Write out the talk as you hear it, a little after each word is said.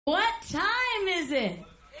is it?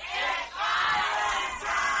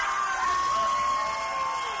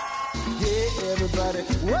 Yeah, everybody,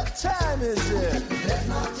 what time is it? There's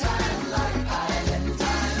no time like island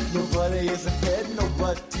time. Nobody is ahead,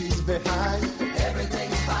 nobody's behind.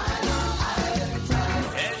 Everything's fine on island time.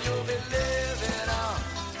 And you'll be living on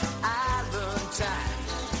island time.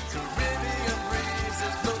 Caribbean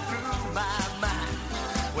breezes blow through my mind.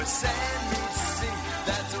 Where sand meets sea,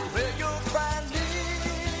 that's where you'll find me.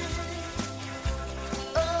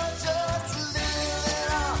 Oh, just living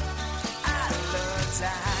on island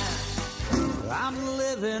time. I'm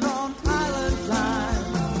living on island time.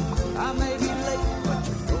 I may be late, but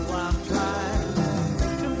you know I'm trying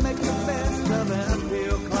to make the best of an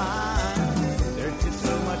uphill climb. There's just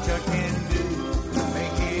so much I can do to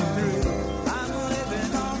make it through. I'm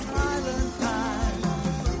living on island time.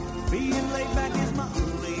 Being laid back is my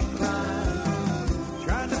only crime.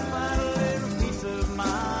 Trying to find a little peace of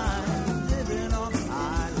mind. Living on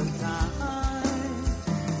island time.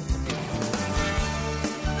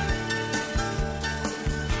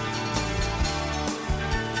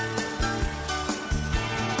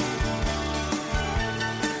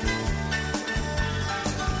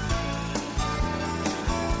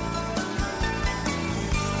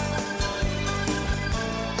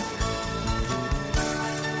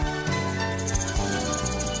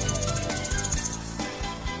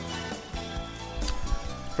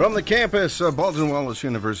 From the campus of Baldwin Wallace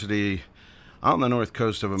University on the north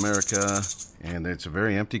coast of America, and it's a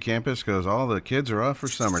very empty campus because all the kids are off for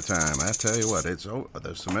summertime. I tell you what,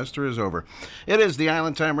 the semester is over. It is the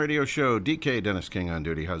Island Time Radio Show. DK Dennis King on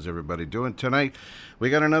duty. How's everybody doing tonight? We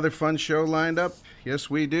got another fun show lined up. Yes,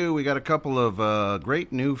 we do. We got a couple of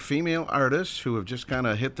great new female artists who have just kind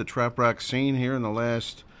of hit the trop rock scene here in the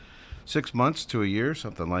last 6 months to a year,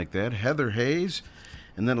 something like that. Heather Hayes.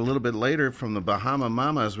 And then a little bit later from the Bahama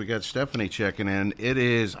Mamas, we got Stephanie checking in. It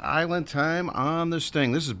is Island Time on the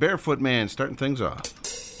Sting. This is Barefoot Man starting things off.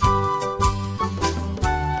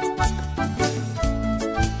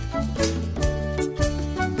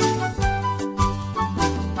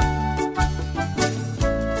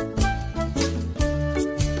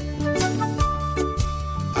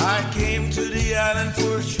 I came to the island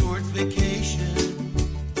for a short vacation.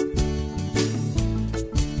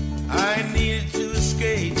 I needed to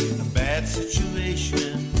escape a bad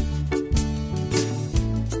situation.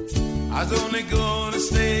 I was only going to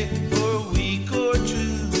stay for a week or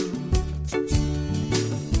two.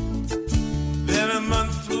 Then a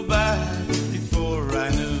month flew by before I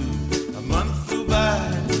knew. A month flew by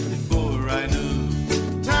before I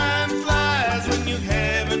knew. Time flies when you're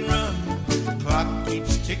having run. The clock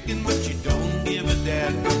keeps ticking but you don't give a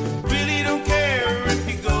damn. Really don't care if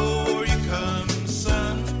you go or you come,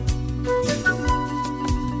 son.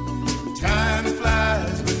 Time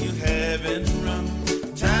flies when you're having rum.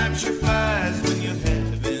 Time sure flies when you're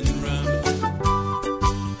having rum.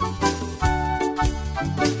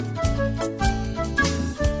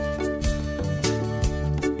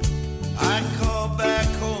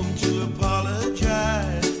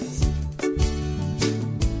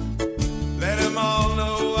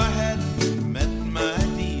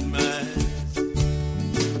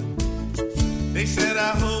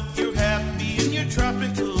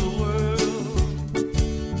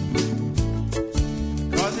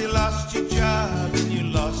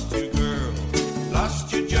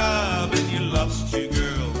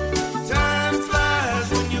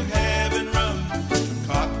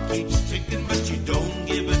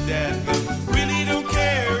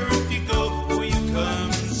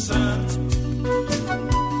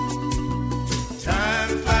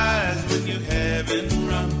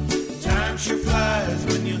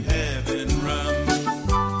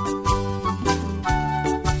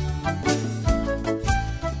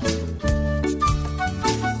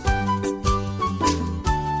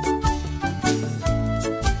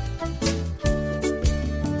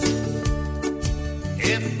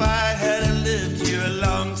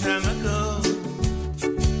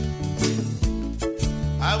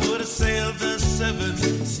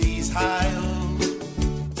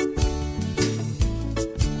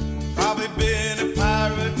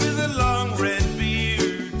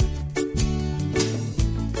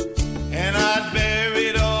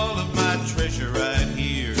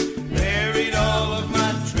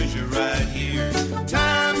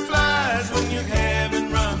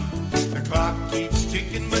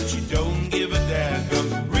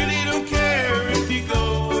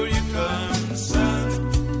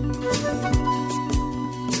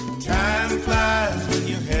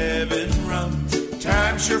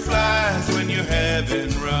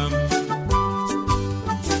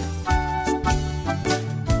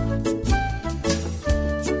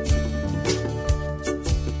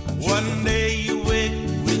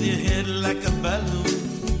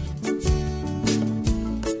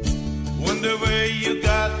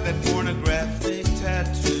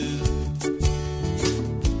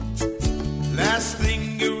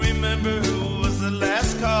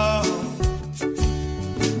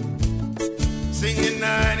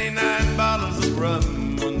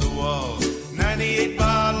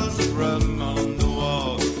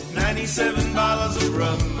 97 bottles of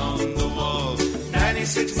rum on the wall.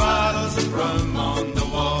 96 bottles of rum on the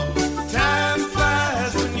wall. Time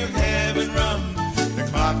flies when you're having rum. The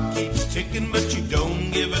clock keeps ticking, but you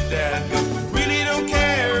don't give a damn. You really don't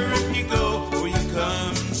care if you go or you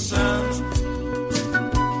come, son.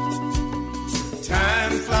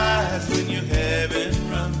 Time flies when you're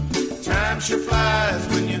having rum. Time sure flies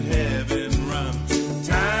when you're having rum.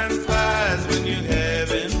 Time flies when you're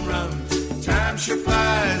having rum. Time sure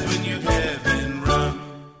flies when you're having rum.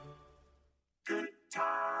 Good time.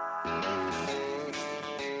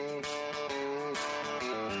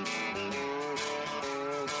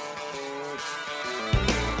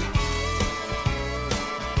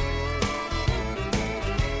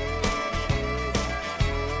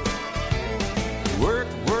 Work,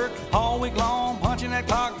 work all week long, punching that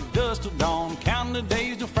clock dust till dawn, counting the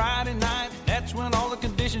days till Friday night. That's when all the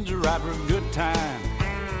conditions are right for a good time.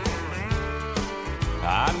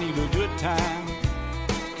 I need a good time.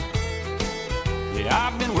 Yeah,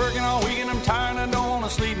 I've been working all week and I'm tired. I don't want to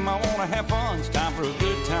sleep and I want to have fun. It's time for a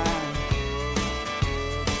good time.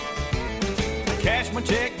 I cash my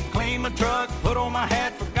check, clean my truck, put on my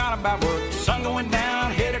hat, forgot about work. Sun going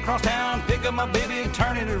down, head across town, pick up my baby and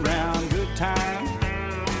turn it around. Good time.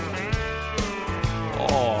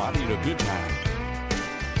 Oh, I need a good time.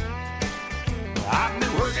 I've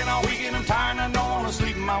been working all week and I'm tired and I don't want to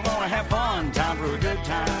sleep and I want to have fun. Time for a good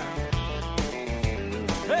time.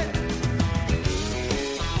 Hey!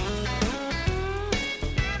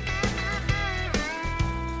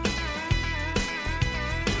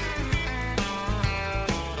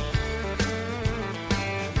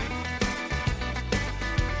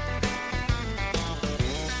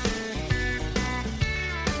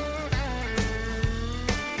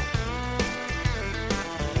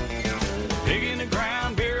 Digging the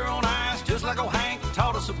ground, beer on ice, just like old Hank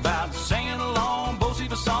taught us about. Singing along, both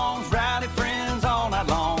the songs, rowdy friends all night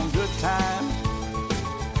long. Good time.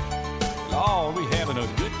 Lord, we having a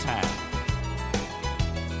good time.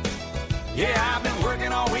 Yeah, I've been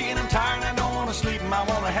working all week and I'm tired and I don't want to sleep and I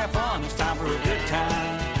want to have fun. It's time for a good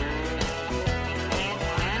time.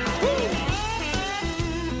 Woo!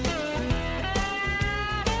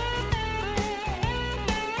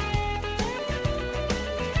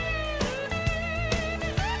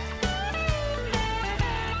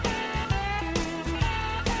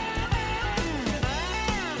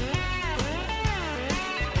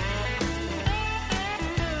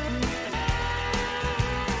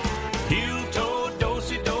 Heel-toe,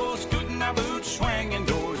 do-si-do, scooting our boots, swinging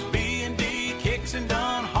doors, B&D, kicks and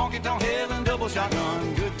done, honky-tonk heaven, double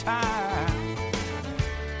shotgun, good time.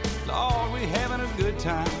 Lord, we having a good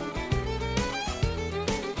time.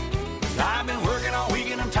 I've been working all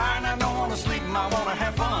week and I'm tired and I don't want to sleep and I want to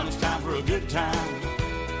have fun. It's time for a good time.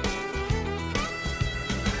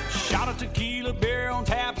 Shot of tequila, beer on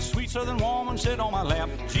tap, sweet southern woman sit on my lap.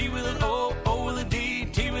 G with an O, O with a D,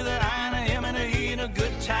 T with an I and a M and a E and a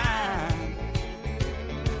good time.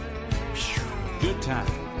 Good time.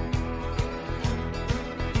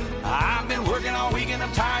 I've been working all week and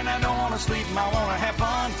I'm tired and I don't want to sleep and I want to have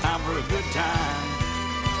fun. Time for a good time.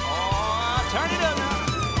 Oh, turn it up now.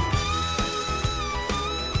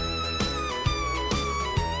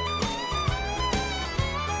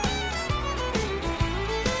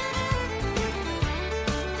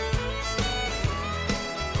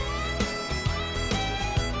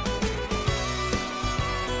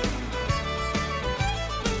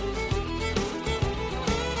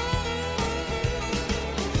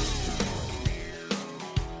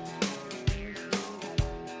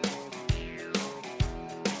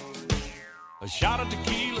 A shot of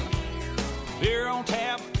tequila, beer on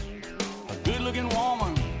tap, a good-looking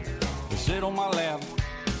woman to sit on my lap.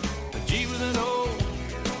 A G with an O,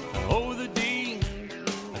 an O with a D,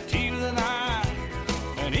 a T with an I,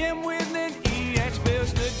 an M with an E, that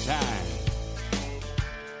spells good time.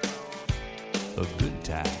 A good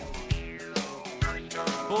time.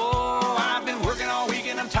 Oh, I've been working all week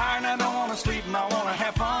and I'm tired and I don't want to sleep and I want to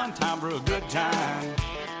have fun. Time for a good time.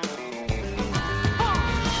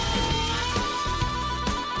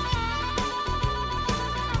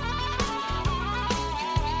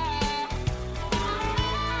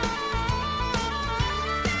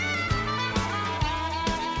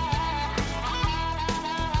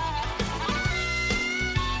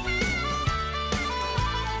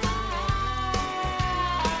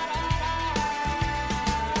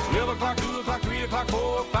 O'clock, 2 o'clock, 3 o'clock,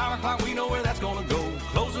 4, 5 o'clock, we know where that's gonna go.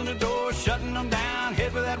 Closing the doors, shutting them down,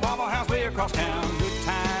 head for that Waffle House way across town. Good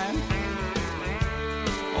time.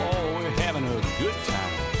 Oh, we're having a good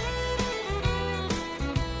time.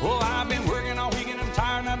 Oh, I've been working all week and I'm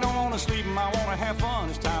tired and I don't wanna sleep and I wanna have fun. fun,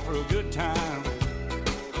 it's time for a good time.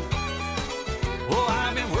 Oh,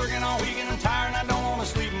 I've been working all week and I'm tired and I don't want to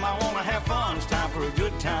sleep and I want to have fun, it's time for a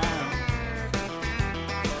good time.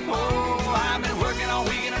 Oh, I've been working all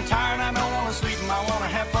week and I'm tired and I don't want to sleep and I want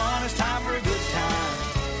to have fun, it's time for a good time.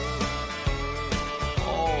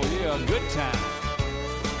 Oh, yeah, a good time.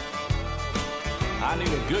 I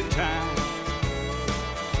need a good time.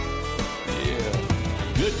 Yeah,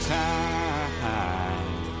 good time.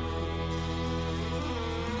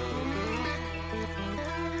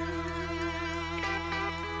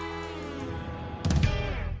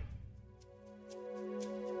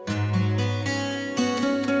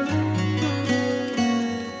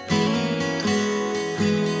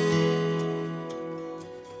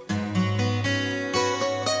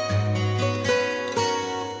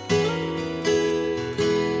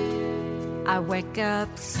 I wake up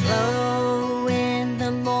slow in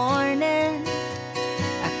the morning,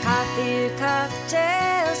 a coffee or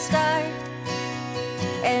cocktail start,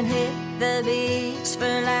 and hit the beach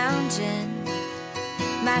for lounging,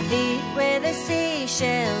 my feet where the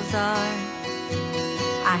seashells are.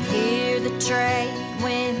 I hear the train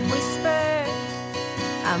wind whisper,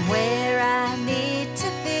 I'm where I need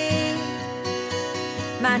to be.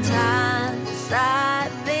 My time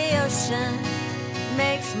beside the ocean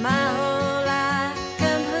makes my whole life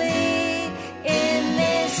complete. In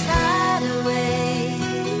this hideaway,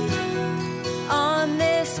 on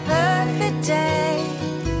this perfect day,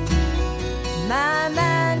 my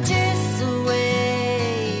mind drifts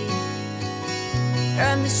away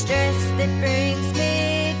from the stress that brings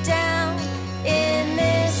me down. In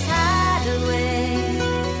this hideaway,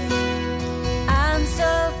 I'm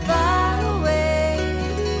so far away.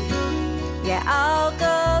 Yeah, I'll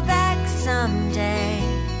go back someday,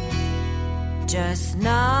 just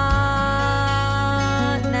not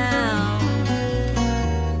now.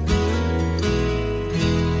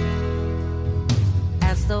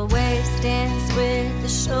 As the waves dance with the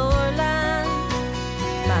shoreline,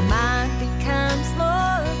 my mind becomes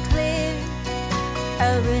more clear.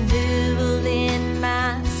 A renewal in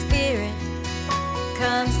my spirit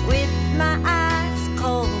comes with my ice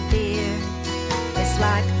cold beer. It's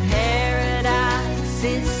like paradise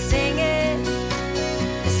is singing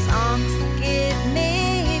the songs that give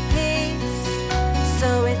me peace. So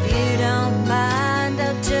if you don't mind,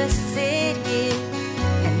 I'll just sit here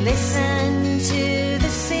and listen to the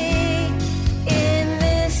sea. In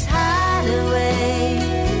this hideaway,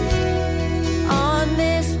 on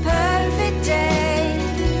this perfect day,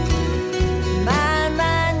 my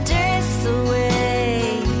mind drifts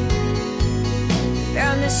away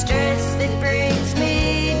from the stress that brings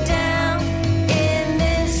me down. In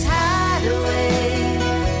this hideaway,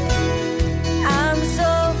 I'm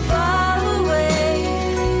so far away.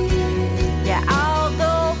 Yeah, I'll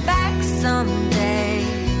go back someday,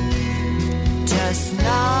 just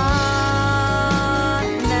not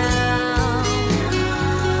now.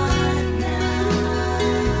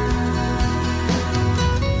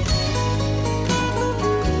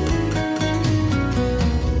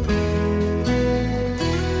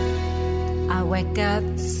 I wake up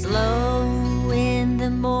slow in the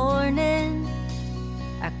morning,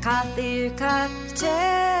 a coffee or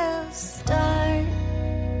cocktail start.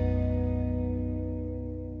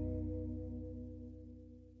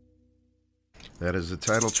 That is the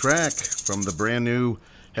title track from the brand new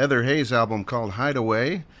Heather Hayes album called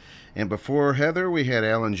Hideaway. And before Heather, we had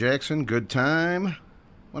Alan Jackson, Good Time,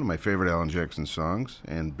 one of my favorite Alan Jackson songs,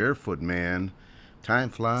 and Barefoot Man, Time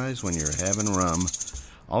Flies When You're Having Rum.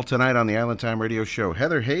 All tonight on the Island Time Radio Show.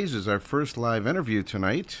 Heather Hayes is our first live interview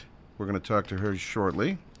tonight. We're going to talk to her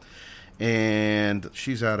shortly. And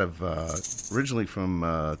she's out of, originally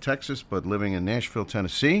from Texas, but living in Nashville,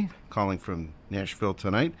 Tennessee, calling from Nashville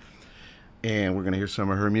tonight. And we're going to hear some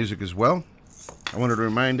of her music as well. I wanted to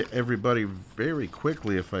remind everybody very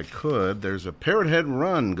quickly, if I could, there's a Parrot Head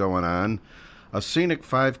Run going on, a scenic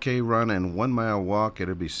 5K run and 1 mile walk.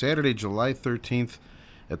 It'll be Saturday, July 13th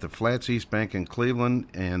at the Flats East Bank in Cleveland,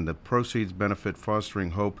 and the proceeds benefit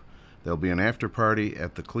Fostering Hope. There'll be an after party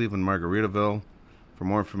at the Cleveland Margaritaville. For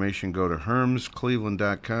more information, go to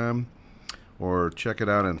hermscleveland.com or check it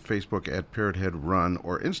out on Facebook at Parrot Head Run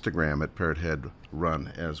or Instagram at Parrot Head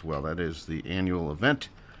Run as well. That is the annual event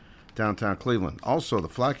downtown Cleveland. Also, the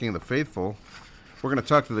Flocking of the Faithful. We're going to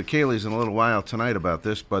talk to the Kayleys in a little while tonight about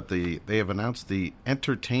this, but they have announced the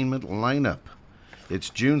entertainment lineup. It's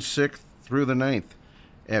June 6th through the 9th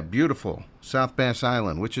at beautiful South Bass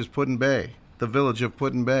Island, which is Put-in Bay, the village of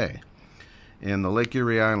Put-in-Bay in the Lake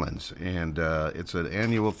Erie Islands. And it's an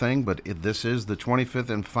annual thing, but this is the 25th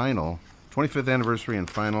anniversary and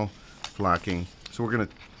final flocking. So we're going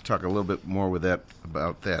to talk a little bit more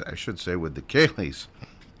about that, I should say, with the Kayleys.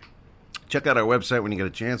 Check out our website when you get a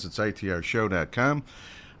chance. It's itrshow.com.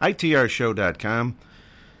 itrshow.com.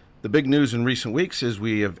 The big news in recent weeks is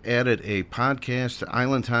we have added a podcast to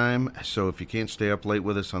Island Time. So if you can't stay up late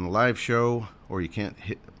with us on the live show, or you can't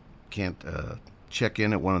check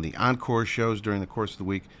in at one of the encore shows during the course of the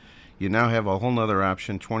week, you now have a whole nother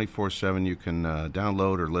option, 24/7. You can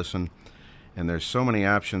download or listen. And there's so many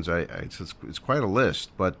options. It's quite a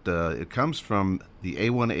list, but it comes from the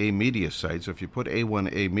A1A Media site. So if you put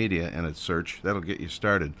A1A Media in a search, that'll get you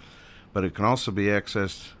started. But it can also be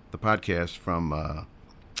accessed, the podcast, from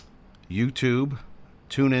YouTube,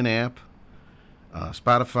 TuneIn app,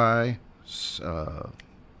 Spotify.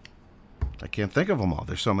 I can't think of them all.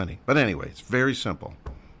 There's so many. But anyway, it's very simple.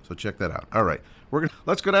 So check that out. All right.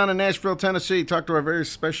 Let's go down to Nashville, Tennessee, talk to our very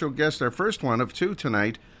special guest, our first one of two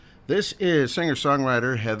tonight. This is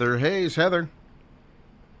singer-songwriter Heather Hayes. Heather.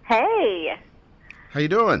 Hey. How you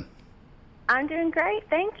doing? I'm doing great,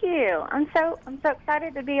 thank you. I'm so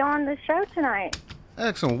excited to be on the show tonight.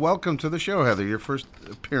 Excellent. Welcome to the show, Heather. Your first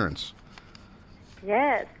appearance.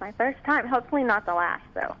 Yes, my first time. Hopefully not the last,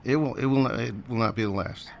 though. It will not be the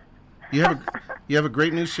last. You have a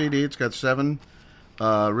great new CD. It's got 7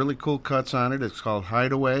 really cool cuts on it. It's called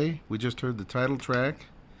Hideaway. We just heard the title track.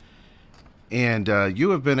 And you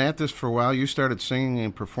have been at this for a while. You started singing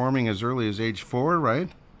and performing as early as age 4, right?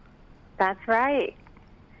 That's right.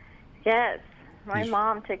 Yes. My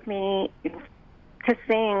mom took me to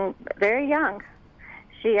sing very young.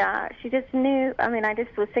 She just knew. I mean, I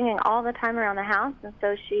just was singing all the time around the house, and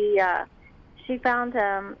so she found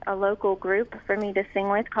a local group for me to sing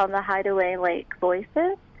with called the Hideaway Lake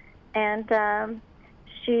Voices, and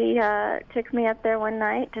she took me up there one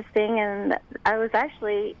night to sing, and I was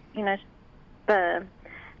actually, the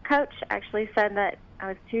coach actually said that I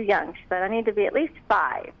was too young. She said I need to be at least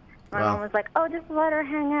 5. My mom was like, oh, just let her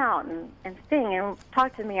hang out and sing and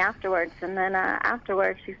talk to me afterwards. And then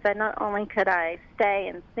afterwards she said not only could I stay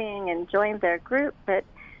and sing and join their group, but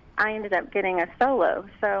I ended up getting a solo.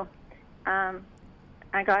 So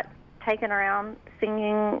I got taken around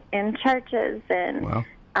singing in churches and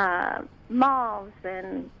malls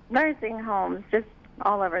and nursing homes, just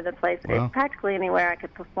all over the place. Wow. Practically anywhere I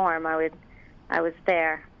could perform, I was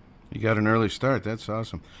there. You got an early start. That's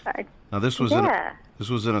awesome. Now this was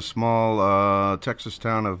in a small Texas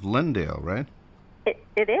town of Lindale, right?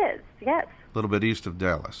 It is, yes. A little bit east of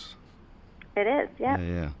Dallas. It is, yeah.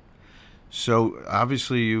 Yeah. So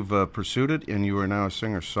obviously you've pursued it, and you are now a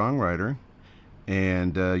singer-songwriter,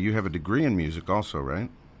 and you have a degree in music also, right?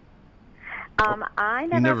 I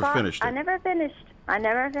never finished it. I never finished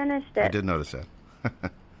it. I did notice that.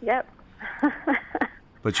 Yep.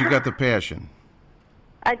 But you got the passion.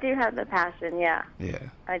 I do have the passion, yeah. Yeah.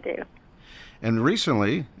 I do. And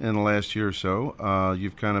recently, in the last year or so,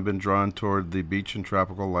 you've kind of been drawn toward the beach and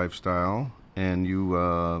tropical lifestyle, and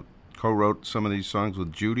you co-wrote some of these songs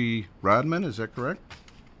with Judy Rodman. Is that correct?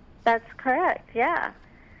 That's correct, yeah.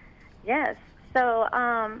 Yes. So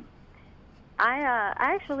I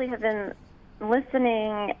actually have been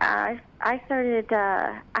listening. I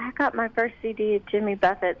got my first CD of Jimmy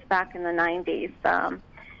Buffett's back in the 90s,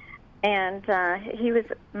 and he was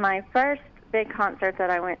my first big concert that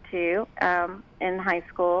I went to in high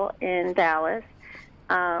school in Dallas.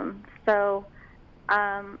 I've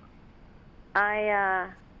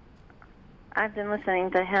been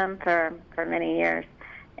listening to him for many years,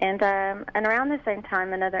 and around the same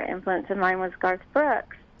time, another influence of mine was Garth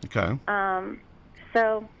Brooks. Okay.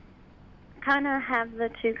 So kind of have the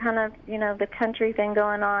two kind of, the country thing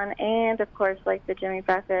going on, and of course like the Jimmy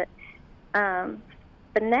Buffett.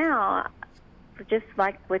 But now, just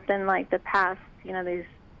like within like the past, these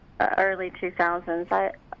early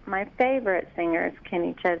 2000s, my favorite singer is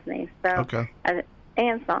Kenny Chesney. So, okay.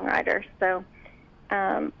 And songwriter. So,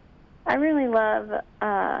 I really love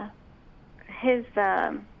his,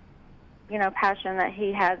 passion that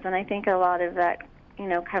he has, and I think a lot of that,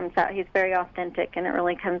 comes out. He's very authentic, and it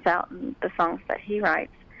really comes out in the songs that he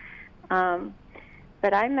writes.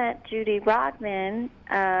 But I met Judy Rodman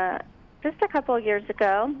just a couple of years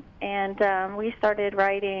ago, and we started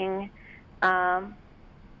writing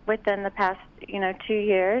within the past, 2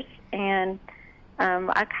 years. And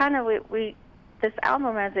I kind of this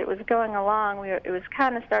album, as it was going along, it was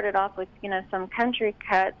kind of started off with some country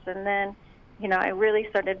cuts, and then I really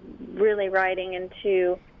started writing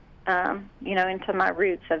into into my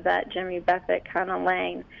roots of that Jimmy Buffett kind of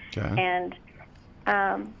lane. Okay. And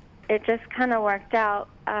it just kind of worked out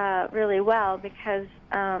really well because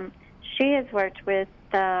she has worked with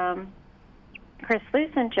Chris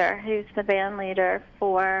Lusinger, who's the band leader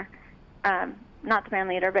for not the band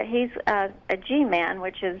leader, but he's a G-man,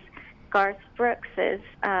 which is Garth Brooks's.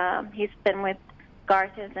 He's been with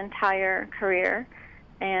Garth his entire career,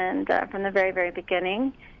 and from the very, very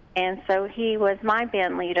beginning. And so he was my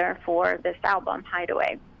band leader for this album,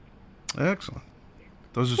 Hideaway. Excellent.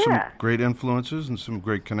 Those are some great influences and some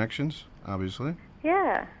great connections, obviously.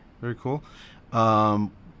 Yeah. Very cool.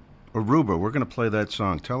 Aruba, we're going to play that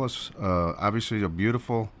song. Tell us, obviously a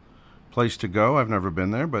beautiful place to go. I've never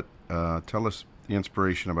been there, but tell us the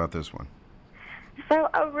inspiration about this one. So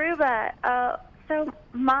Aruba, so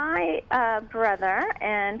my brother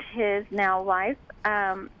and his now wife,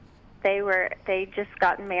 they just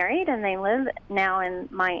got married and they live now in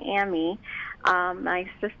Miami. My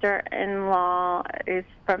sister-in-law is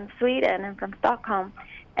from Sweden and from Stockholm,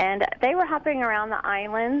 and they were hopping around the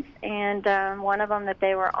islands. And one of them that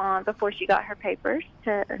they were on before she got her papers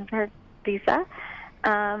and her visa,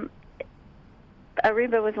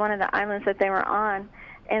 Aruba was one of the islands that they were on.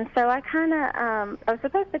 And so I was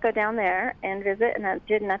supposed to go down there and visit, and I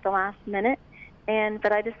didn't at the last minute.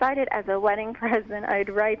 But I decided as a wedding present I'd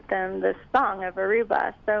write them this song of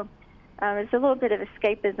Aruba. So it's a little bit of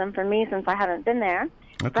escapism for me since I haven't been there.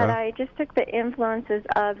 Okay. But I just took the influences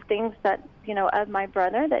of things that, of my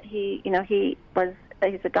brother, that he's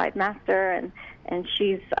a dive master, and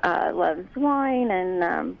she's loves wine,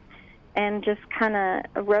 and just kind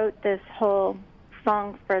of wrote this whole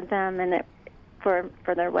song for them, and it for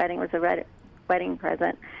their wedding was a wedding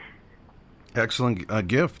present. Excellent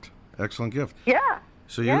gift. Excellent gift. Yeah.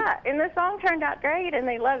 So and the song turned out great, and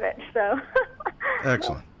they love it. So.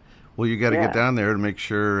 Excellent. Well, you got to get down there to make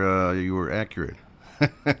sure you were accurate.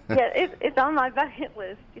 It's on my bucket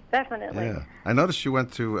list, definitely. Yeah. I noticed you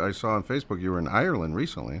I saw on Facebook you were in Ireland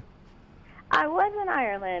recently. I was in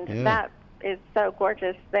Ireland. Yeah. That is so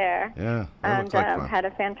gorgeous there. Yeah. And had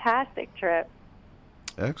a fantastic trip.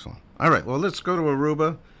 Excellent. All right. Well, let's go to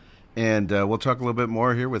Aruba. And we'll talk a little bit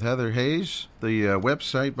more here with Heather Hayes. The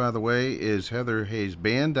website, by the way, is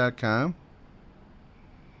heatherhayesband.com.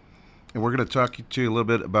 And we're going to talk to you a little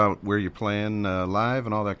bit about where you're playing live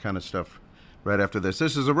and all that kind of stuff right after this.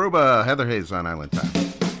 This is Aruba, Heather Hayes on Island Time.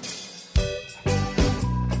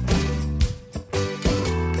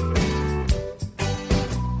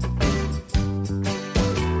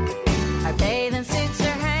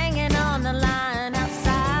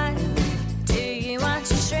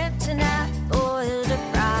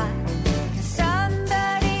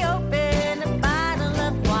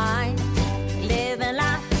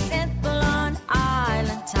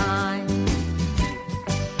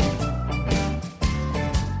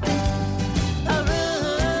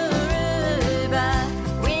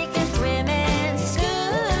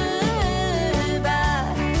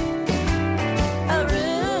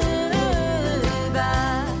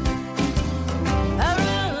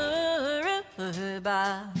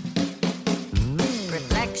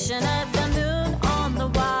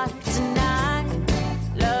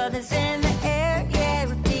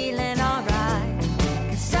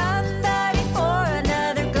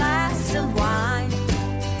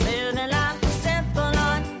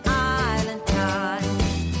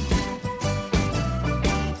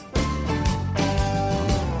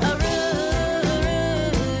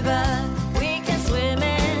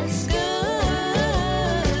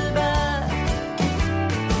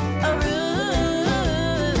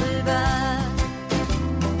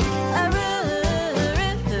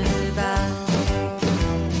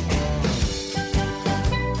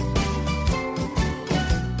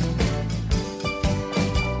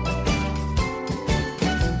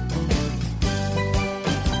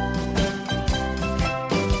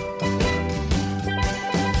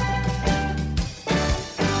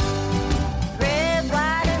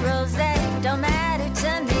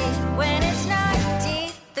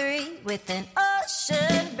 with an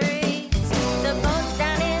ocean breeze. The boat's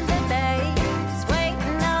down in the bay, it's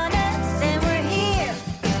waiting on us, and we're here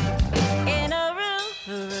in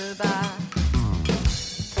Aruba.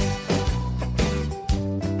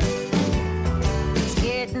 It's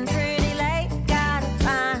getting pretty late, gotta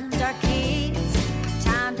find our keys.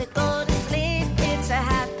 Time to go to sleep, it's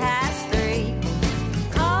 3:30.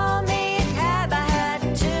 Call me a cab, I had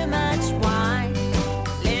too much wine.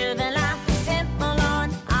 Living life is simple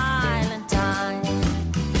on island time.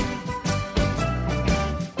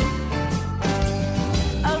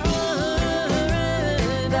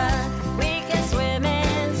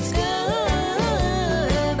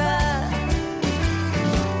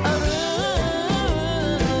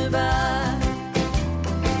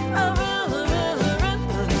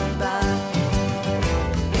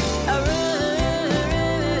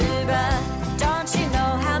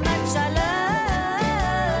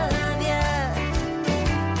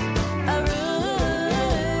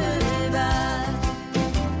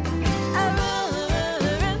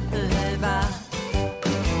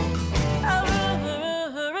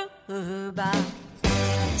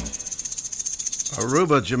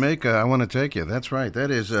 Aruba, Jamaica, I Want to Take You. That's right.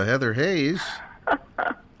 That is Heather Hayes.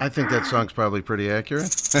 I think that song's probably pretty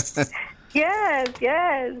accurate. Yes,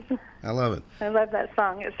 yes. I love it. I love that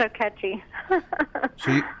song. It's so catchy.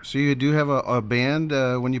 So you do have a band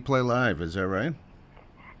when you play live, is that right?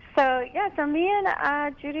 So me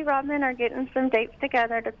and Judy Rodman are getting some dates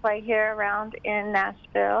together to play here around in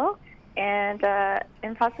Nashville and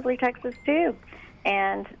possibly Texas too.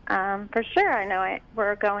 And for sure, I know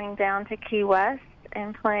we're going down to Key West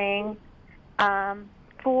and playing at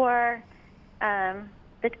the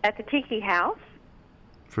Tiki House.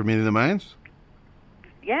 For Meeting the Minds?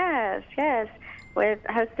 Yes. With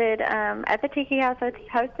hosted at the Tiki House,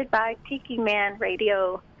 hosted by Tiki Man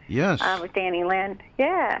Radio. Yes. With Danny Lind.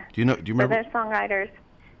 Yeah. Do you remember? So they're songwriters.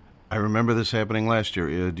 I remember this happening last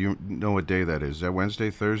year. Do you know what day that is? Is that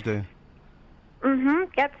Wednesday, Thursday? Mm-hmm.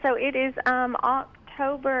 Yep. So it is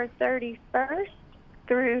October 31st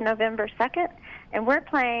through November 2nd, and we're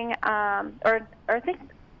playing, or I think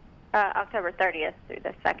October 30th through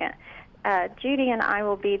the 2nd. Judy and I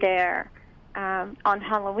will be there on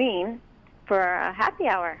Halloween for a happy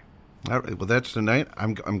hour. All right, well, that's the night.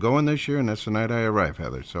 I'm going this year, and that's the night I arrive,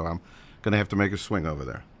 Heather. So I'm going to have to make a swing over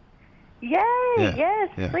there. Yay! Yeah, Yes,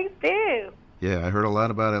 yeah. please do. Yeah, I heard a lot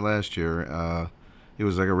about it last year. It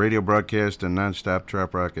was like a radio broadcast and nonstop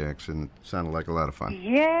trap rock acts, and it sounded like a lot of fun.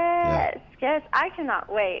 Yes. I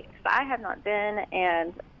cannot wait. I have not been,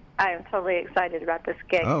 and I am totally excited about this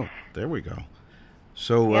gig. Oh, there we go.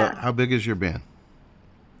 So Yeah. how big is your band?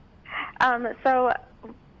 So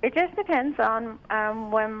it just depends on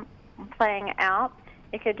when I'm playing out.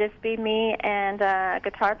 It could just be me and a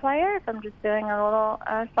guitar player if I'm just doing a little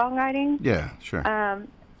songwriting. Yeah, sure.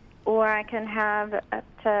 Or I can have up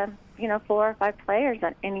to 4 or 5 players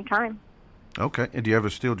at any time. Okay. And do you have a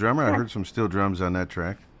steel drummer? I heard some steel drums on that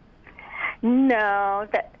track. No,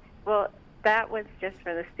 that was just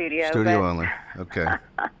for the studio. Studio only. Okay.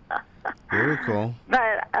 Very cool.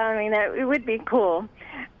 But I mean, it would be cool.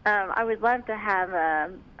 I would love to have a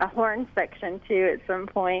horn section too at some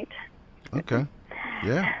point. Okay.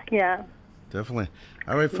 Yeah. Yeah. Definitely.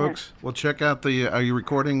 All right, folks. Well, check out the. Are you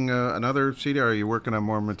recording another CD? Or are you working on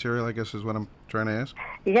more material? I guess is what I'm trying to ask.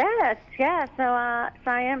 Yes. Yeah. So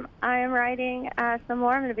I am writing some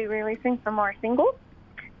more. I'm going to be releasing some more singles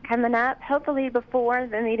coming up, hopefully before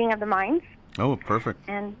the Meeting of the Minds. Oh, perfect.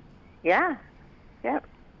 And yep.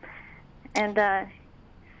 And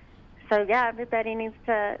so everybody needs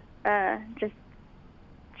to just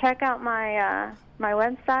check out my my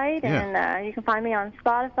website, and you can find me on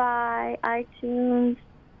Spotify, iTunes,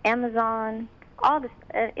 Amazon, all this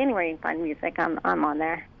anywhere you can find music. I'm on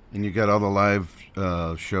there. And you got all the live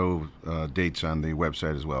show dates on the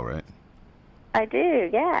website as well, right? I do,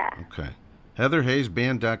 yeah. Okay.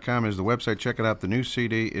 HeatherHayesBand.com is the website. Check it out. The new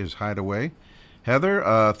CD is Hideaway.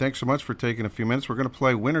 Heather, thanks so much for taking a few minutes. We're going to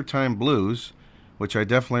play Wintertime Blues, which I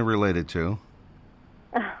definitely related to.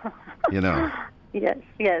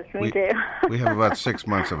 Yes, we do. We have about 6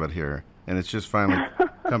 months of it here, and it's just finally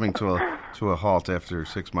coming to a halt after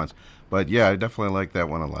 6 months. But yeah, I definitely like that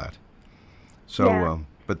one a lot. So,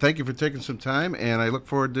 but thank you for taking some time, and I look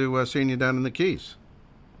forward to seeing you down in the Keys.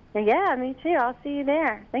 Yeah, me too. I'll see you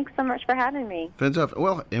there. Thanks so much for having me. Fins up.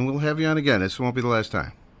 Well, and we'll have you on again. This won't be the last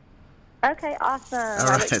time. Okay, awesome. All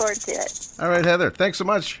I right. look forward to it. All right, Heather. Thanks so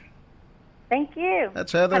much. Thank you.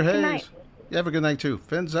 That's Heather Have a good Hayes. night. You have a good night, too.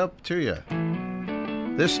 Fins up to you.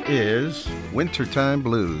 This is Wintertime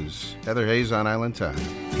Blues. Heather Hayes on Island Time.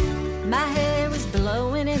 My hair was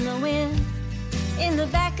blowing in the wind in the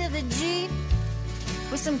back of the Jeep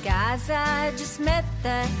with some guys I just met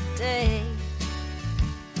that day.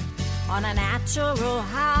 On a natural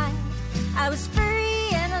high, I was free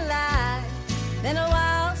and alive. Been a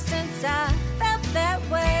while since I felt that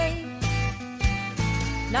way.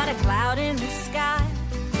 Not a cloud in the sky,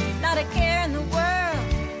 not a care in the world,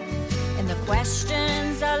 and the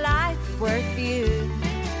questions are life worth few.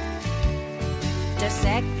 Dos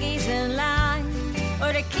Equis in line,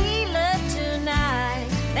 or tequila tonight,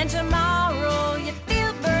 then tomorrow you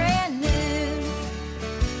feel brand new.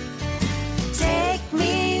 Take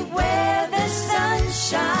me where the sun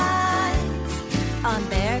shines, on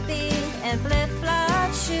bare feet and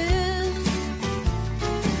flip-flop shoes,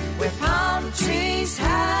 where palm trees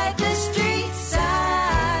hide the street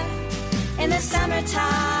side in the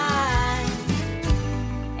summertime.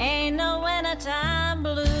 Ain't no wintertime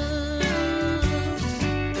blues.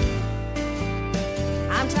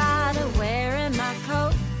 I'm tired of wearing my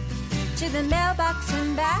coat to the mailbox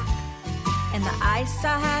and back, and the ice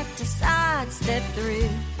I have to sidestep through.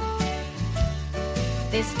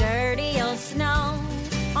 This dirty old snow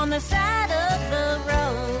on the side of the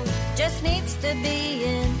road just needs to be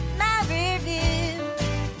in my rear view.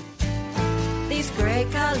 These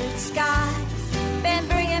gray-colored skies been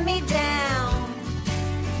bringing me down.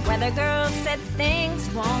 Weather girl said things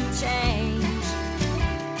won't change,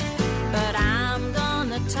 but I'm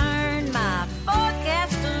gonna turn my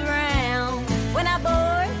forecast around when I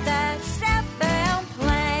board that southbound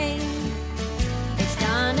plane. It's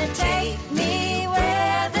gonna take me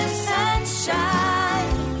where the sun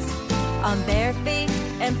shines, on bare feet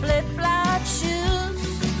and flip-flop shoes,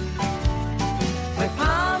 where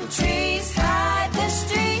palm trees hide the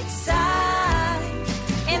street signs.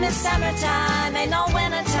 In the summertime, ain't no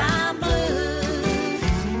wintertime blues.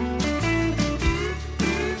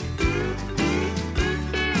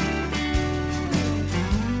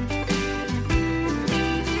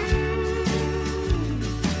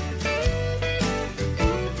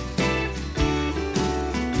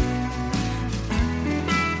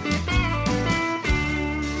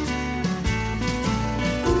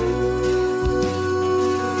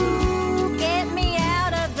 Get me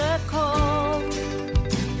out of the cold.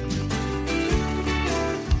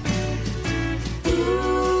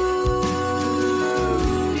 Ooh,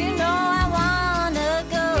 you know I wanna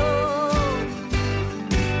go.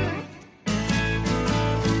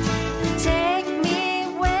 Take me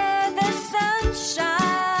where the sun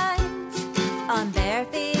shines, on bare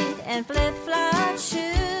feet and flip-flop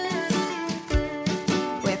shoes,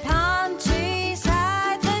 where palm trees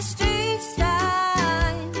hide the street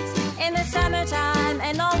signs. In the summertime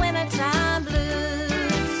and no wintertime blues.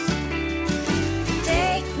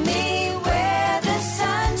 Take me where the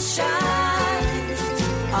sun shines,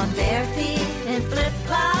 on bare feet and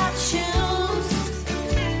flip-flop shoes,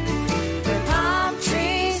 where palm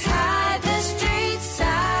trees hide the street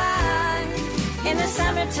signs. In the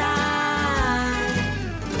summertime,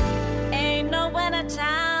 ain't no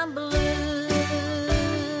wintertime blues.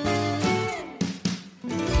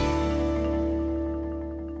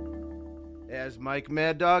 As Mike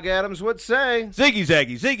Mad Dog Adams would say. Ziggy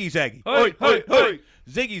zaggy, ziggy zaggy. Hey, hey, hey.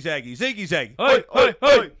 Ziggy zaggy, ziggy zaggy. Hey, hey,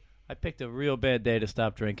 hey. I picked a real bad day to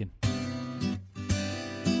stop drinking.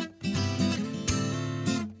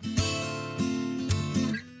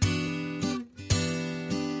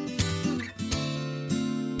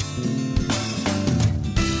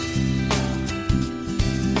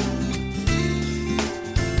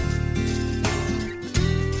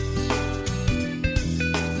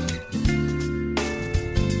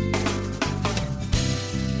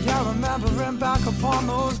 Yeah, remembering back upon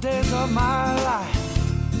those days of my life,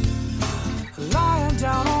 lying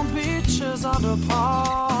down on beaches under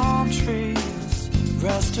palm trees,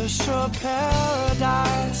 rest assured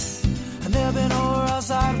paradise. And there'll be nowhere else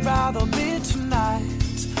I'd rather be tonight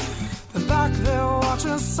than back there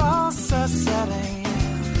watching sunset setting.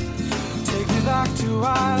 Take me back to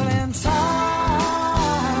island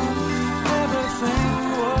time.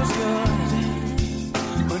 Everything was good,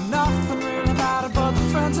 but nothing really mattered but the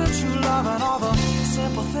friends that you love and all the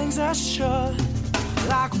simple things that should.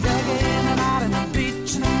 Like reggae in the night and the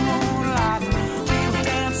beach in the moonlight. We were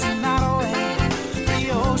dancing night away. The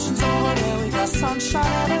ocean's over there, we got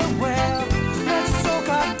sunshine everywhere. Let's soak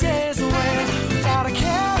our days away without a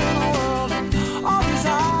care in the world. And all these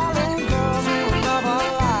island girls, we would love our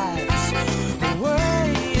lives. Way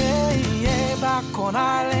back on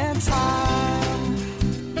island time.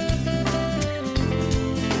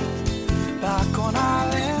 Back on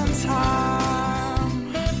island time.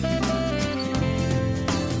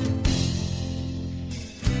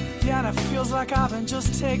 Yeah, and it feels like I've been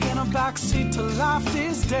just taking a backseat to life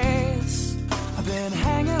these days. I've been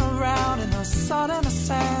hanging around in the sun and the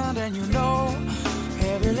sand, and you know,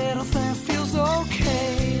 every little thing feels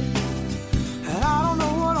okay. And I don't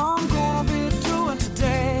know what I'm gonna be doing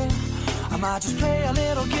today. I might just play a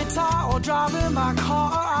little guitar or drive in my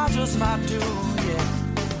car. I just might do, yeah,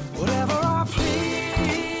 whatever I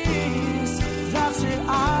please. That's the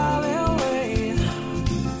island way.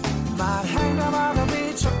 Might hang down by the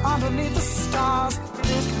beach or underneath the stars,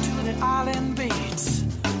 listen to the island beats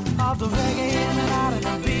of the reggae in the night and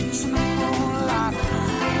the beach in the moonlight.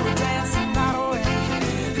 We were dancing night away.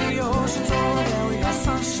 The ocean's over there, we got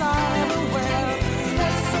sunshine everywhere.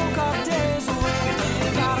 Let's soak our days away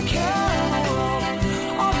without a care in the world.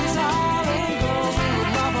 All these island girls, we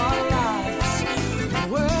would love our lives.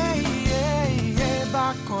 Way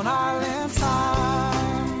back on island time.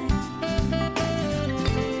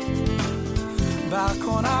 Back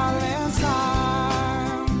on island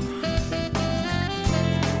time.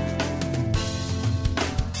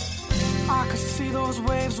 I could see those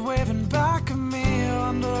waves waving back at me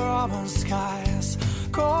under auburn skies,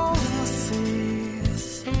 golden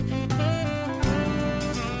seas.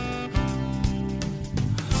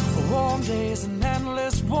 Warm days and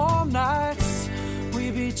endless warm nights, we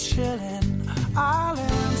be chillin'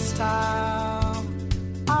 island style,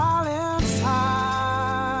 island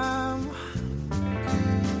time.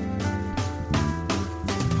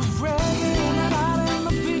 Reggae in the night and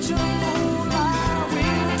the beach on moonlight, we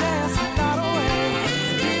dance the night away.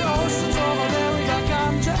 The ocean's over there, we got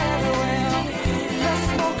ganja everywhere. Let's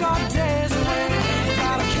smoke our days away.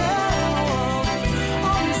 Not a care in the world.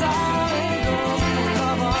 All these island girls will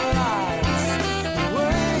love our lives.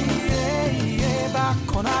 Way,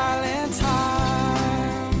 back on island time.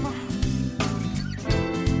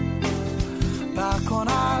 Back on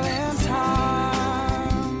island time.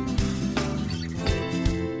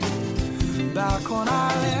 Back on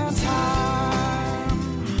island time.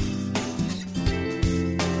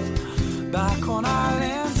 Back on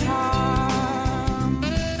island time.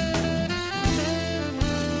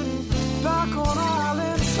 Back on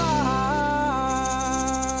island time.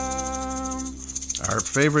 Our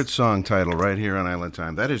favorite song title right here on Island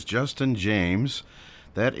Time. That is Justin James.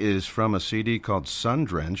 That is from a CD called Sun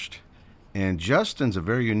Drenched. And Justin's a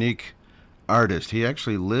very unique artist. He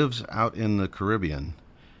actually lives out in the Caribbean.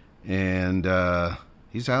 And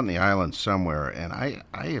he's out in the islands somewhere. And I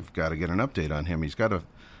have got to get an update on him. He's got a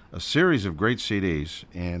series of great CDs.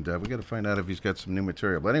 And we got to find out if he's got some new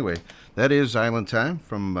material. But anyway, that is Island Time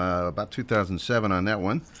from about 2007 on that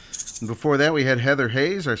one. And before that, we had Heather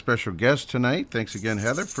Hayes, our special guest tonight. Thanks again,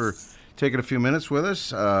 Heather, for taking a few minutes with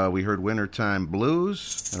us. We heard Wintertime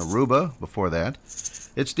Blues and Aruba before that.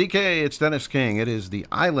 It's DK, it's Dennis King. It is the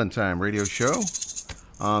Island Time radio show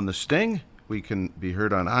on the Sting. We can be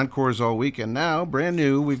heard on Encores all week. And now, brand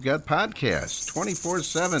new, we've got podcasts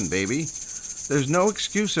 24/7, baby. There's no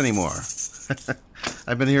excuse anymore.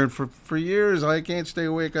 I've been hearing for years, I can't stay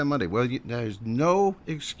awake on Monday. Well, there's no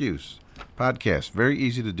excuse. Podcast, very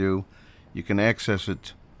easy to do. You can access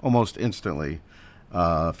it almost instantly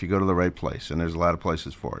if you go to the right place, and there's a lot of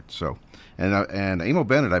places for it. So, and Emo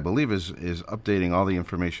Bennett, I believe, is updating all the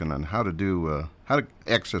information on how to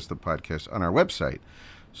access the podcast on our website.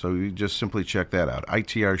 So you just simply check that out,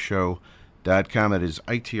 itrshow.com. It is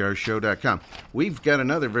itrshow.com. We've got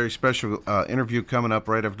another very special interview coming up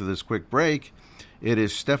right after this quick break. It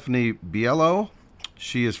is Stephanie Biello.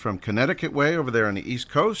 She is from Connecticut Way over there on the East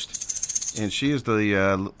Coast, and she is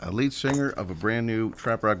the lead singer of a brand new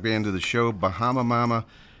trap rock band to the show, Bahama Mama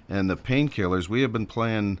and the Painkillers. We have been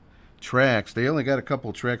playing tracks. They only got a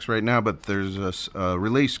couple tracks right now, but there's a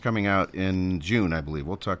release coming out in June, I believe.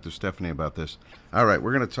 We'll talk to Stephanie about this. All right,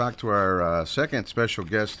 we're going to talk to our second special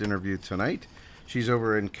guest interview tonight. She's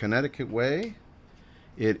over in Connecticut Way.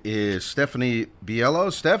 It is Stephanie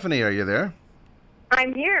Biello. Stephanie, are you there?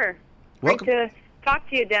 I'm here. Welcome. Great to talk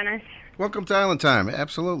to you, Dennis. Welcome to Island Time.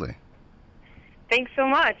 Absolutely. Thanks so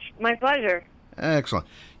much. My pleasure. Excellent.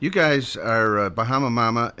 You guys are Bahama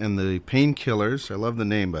Mama and the Painkillers. I love the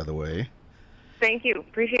name, by the way. Thank you.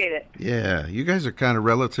 Appreciate it. Yeah. You guys are kind of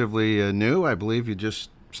relatively new. I believe you just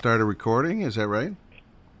started recording. Is that right?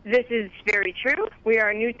 This is very true. We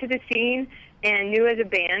are new to the scene and new as a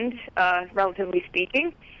band, relatively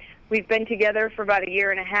speaking. We've been together for about a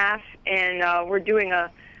year and a half, and we're doing a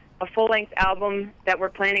full-length album that we're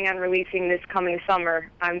planning on releasing this coming summer.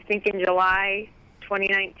 I'm thinking July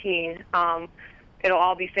 2019. It'll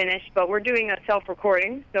all be finished, but we're doing a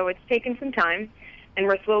self-recording, so it's taken some time, and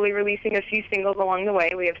we're slowly releasing a few singles along the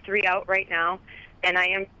way. We have 3 out right now, and I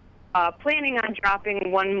am planning on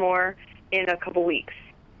dropping one more in a couple weeks.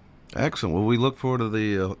 Excellent. Well, we look forward to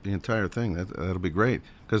the entire thing. That'll be great,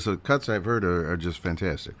 because the cuts I've heard are just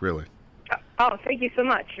fantastic, really. Oh, thank you so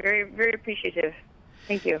much. Very, very appreciative.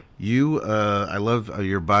 Thank you. I love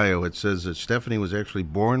your bio. It says that Stephanie was actually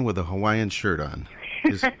born with a Hawaiian shirt on.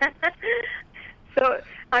 So,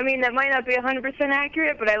 I mean, that might not be 100%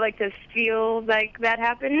 accurate, but I like to feel like that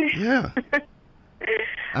happened. Yeah.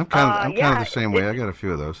 I'm kind of the same way. I got a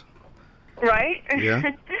few of those. Right? Yeah.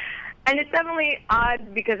 And it's definitely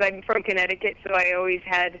odd because I'm from Connecticut, so I always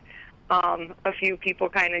had a few people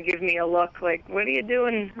kind of give me a look like, what are you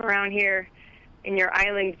doing around here in your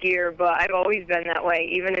island gear? But I've always been that way,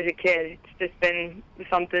 even as a kid. It's just been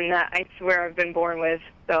something that I swear I've been born with.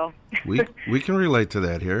 So we can relate to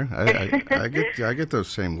that here. I get those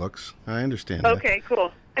same looks. I understand. Okay,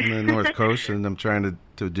 cool. In the North Coast, and I'm trying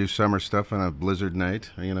to do summer stuff on a blizzard night.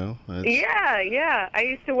 You know. Yeah. I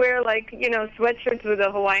used to wear sweatshirts with a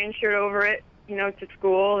Hawaiian shirt over it, to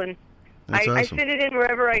school, and awesome. I fit it in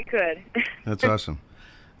wherever I could. That's awesome.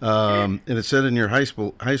 And it said in your high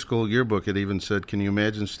school yearbook, it even said, "Can you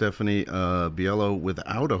imagine Stephanie Biello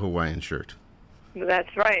without a Hawaiian shirt?"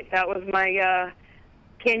 That's right. That was my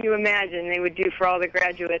can you imagine they would do for all the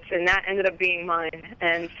graduates, and that ended up being mine.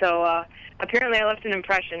 And so apparently I left an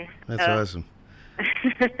impression. That's awesome.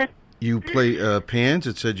 You play pans.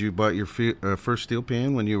 It said you bought your first steel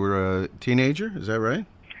pan when you were a teenager. Is that right?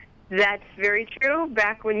 That's very true.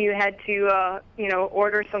 Back when you had to,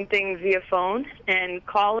 order something via phone and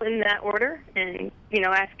call in that order and,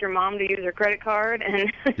 ask your mom to use her credit card.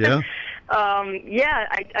 And Yeah.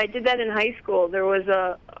 I did that in high school. There was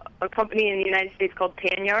a company in the United States called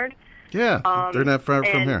Panyard. Yeah, they're not far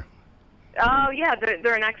from here. Oh, yeah,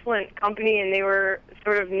 they're an excellent company, and they were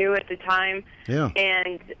sort of new at the time. Yeah.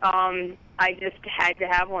 And I just had to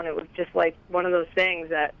have one. It was just like one of those things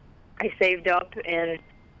that I saved up and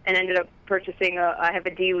ended up purchasing. I have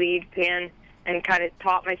a D-lead pan and kind of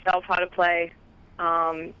taught myself how to play,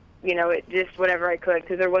 it just whatever I could,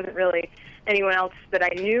 because there wasn't really anyone else that I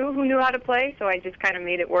knew who knew how to play, so I just kind of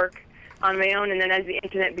made it work on my own. And then as the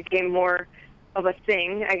internet became more of a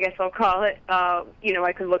thing, I guess I'll call it, I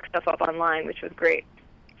could look stuff up online, which was great.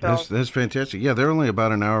 So, that's fantastic. Yeah, they're only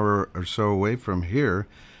about an hour or so away from here.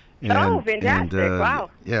 And, fantastic. Wow.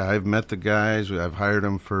 Yeah, I've met the guys. I've hired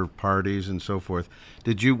them for parties and so forth.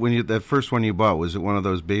 Did you, that first one you bought, was it one of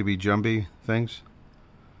those baby Jumbie things?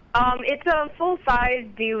 It's a full-size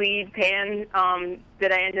D-lead pan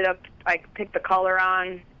that I picked the color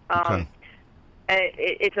on. Okay.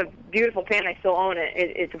 It's a beautiful pan. I still own it.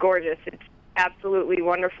 It's gorgeous. It's absolutely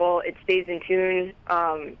wonderful. It stays in tune.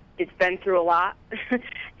 It's been through a lot,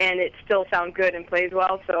 and it still sounds good and plays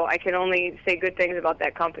well, so I can only say good things about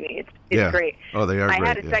that company. It's great. Oh, they are great. I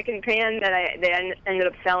had a second pan that I ended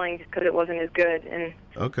up selling just because it wasn't as good, and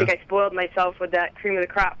okay. I think I spoiled myself with that cream of the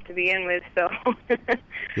crop to begin with, so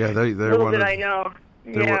yeah, they're little one did of, I know.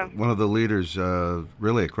 They're one of the leaders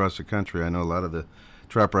really across the country. I know a lot of the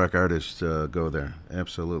trop rock artists go there.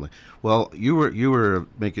 Absolutely. Well, you were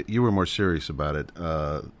more serious about it.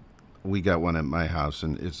 We got one at my house,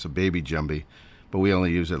 and it's a baby Jumbie, but we only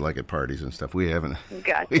use it like at parties and stuff. We haven't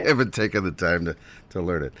taken the time to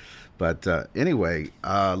learn it. But anyway,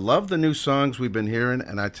 love the new songs we've been hearing,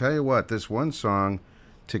 and I tell you what, this one song,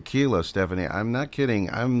 Tequila, Stephanie, I'm not kidding.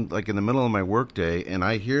 I'm like in the middle of my work day, and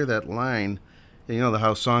I hear that line. You know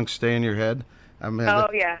how songs stay in your head?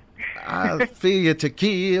 Yeah. I feel you,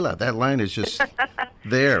 tequila. That line is just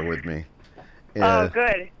there with me.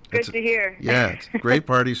 Good. Good to hear. Yeah, it's a great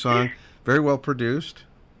party song. Very well produced.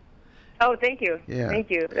 Oh, thank you. Yeah.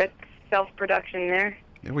 Thank you. That's self-production there.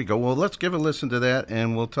 There we go. Well, let's give a listen to that,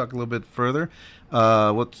 and we'll talk a little bit further.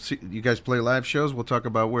 You guys play live shows. We'll talk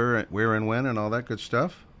about where and when and all that good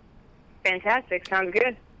stuff. Fantastic. Sounds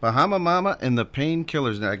good. Bahama Mama and the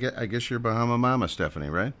Painkillers. Now, I guess you're Bahama Mama, Stephanie,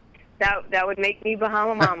 right? That would make me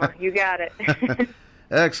Bahama Mama. You got it.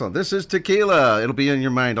 Excellent. This is Tequila. It'll be in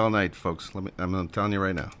your mind all night, folks. I'm telling you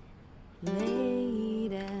right now.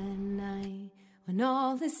 Late at night, when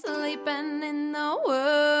all is sleeping in the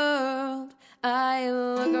world, I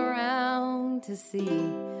look around to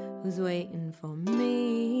see who's waiting for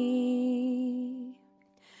me.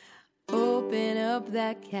 Open up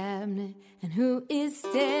that cabinet, and who is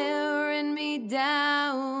staring me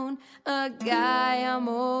down? A guy I'm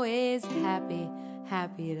always happy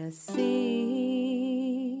to see.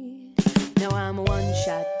 Now I'm 1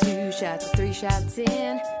 shot, 2 shots, 3 shots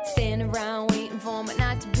in, standing around waiting for my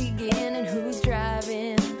night to begin. And who's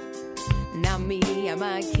driving? Not me, I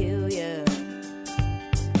might kill ya.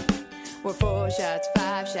 We're 4 shots,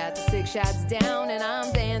 5 shots, 6 shots down, and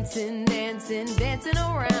I'm dancing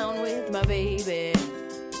around with my baby.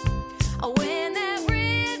 Oh, when that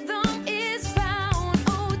rhythm is found,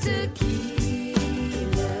 oh, tequila,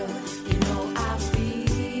 you know I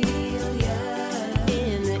feel ya.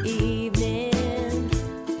 In the evening,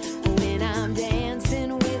 when I'm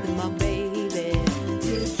dancing with my baby,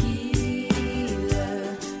 tequila,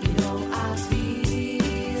 you know I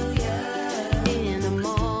feel ya. In the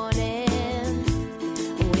morning,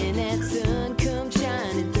 when that sun comes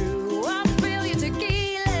shining through, I feel your tequila.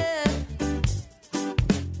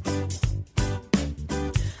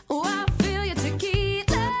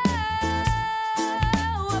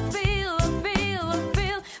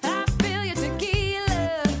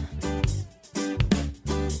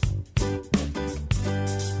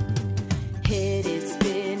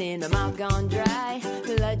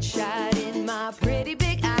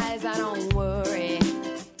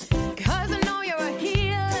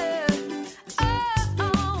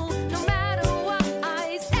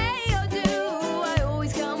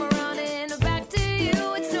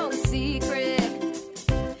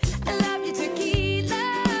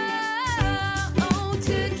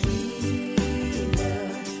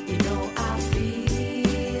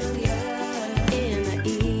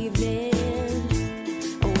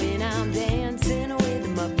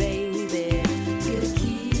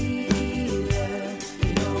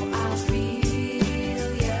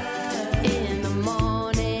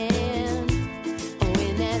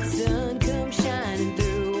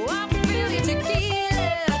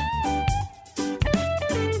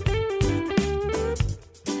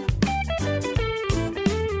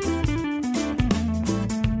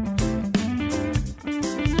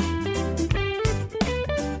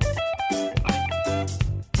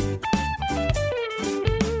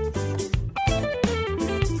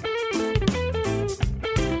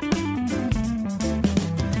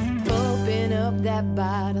 that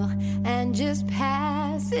bottle and just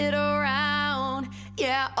pass it around.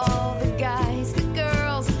 Yeah, all the guys, the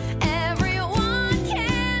girls, everyone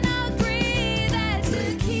can agree that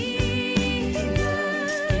tequila. You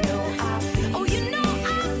know I feel. Oh, you know I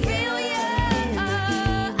feel ya.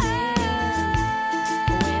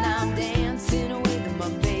 When I'm dancing with my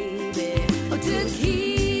baby. Oh,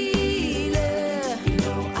 tequila. You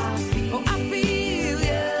know I feel. Oh, I feel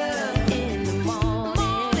ya. In the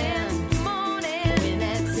morning, when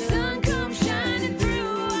that sun comes shining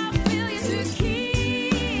through, I feel ya.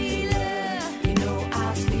 Tequila. You know I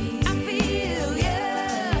feel ya.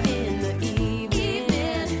 In the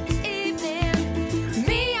evening.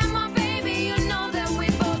 Me and my baby, you know that we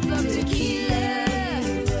both love tequila.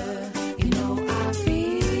 You know I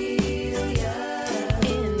feel ya.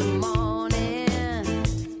 In the morning,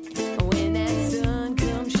 when that sun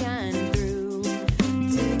comes shining through.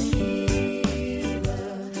 Tequila.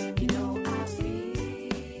 You know I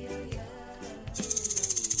feel ya.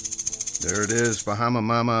 There it is, Bahama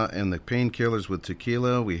Mama and the Painkillers with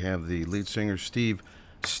Tequila. We have the lead singer,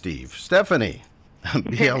 Stephanie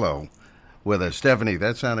Biello with us. Stephanie,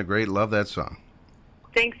 that sounded great. Love that song.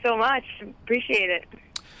 Thanks so much. Appreciate it.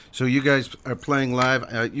 So you guys are playing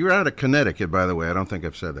live. You're out of Connecticut, by the way. I don't think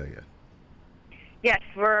I've said that yet. Yes,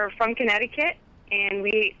 we're from Connecticut, and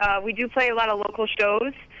we do play a lot of local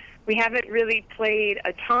shows. We haven't really played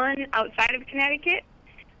a ton outside of Connecticut,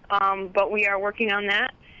 but we are working on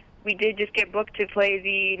that. We did just get booked to play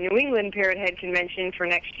the New England Parrot Head Convention for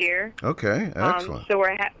next year. Okay, excellent. So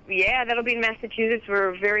we're that'll be in Massachusetts.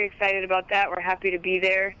 We're very excited about that. We're happy to be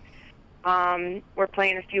there. We're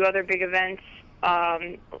playing a few other big events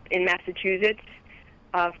in Massachusetts.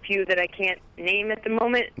 A few that I can't name at the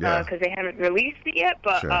moment Yeah. because they haven't released it yet.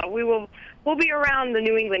 But Sure. we'll be around the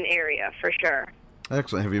New England area for sure.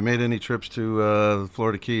 Excellent. Have you made any trips to the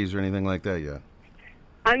Florida Keys or anything like that yet?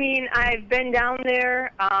 I mean, I've been down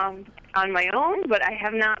there on my own, but I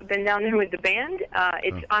have not been down there with the band.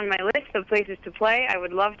 It's on my list of places to play. I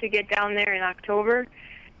would love to get down there in October.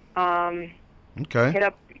 Okay. Hit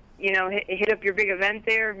up your big event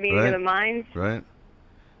there, Meeting Right. of the Minds. Right.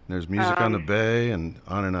 There's music on the bay and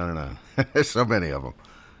on and on and on. There's so many of them.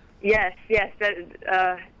 Yes. That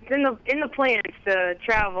it's in the plans to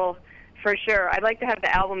travel for sure. I'd like to have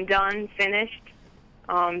the album done, finished,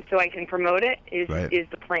 so I can promote it. Right. Is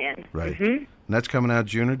the plan? Right. hmm And that's coming out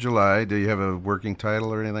June or July. Do you have a working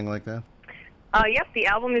title or anything like that? Yep. The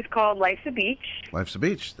album is called Life's a Beach. Life's a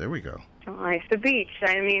Beach. There we go. Life's a beach.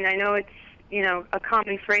 I mean, I know it's a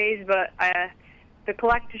common phrase, but the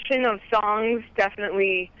collection of songs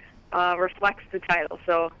definitely reflects the title.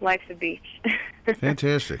 So, Life's a Beach.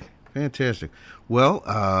 Fantastic.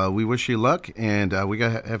 Well, we wish you luck, and we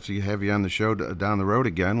have to have you on the show down the road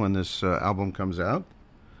again when this album comes out.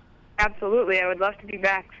 Absolutely, I would love to be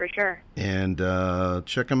back for sure. And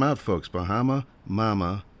check them out, folks. Bahama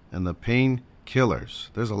Mama and the Painkillers.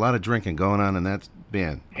 There's a lot of drinking going on in that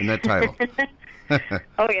band, in that title.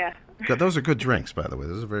 Oh yeah, Those are good drinks, by the way.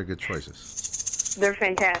 Those are very good choices. they're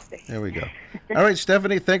fantastic. There we go. All right,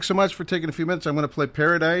 Stephanie, thanks so much for taking a few minutes. I'm going to play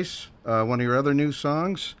Paradise, one of your other new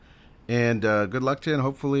songs. And good luck to you, and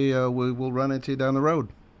hopefully we will run into you down the road.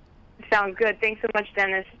 Sounds good. Thanks so much,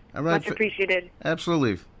 Dennis. All right. Much appreciated.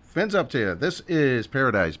 Absolutely. Fins up to you. This is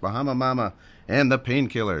Paradise, Bahama Mama, and the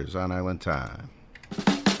Painkillers on Island Time.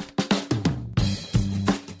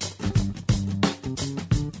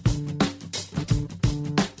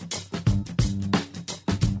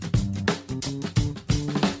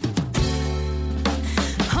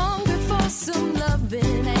 Hungry for some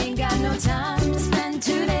loving, ain't got no time to spend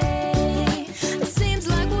today. It seems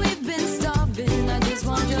like we've been starving. I just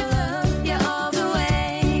want your love, yeah, all the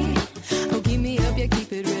way. Oh, keep me up, yeah,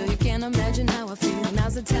 keep it real. You can't imagine how I feel.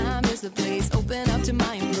 Now's the time, is the place. Open up to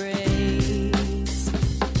my embrace.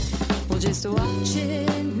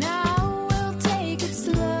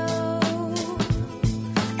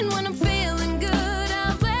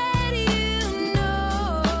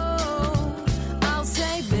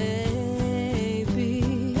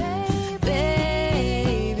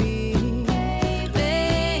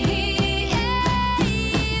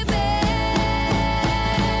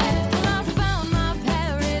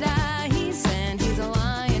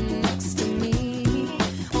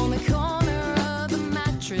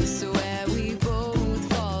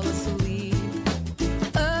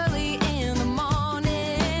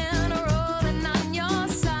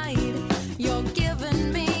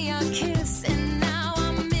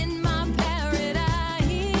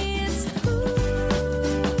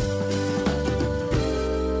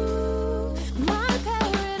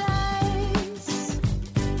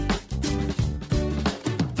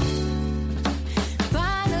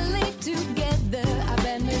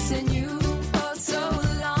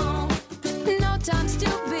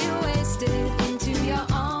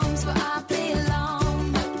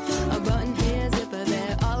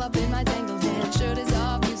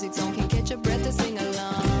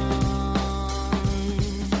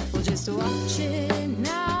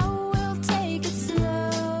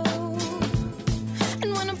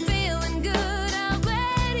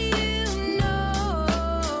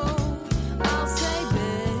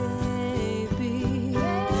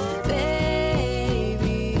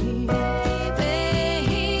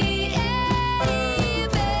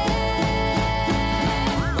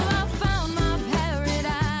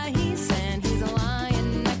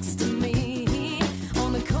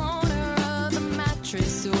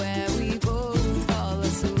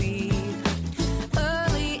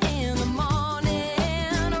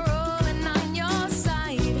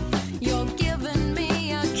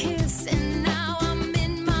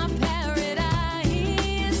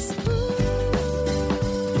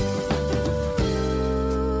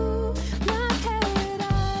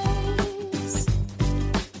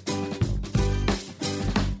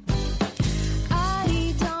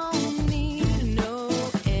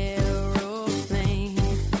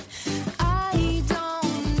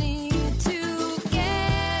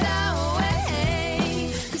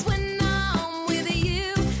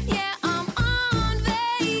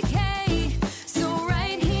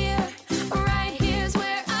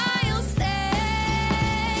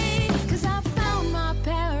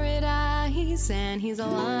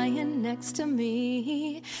 next to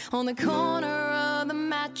me on the corner of the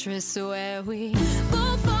mattress where we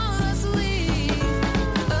both fall asleep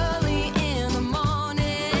early in the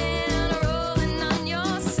morning, rolling on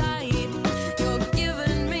your side. You're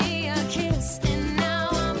giving me a kiss, and now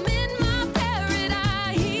I'm in my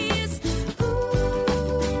paradise. Ooh,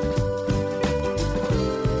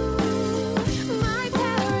 my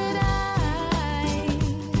paradise.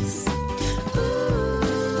 Ooh,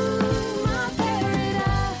 my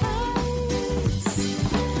paradise.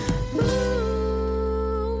 Ooh,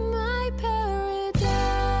 my paradise.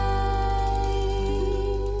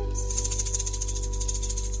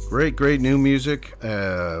 Great new music.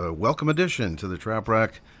 Welcome addition to the Trop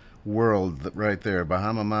Rock world right there.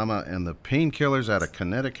 Bahama Mama and the Painkillers out of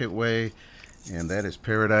Connecticut Way. And that is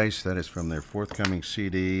Paradise. That is from their forthcoming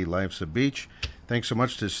CD, Life's a Beach. Thanks so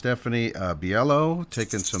much to Stephanie Biello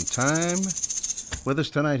taking some time with us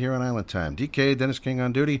tonight here on Island Time. DK, Dennis King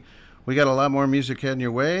on duty. We got a lot more music heading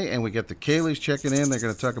your way, and we got the Kayleys checking in. They're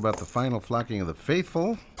going to talk about the final flocking of the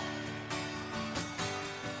faithful.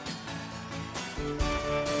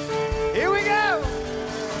 Here we go.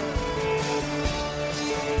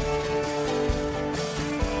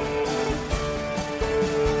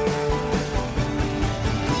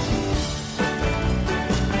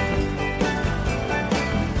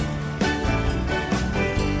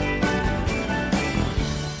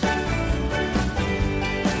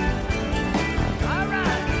 All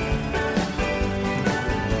right.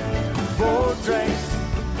 Bold drinks.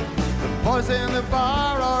 The boys in the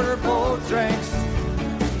bar order bold drinks.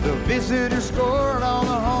 The visitors scored on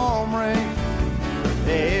the home ring.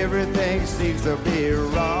 Everything seems to be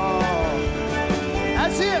wrong.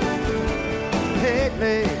 That's it.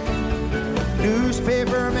 Picnic,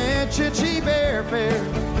 newspaper mention cheap airfare.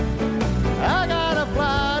 I gotta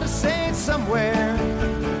fly to Saint somewhere.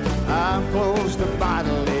 I'm close to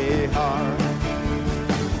bodily harm.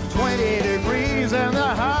 20 degrees and the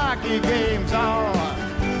hockey game's on.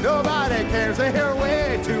 Nobody cares, they're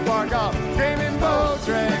way too far gone. Screaming boat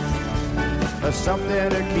drinks, something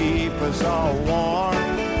to keep us all warm.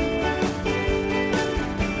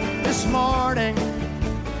 This morning,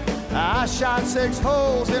 I shot 6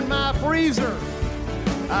 holes in my freezer.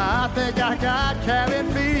 I think I got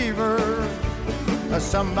cabin fever.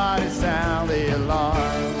 Somebody sound the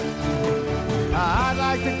alarm. I'd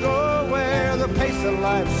like to go where the pace of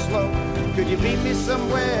life's slow. Could you meet me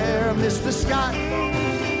somewhere, Mr. Scott?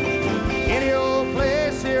 Any old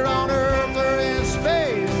place here on Earth or in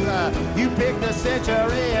space. You pick the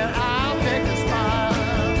century and I'll pick the spot.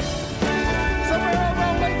 Somewhere over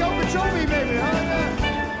on Lake Okeechobee, maybe, huh?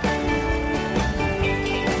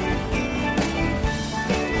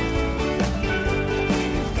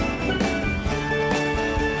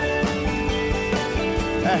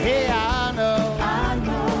 Hey, I know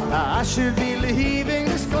I should be leaving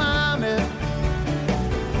this climate.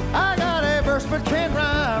 I got a verse but can't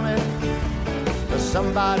rhyme it.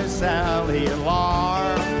 Somebody sound the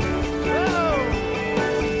alarm. Whoa!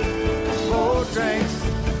 Boat drinks.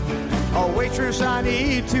 Oh, waitress, I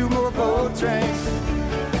need 2 more boat drinks.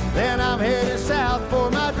 Then I'm headed south for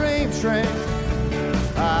my dream strength.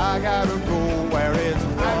 I gotta go where it's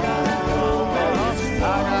warm. I gotta go where it's warm.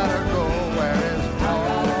 I gotta go where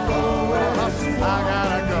it's warm. I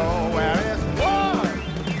gotta go where it's warm.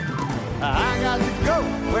 I got to go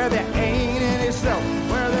where there ain't any snow,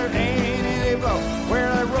 where there ain't any road,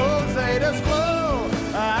 where the roads they just flow.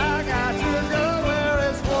 I got to go where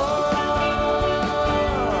it's warm,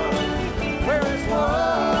 where it's warm,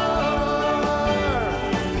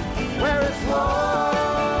 where it's warm.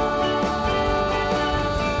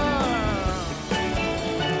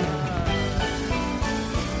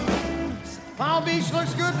 Palm Beach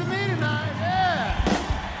looks good to me tonight, yeah.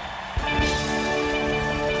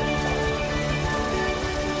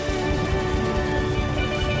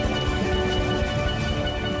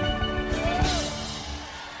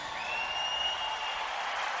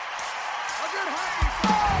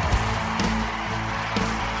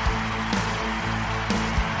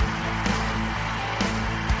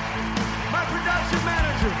 My production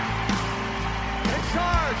manager, in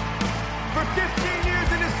charge for 15 years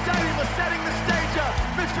in this stadium of setting the stage up,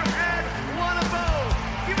 Mr. Ed Wanabo.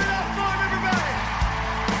 Give it up for him, everybody.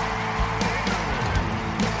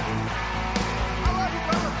 I love you,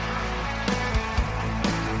 brother.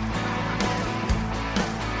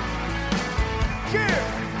 Cheers.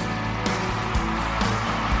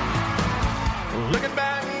 Looking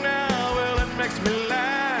back now, well, it makes me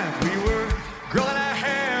laugh. We were growing our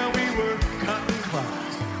hair, we were cutting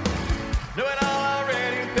claws. Knew it all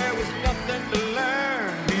already, there was nothing to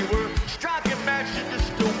learn. We were striking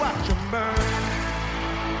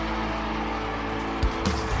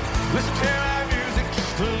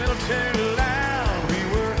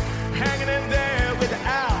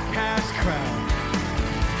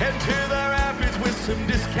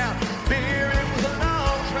count. Beer, it was a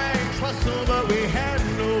long train trestle, but we had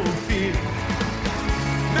no fear.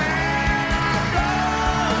 Man, I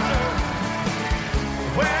don't know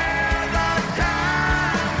where the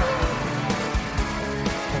time goes,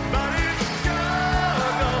 but it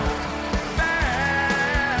sure goes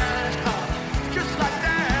fast. Just like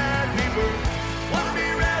that, we were wanna be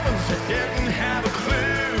rebels that didn't have a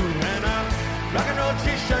clue. And rock and roll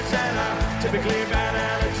t-shirts and our typically bad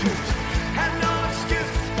attitudes. Had no excuse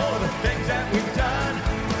for the things that we've done.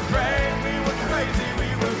 Brave, we were crazy, we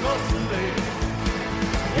were mostly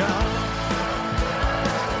young.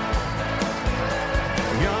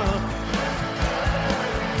 Young.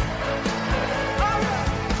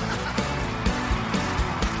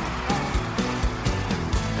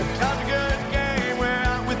 Time's a good game, we're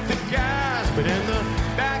out with the guys, but in the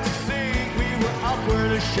back seat we were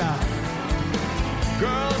awkward as shy.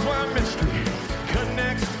 Girls were a mystery, couldn't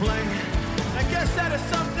explain. I guess that is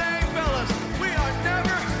someday, fellas, we are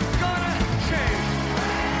never gonna change.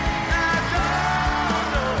 I don't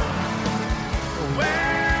know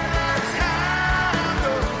where the time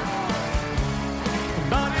goes,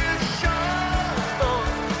 but it sure goes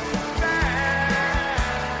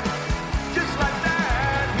fast. Just like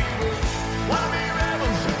that, we were wanna be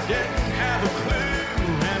rebels who didn't have a clue.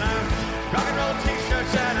 And our rock and roll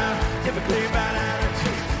t-shirts and our typically bad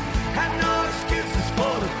attitude. Had no excuses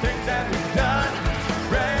for the things that we've done.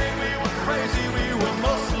 Brave, we were crazy, we were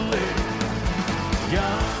mostly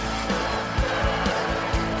young.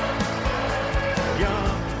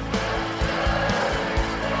 Young.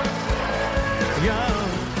 Young.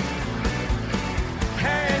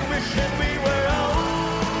 Hey, wishing we were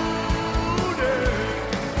older.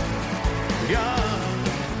 Young.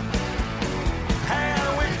 Hey, I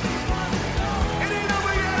wish it ain't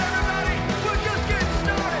over yet, everybody. We're just getting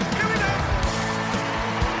started. Here we go.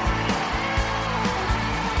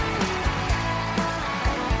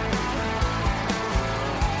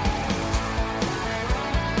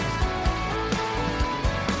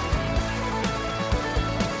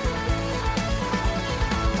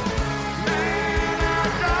 Man, I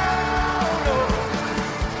don't know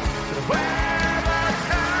where the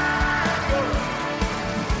time goes,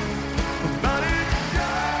 but it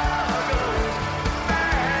sure goes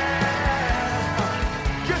fast.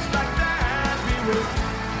 Just like that, we were.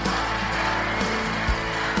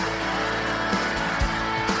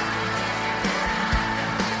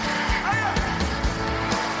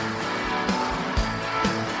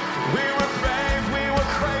 We were brave, we were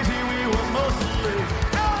crazy, we were mostly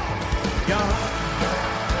young.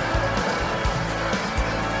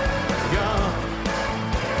 Young.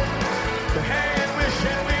 But hey,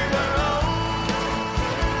 wishing we were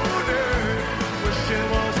older. Wish it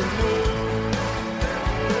wasn't new.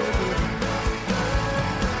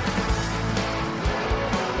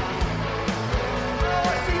 Oh,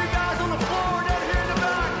 I see you guys on the floor down here in the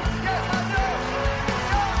back. Yes, I know.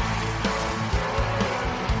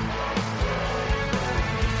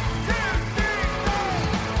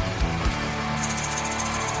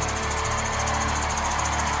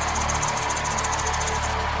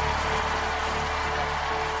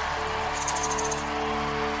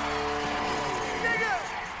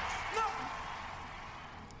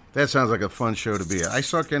 That sounds like a fun show to be at. I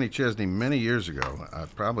saw Kenny Chesney many years ago,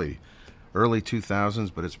 probably early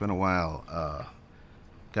 2000s, but it's been a while.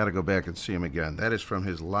 Got to go back and see him again. That is from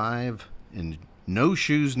his Live in No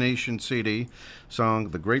Shoes Nation CD song,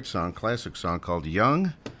 the great song, classic song called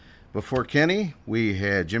Young. Before Kenny, we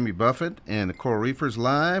had Jimmy Buffett and the Coral Reefers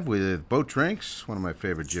live with Boat Drinks, one of my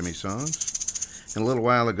favorite Jimmy songs. And a little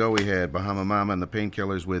while ago, we had Bahama Mama and the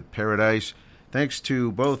Painkillers with Paradise. Thanks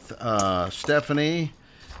to both Stephanie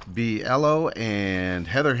Biello and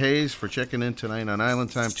Heather Hayes for checking in tonight on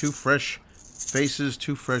Island Time. Two fresh faces,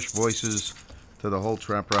 two fresh voices to the whole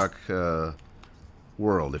Trop Rock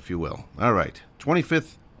world, if you will. All right,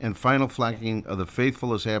 25th and final flocking of the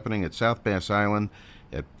faithful is happening at South Bass Island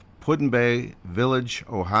at Put-in-Bay Village,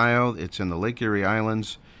 Ohio. It's in the Lake Erie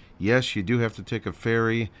Islands. Yes, you do have to take a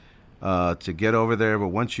ferry to get over there, but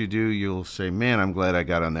once you do, you'll say, man, I'm glad I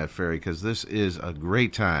got on that ferry, because this is a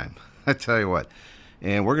great time. I tell you what.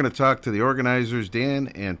 And we're going to talk to the organizers, Dan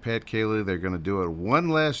and Pat Cayley. They're going to do it one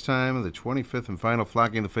last time, the 25th and final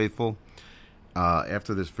flocking of the faithful,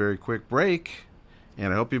 after this very quick break.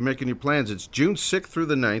 And I hope you're making your plans. It's June 6th through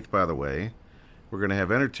the 9th, by the way. We're going to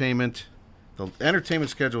have entertainment. The entertainment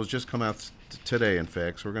schedule has just come out today, in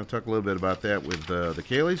fact, so we're going to talk a little bit about that with the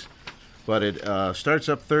Cayleys. But it starts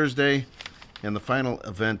up Thursday, and the final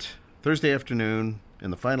event, Thursday afternoon,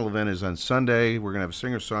 and the final event is on Sunday. We're going to have a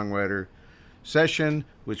singer-songwriter session,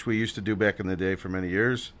 which we used to do back in the day for many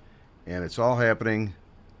years, and it's all happening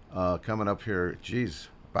coming up here, geez,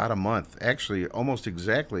 about a month. Actually, almost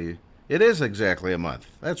exactly. It is exactly a month.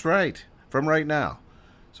 That's right. From right now.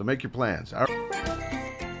 So make your plans. All right.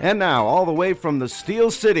 And now, all the way from the Steel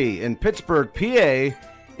City in Pittsburgh, PA,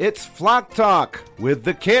 it's Flock Talk with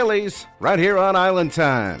the Kayleys right here on Island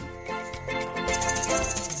Time.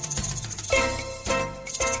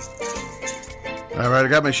 All right, I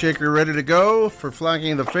got my shaker ready to go for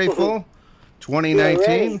Flocking the Faithful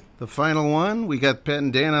 2019, the final one. We got Pat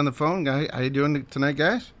and Dan on the phone. How you doing tonight,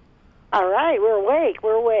 guys? All right, we're awake.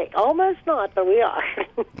 We're awake. Almost not, but we are.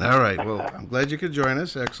 All right, well, I'm glad you could join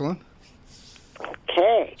us. Excellent.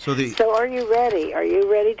 Okay. So are you ready? Are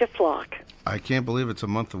you ready to flock? I can't believe it's a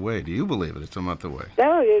month away. Do you believe it? It's a month away.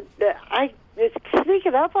 No, it's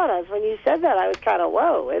sneaking up on us. When you said that, I was kind of,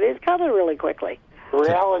 whoa, it is coming really quickly. The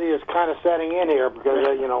reality is kind of setting in here because,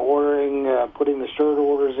 ordering, putting the shirt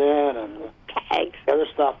orders in and the other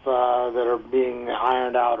stuff that are being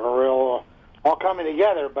ironed out are all coming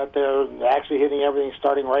together, but they're actually hitting everything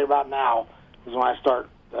starting right about now is when I start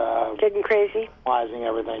getting crazy, finalizing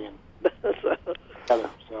everything together.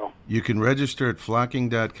 So you can register at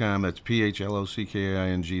flocking.com. That's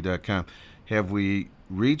PHLOCKING.com. Have we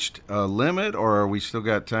reached a limit, or are we still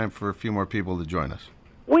got time for a few more people to join us?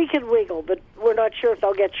 We can wiggle, but we're not sure if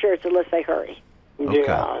they'll get shirts unless they hurry. Okay.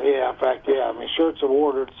 Yeah. In fact, I mean, shirts are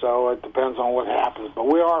ordered, so it depends on what happens. But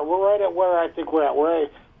we're right at where I think we're at.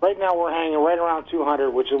 Right now we're hanging right around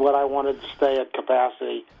 200, which is what I wanted to stay at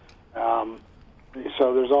capacity.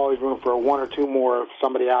 So there's always room for one or two more if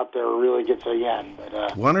somebody out there really gets a yen.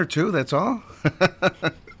 But, one or two, that's all?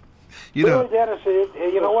 Really, Dennis,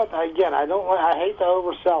 you know what? Again, I hate to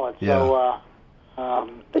oversell it. Yeah. So,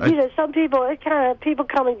 but some people, people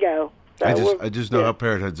come and go. So I just know how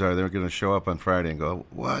parrot heads are. They're going to show up on Friday and go,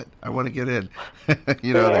 "What? I want to get in."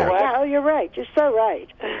 Oh, you're right. You're so right.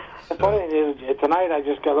 The funny thing is, tonight I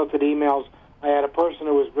just looked at emails. I had a person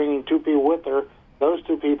who was bringing two people with her. Those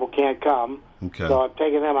two people can't come, so I've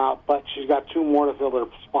taken them out. But she's got two more to fill their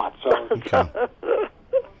spots. So,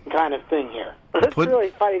 kind of thing here. It's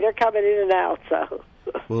really funny. They're coming in and out. So.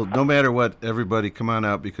 Well, no matter what, everybody come on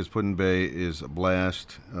out because Puddin' Bay is a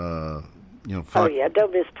blast. Oh, yeah,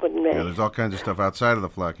 don't miss Puddin' Bay. Yeah, there's all kinds of stuff outside of the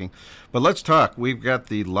flocking. But let's talk. We've got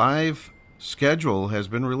the live schedule has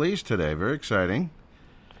been released today. Very exciting.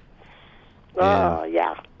 Oh,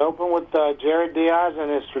 yeah. Open with Jared Diaz and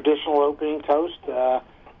his traditional opening toast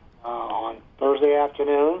on Thursday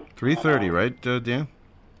afternoon. 3:30, right, Dan?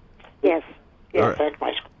 Yes. All In fact,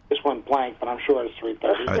 this one blank, but I'm sure it's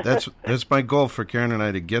 3:30. That's my goal for Karen and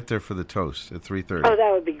I to get there for the toast at 3:30. Oh,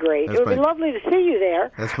 that would be great. It would be lovely to see you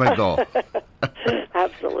there. That's my goal.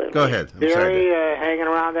 Absolutely. Go ahead. Jerry hanging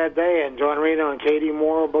around that day, and John Reno and Katie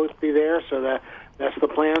Moore will both be there. So that's the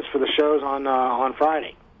plans for the shows on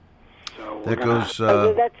Friday. So that goes.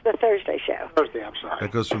 That's the Thursday show. Thursday, I'm sorry.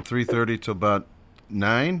 That goes from 3:30 to about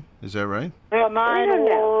 9. Is that right? Yeah, 9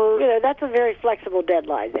 or that's a very flexible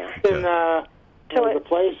deadline there. And the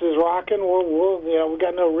place is rocking. We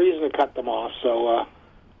got no reason to cut them off. So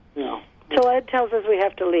Till Ed tells us we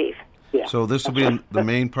have to leave. Yeah. So this will be the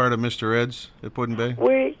main part of Mr. Ed's at Puddin' Bay?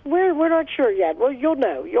 We're not sure yet. Well, you'll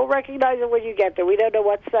know. You'll recognize it when you get there. We don't know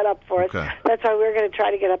what's set up for us. Okay. That's why we're going to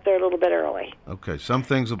try to get up there a little bit early. Okay. Some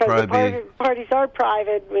things will Because probably the parties are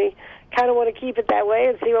private. We kind of want to keep it that way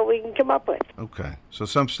and see what we can come up with. Okay. So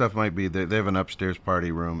some stuff might be they have an upstairs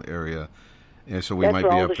party room area. Yeah, so we That's might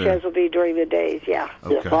where be all up the there. shows will be during the days, yeah.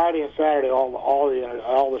 Okay. Yeah, Friday and Saturday, all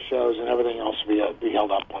the shows and everything else will be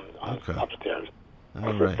held up on upstairs.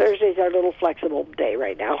 All right. Thursday's our little flexible day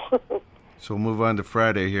right now. So we'll move on to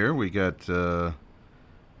Friday here. We got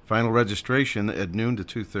final registration at noon to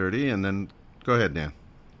 2:30, and then go ahead, Dan.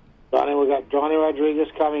 We got Johnny Rodriguez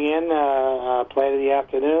coming in, playing in the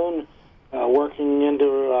afternoon, working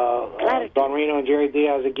into Don Reno and Jerry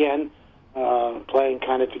Diaz again, playing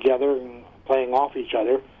kind of together and playing off each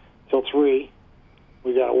other till 3.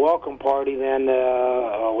 We got a welcome party then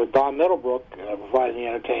with Don Middlebrook providing the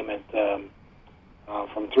entertainment from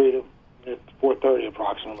 3 to 4:30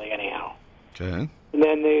 approximately, anyhow. Okay. And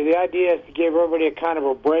then the idea is to give everybody a kind of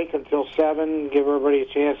a break until 7, give everybody a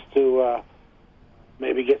chance to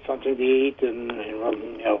maybe get something to eat and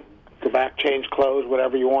go back, change clothes,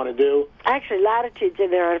 whatever you want to do. Actually, Latitude's in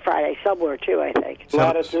there on Friday somewhere, too, I think.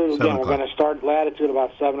 Latitude, again, we're going to start Latitude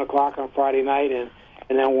about 7 o'clock on Friday night, and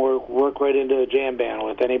then we'll work right into a jam band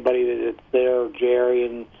with anybody that's there, Jerry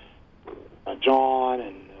and John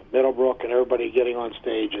and Middlebrook and everybody getting on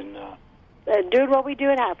stage and doing what we do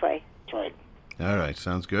at Halfway. That's right. All right,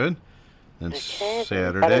 sounds good. Then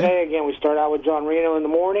Saturday. Saturday, again, we start out with John Reno in the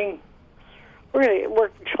morning. We're going to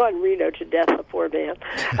work John Reno to death, the poor man.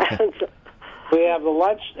 We have the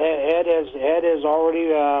lunch. Ed has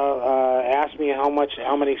already asked me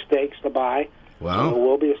how many steaks to buy. Wow. So there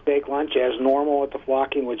will be a steak lunch as normal at the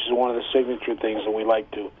flocking, which is one of the signature things that we like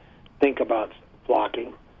to think about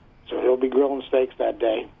flocking. So he'll be grilling steaks that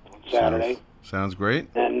day on Saturday. Sounds great.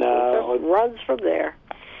 And it runs from there.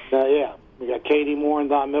 Yeah, we got Katie Moore and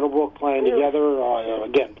Don Middlebrook playing together.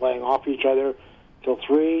 Again, playing off each other till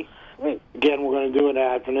 3. Again, we're going to do an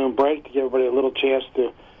afternoon break to give everybody a little chance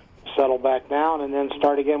to settle back down, and then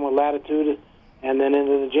start again with Latitude, and then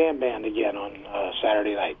into the jam band again on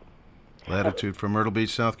Saturday night. Latitude from Myrtle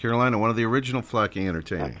Beach, South Carolina, one of the original flocking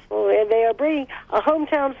entertaining. Well, and they are bringing a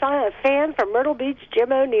hometown fan from Myrtle Beach.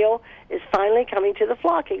 Jim O'Neill is finally coming to the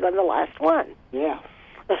flocking on the last one. Yeah.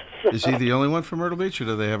 Is he the only one from Myrtle Beach, or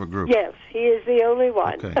do they have a group? Yes, he is the only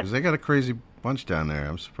one. Okay, because they got a crazy bunch down there.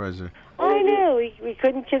 I'm surprised they're... I know. We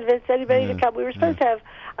couldn't convince anybody to come. We were supposed to have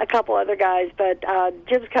a couple other guys, but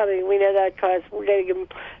Jim's coming. We know that because we're getting him.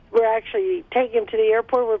 We're actually taking him to the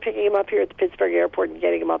airport. We're picking him up here at the Pittsburgh airport and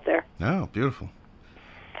getting him up there. Oh, beautiful.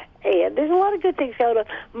 And there's a lot of good things going on.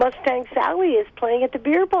 Mustang Sally is playing at the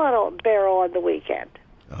Beer Barrel on the weekend.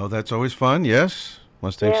 Oh, that's always fun, yes.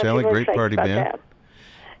 Mustang Sally, great party band. That.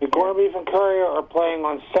 The Corned Beef and Curry are playing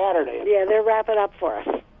on Saturday. Yeah, they're wrapping up for us.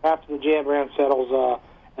 After the jam band settles,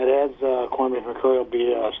 at Ed's, Corned Beef and Curry will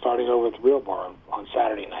be starting over at the Real Bar on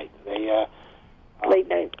Saturday night. They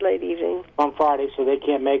late evening. On Friday, so they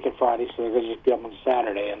can't make it Friday, so they're going to just be up on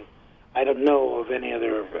Saturday. And I don't know of any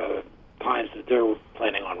other times that they're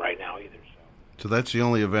planning on right now either. So that's the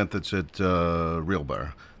only event that's at Real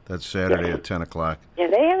Bar. That's Saturday at 10 o'clock. Yeah,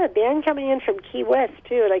 they have a band coming in from Key West,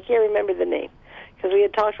 too, and I can't remember the name, because we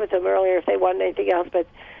had talked with them earlier if they wanted anything else, but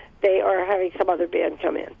they are having some other band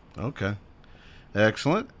come in. Okay.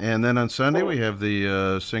 Excellent. And then on Sunday, we have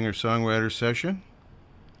the singer-songwriter session.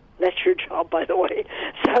 That's your job, by the way,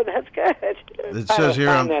 so that's good. It says here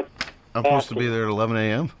I'm supposed to be there at 11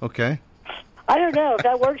 a.m. Okay. I don't know if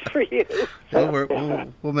that works for you.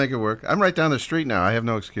 We'll make it work. I'm right down the street now. I have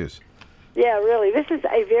no excuse. Yeah, really. This is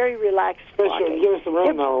a very relaxed flocking. Give us the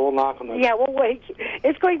room number. We'll knock on the... Yeah, we'll wait.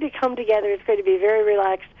 It's going to come together. It's going to be very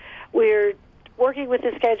relaxed. We're working with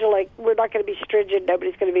the schedule. Like, we're not going to be stringent.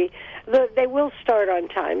 Nobody's going to be... They will start on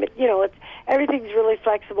time. Everything's really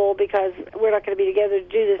flexible because we're not going to be together to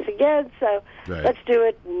do this again. So Let's do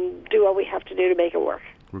it and do what we have to do to make it work.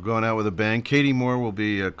 We're going out with a bang. Katie Moore will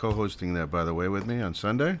be co-hosting that, by the way, with me on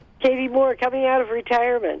Sunday. Katie Moore coming out of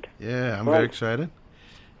retirement. Yeah, I'm very excited.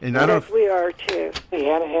 And yes, we are, too.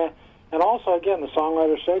 And also, again, the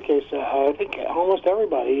Songwriter Showcase, I think almost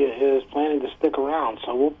everybody is planning to stick around,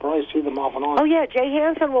 so we'll probably see them off and on. Oh, yeah, Jay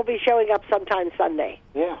Hansen will be showing up sometime Sunday.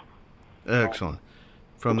 Yeah. Excellent.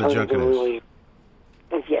 From the Junkanist.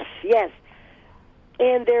 Yes.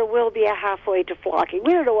 And there will be a halfway to flocking.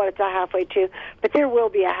 We don't know what it's a halfway to, but there will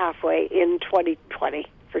be a halfway in 2020,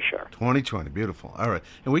 for sure. 2020, beautiful. All right.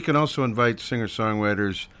 And we can also invite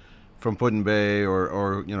singer-songwriters from Put-in Bay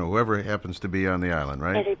or whoever happens to be on the island,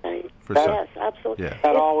 right? Anybody. Yes, absolutely. Yeah.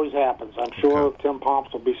 That always happens. I'm sure Tim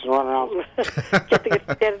Pomps will be running around.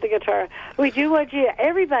 Get the guitar. We do want you,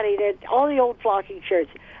 everybody, all the old flocking shirts,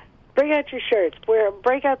 bring out your shirts.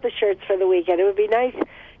 Break out the shirts for the weekend. It would be nice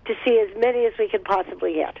to see as many as we can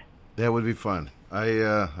possibly get. That would be fun.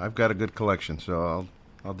 I've got a good collection, so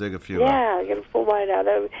I'll dig a few. Yeah, I'll get a full line out.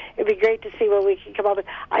 It'd be great to see what we can come up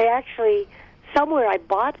with. Somewhere I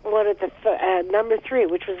bought one at the number 3,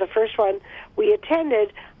 which was the first one we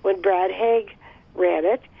attended when Brad Haig ran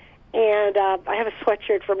it, and I have a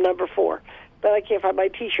sweatshirt from number 4, but I can't find my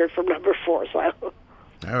T-shirt from number 4. So. All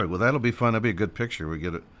right, well that'll be fun. That'll be a good picture. We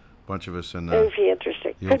get a bunch of us in. It would be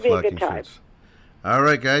interesting. Could be a good time. Shirts. All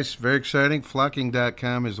right, guys, very exciting.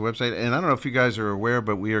 Flocking.com is the website, and I don't know if you guys are aware,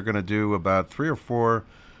 but we are going to do about 3 or 4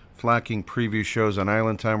 flocking preview shows on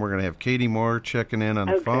Island Time. We're going to have Katie Moore checking in on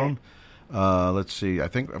the phone. Let's see. I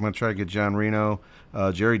think I'm going to try to get John Reno.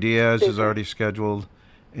 Jerry Diaz is already scheduled.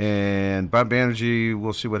 And Bob Banerjee,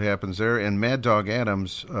 we'll see what happens there. And Mad Dog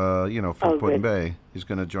Adams, from Put-in Bay, is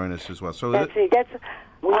going to join us as well. So we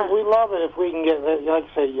love it if we can get, like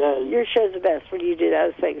I say, your show's the best when you do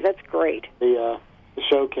those things. That's great. The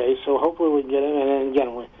showcase. So hopefully we can get in. And then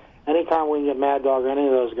again, anytime we can get Mad Dog or any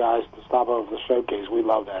of those guys to stop over the showcase, we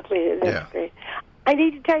love that. That's great. I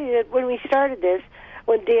need to tell you that when we started this,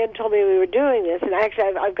 when Dan told me we were doing this, and actually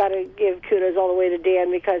I've got to give kudos all the way to Dan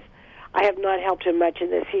because I have not helped him much in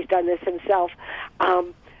this. He's done this himself.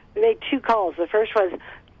 We made 2 calls. The first was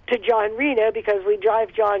to John Reno because we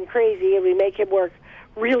drive John crazy and we make him work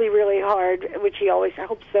really, really hard, which he always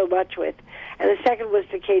helps so much with. And the second was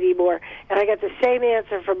to Katie Moore. And I got the same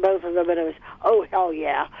answer from both of them, and it was, oh, hell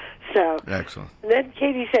yeah. So excellent. And then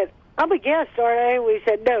Katie said, I'm a guest, aren't I? We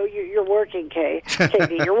said, no, you're working, Katie.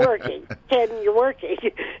 You're working. Ken, you're working.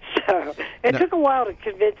 So it took a while to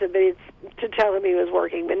convince him to tell him he was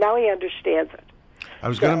working, but now he understands it. I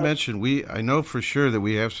was going to mention, I know for sure that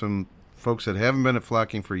we have some folks that haven't been at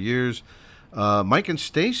Flocking for years. Mike and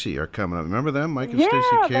Stacy are coming up. Remember them? Mike and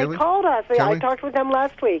Stacy Cayley? They called us. I talked with them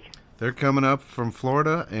last week. They're coming up from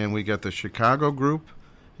Florida, and we got the Chicago group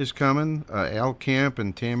is coming. Al Camp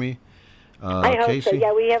and Tammy I hope Casey. so.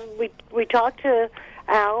 Yeah, we talked to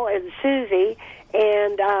Al and Susie,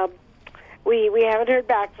 and we haven't heard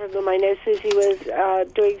back from them. I know Susie was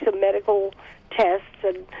doing some medical tests,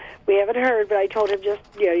 and we haven't heard. But I told him you're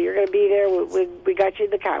going to be there. We got you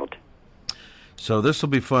the count. So this will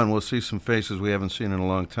be fun. We'll see some faces we haven't seen in a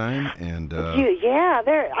long time, and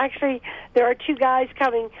there are two guys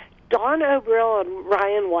coming, Don Obrill and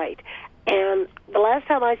Ryan White. And the last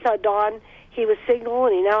time I saw Don, he was single,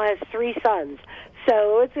 and he now has 3 sons.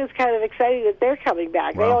 So it's kind of exciting that they're coming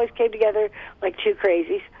back. Wow. They always came together like two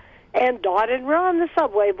crazies. And Don and Ron, the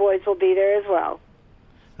Subway Boys, will be there as well.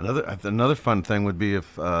 Another fun thing would be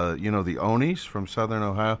if, the Onis from Southern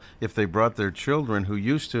Ohio, if they brought their children who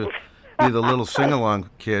used to be the little sing-along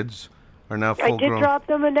kids, are now full-grown. I did drop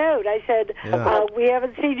them a note. I said, we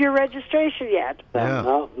haven't seen your registration yet. Yeah.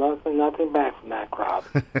 No, nothing back from that crowd.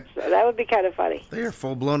 So that would be kind of funny. They are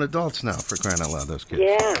full-blown adults now, for crying out loud, those kids.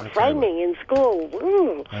 Yeah, frightening in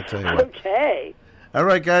school. I tell you what. Okay. All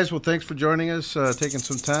right, guys. Well, thanks for joining us, taking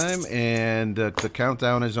some time, and the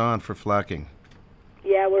countdown is on for Flocking.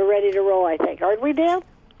 Yeah, we're ready to roll, I think. Aren't we, Dan?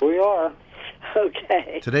 We are.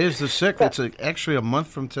 Okay. Today is the 6th. It's actually a month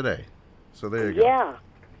from today. So there you go. Yeah.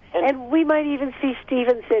 And we might even see Steve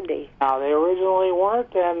and Cindy. Now, they originally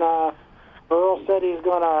weren't, and Earl said he's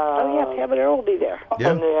going to... Oh, yeah, Pam and Earl will be there.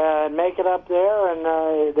 Yeah. And make it up there, and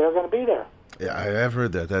they're going to be there. Yeah, I have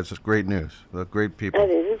heard that. That's great news. Great people. It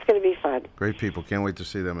is. It's going to be fun. Great people. Can't wait to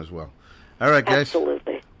see them as well. All right, guys.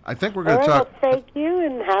 Absolutely. I think we're going to talk... Well, thank you,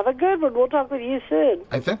 and have a good one. We'll talk with you soon.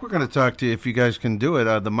 I think we're going to talk to you, if you guys can do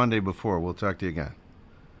it, the Monday before. We'll talk to you again.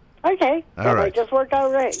 Okay. All right. It just worked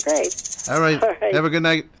out great. Great. All right. Have a good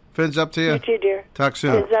night. Fins up to you. You too, dear. Talk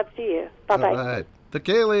soon. Fins up to you. Bye-bye. All right. The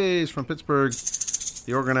Kayleys from Pittsburgh,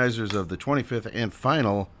 the organizers of the 25th and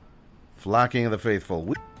final Flocking of the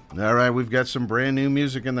Faithful. All right, we've got some brand new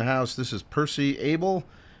music in the house. This is Percy Abel.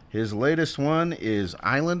 His latest one is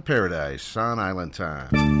Island Paradise on Island Time.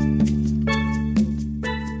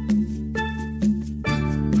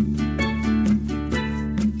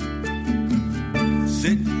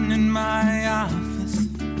 Sitting in my office,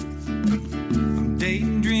 I'm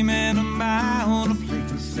daydreaming about a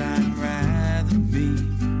place I'd rather be,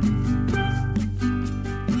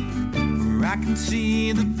 where I can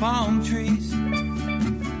see the palm trees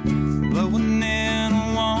blowing in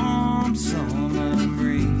a warm summer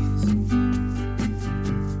breeze.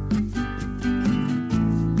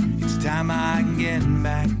 It's time I get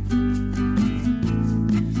back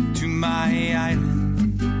to my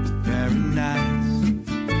island paradise.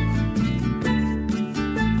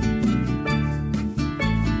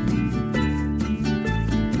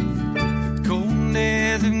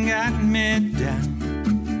 Hasn't got me down.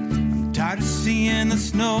 I'm tired of seeing the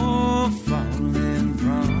snow falling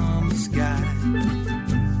from the sky.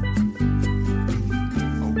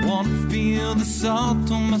 I wanna feel the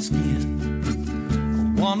salt on my skin.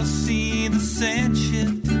 I wanna see the sand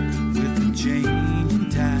shift with the changing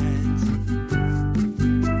tides.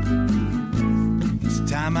 It's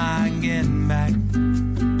time I get back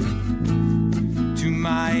to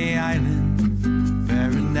my island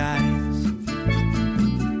paradise.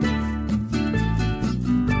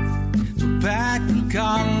 Back the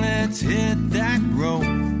car, let's hit that road.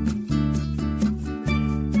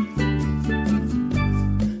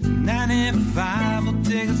 95 will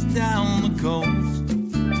take us down the coast.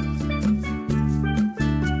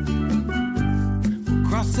 We'll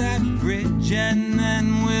cross that bridge and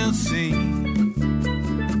then we'll see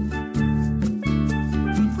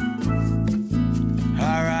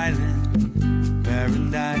our island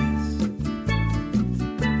paradise.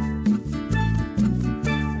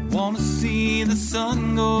 Wanna see the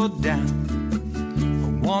sun go down.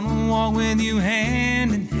 I wanna walk with you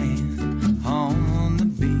hand in hand on the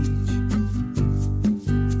beach,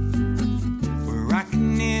 where I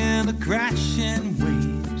can hear the crashing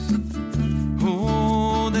waves.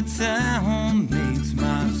 Oh, that sound makes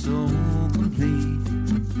my soul complete.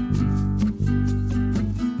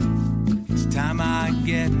 It's time I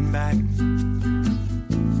get back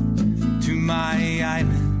to my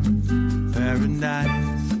island paradise.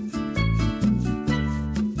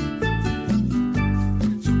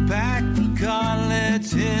 Back the car,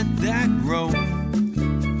 let's hit that road.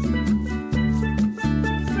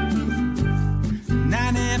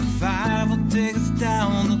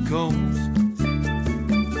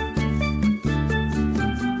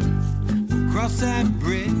 cross that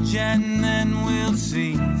bridge and then we'll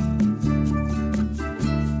see.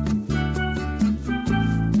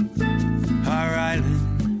 Our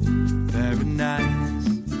island paradise.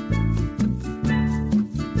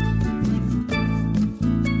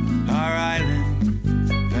 Our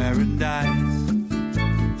island paradise.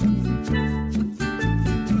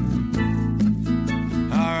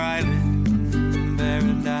 Our island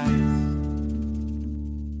paradise.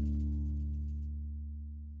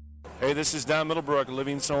 Hey, this is Don Middlebrook,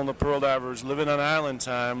 Living Soul and the Pearl Divers, living on island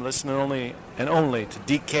time, listening only and only to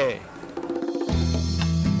DK.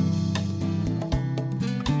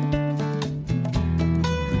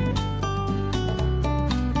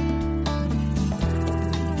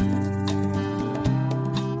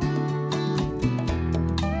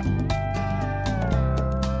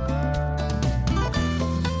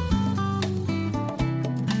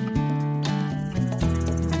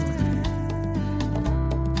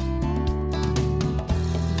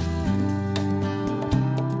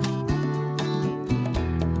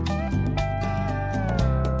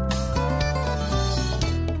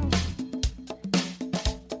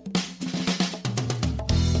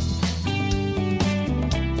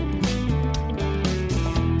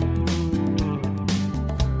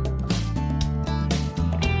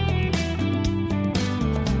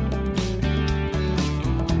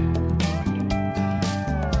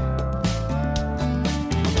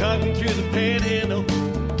 Cutting through the panhandle,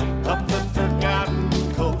 up the forgotten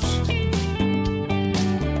coast.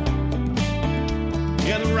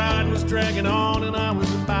 Yeah, the ride was dragging on and I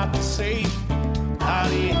was about to say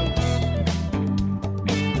adios.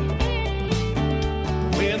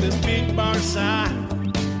 When this big bar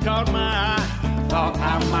sign caught my eye, thought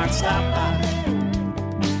I might stop by.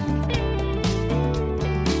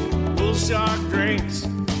 Bull shark drinks,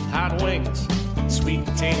 hot wings, sweet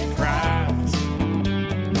potato fries.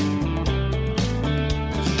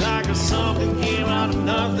 Like something came out of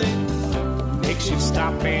nothing, makes you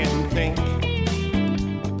stop and think.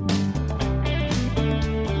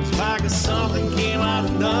 It's like something came out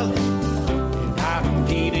of nothing, and I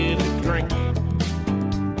needed a drink.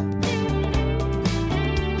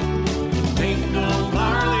 Ain't no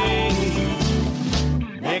Marley's,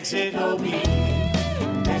 Mexico beach,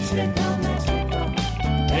 Mexico, Mexico,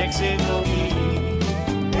 Mexico beach,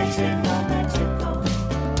 Mexico, Mexico.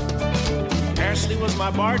 Ashley was my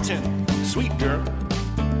bartender, sweet girl,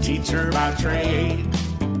 teacher by trade.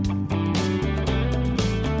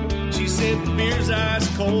 She said the beer's ice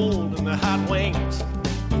cold and the hot wings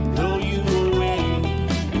blow you away.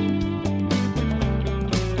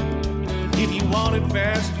 If you want it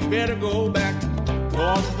fast, you better go back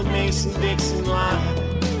north of the Mason-Dixon line.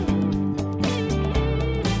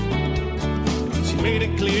 She made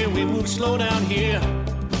it clear we move slow down here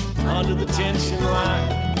under the tension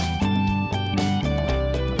line.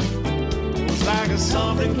 Like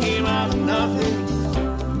something came out of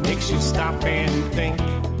nothing, makes you stop and think.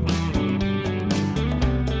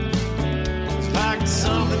 It's like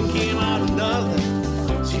something came out of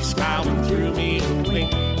nothing, she smiled and threw me a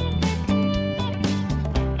wink.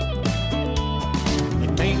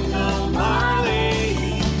 It ain't no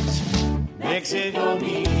Marley's, Mexico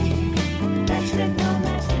beach, Mexico,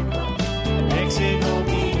 Mexico, Mexico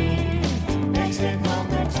beach, Mexico,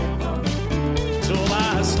 Mexico. So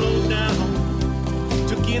I slowed down,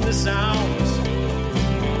 took in the sounds,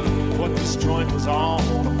 what this joint was all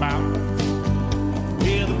about.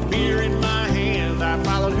 With a beer in my hand, I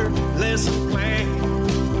followed her lesson plan,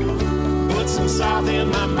 put some salt in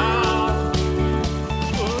my mouth.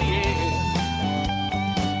 Oh yeah.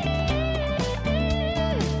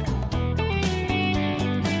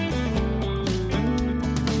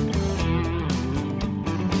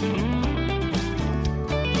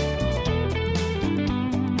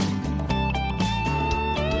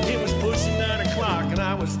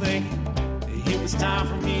 I was thinking it was time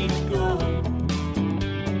for me to go.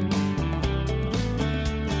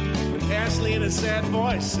 But Ashley in a sad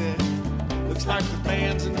voice said, looks like the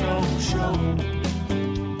band's a no-show.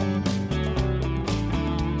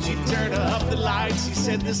 She turned up the lights, she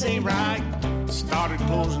said this ain't right, started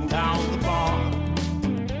closing down the bar.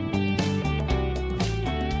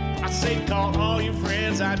 I said call all your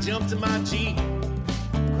friends, I jumped in my Jeep,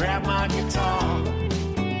 grabbed my guitar.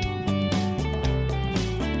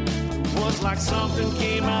 Was like something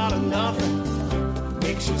came out of nothing,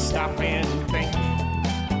 makes you stop and think.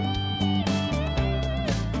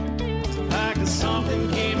 Like something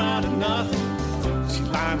came out of nothing, she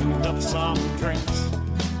lined up some drinks.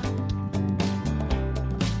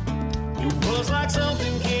 It was like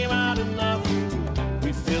something came out of nothing,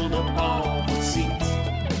 we filled up all the seats.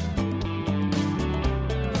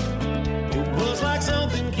 It was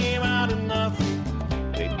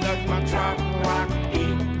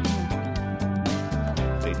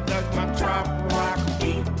my trop rock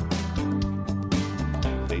beat.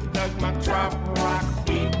 They dug my trop rock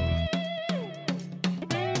beat.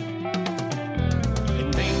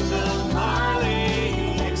 And ain't no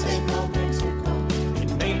Marley, Mexico, Mexico.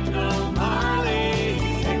 And ain't no Marley,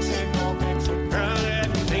 Mexico, Mexico.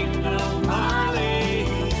 And ain't no Marley,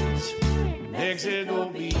 Mexico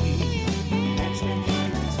beat. Mexico,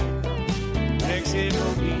 Mexico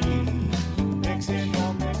beat.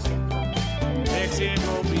 Mexico, Mexico.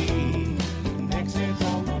 Mexico beat.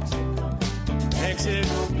 Mexico, Mexico.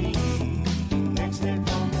 Mexico beat.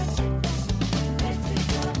 Mexico, Mexico.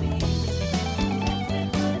 Mexico beat.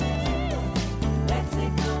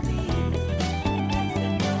 Mexico beat.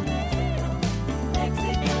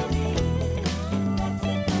 Mexico beat.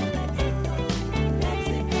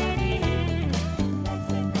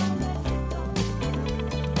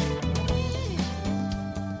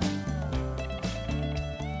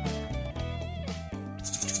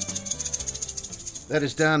 That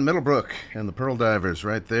is Don Middlebrook and the Pearl Divers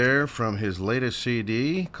right there from his latest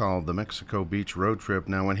CD called The Mexico Beach Road Trip.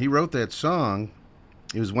 Now, when he wrote that song,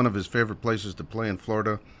 it was one of his favorite places to play in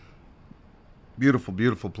Florida. Beautiful,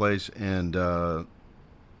 beautiful place, and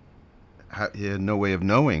he had no way of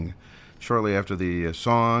knowing shortly after the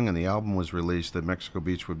song and the album was released that Mexico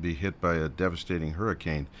Beach would be hit by a devastating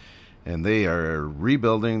hurricane. And they are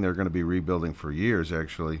rebuilding. They're going to be rebuilding for years,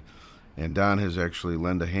 actually. And Don has actually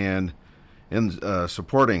lent a hand in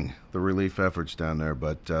supporting the relief efforts down there.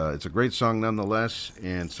 But it's a great song nonetheless,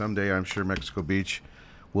 and someday I'm sure Mexico Beach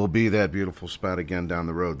will be that beautiful spot again down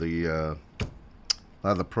the road. A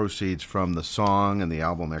lot of the proceeds from the song and the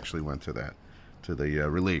album actually went to that, to the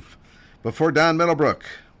relief. Before Don Middlebrook,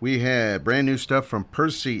 we had brand new stuff from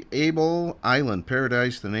Percy Abel, Island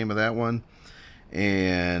Paradise, the name of that one.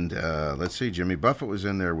 And let's see, Jimmy Buffett was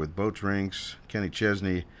in there with Boat Drinks, Kenny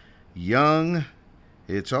Chesney, Young.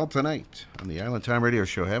 It's all tonight on the Island Time Radio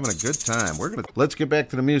Show, having a good time. Let's get back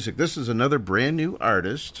to the music. This is another brand new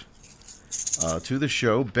artist to the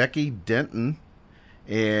show, Becky Denton,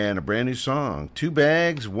 and a brand new song, 2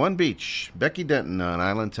 Bags, 1 Beach. Becky Denton on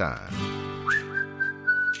Island Time.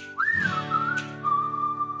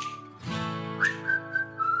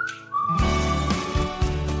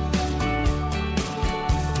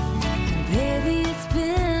 Baby, it's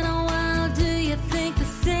been a while. Do you think the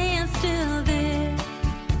sand's still there?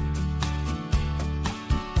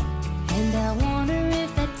 And I wonder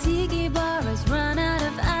if that tiki bar has run out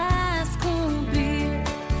of ice cold beer.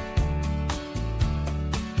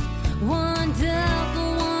 One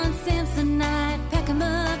Delta, one Samsonite, pack 'em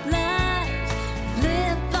up light.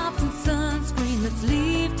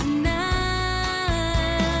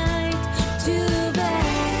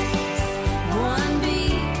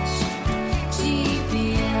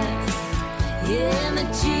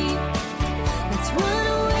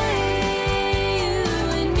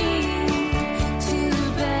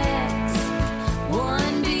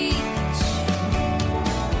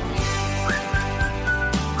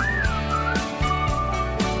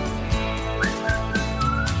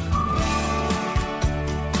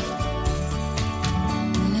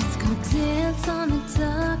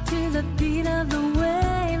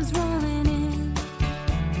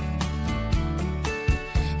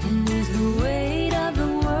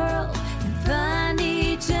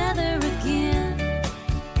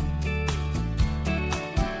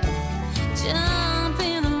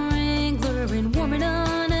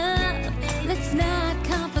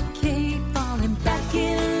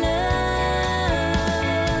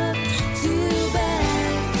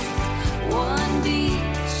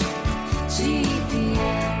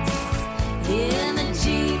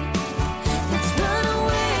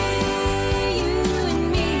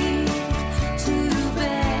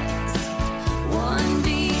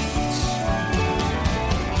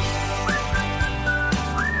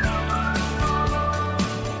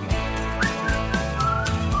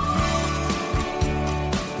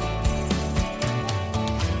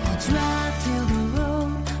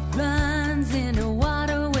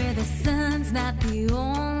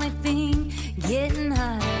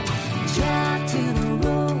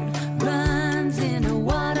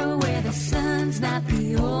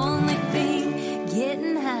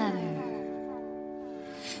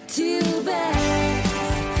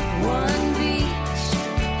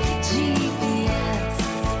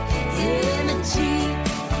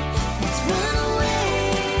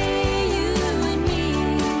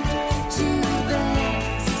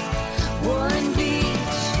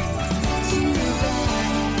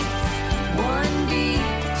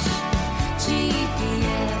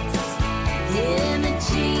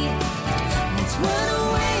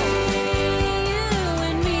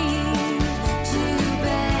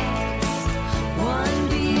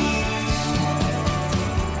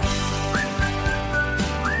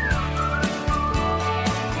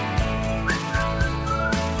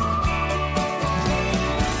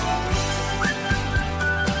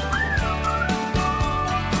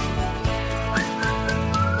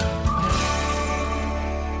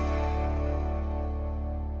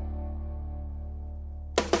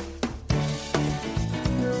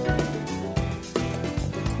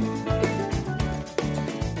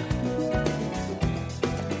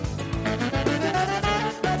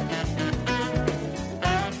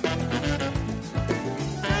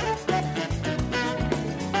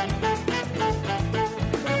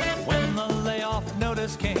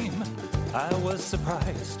 was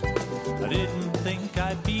surprised. I didn't think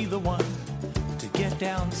I'd be the one to get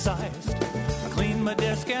downsized. I cleaned my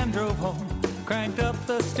desk and drove home, cranked up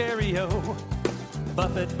the stereo.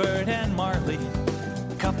 Buffett, Bird, and Marley,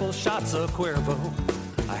 couple shots of Cuervo.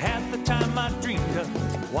 I had the time I dreamed of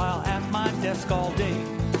while at my desk all day.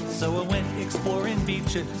 So I went exploring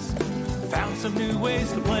beaches, found some new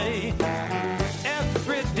ways to play.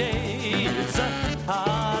 Every day is a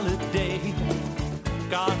holiday.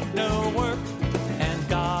 Got no work and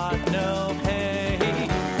got no pay.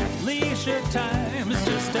 Leisure time is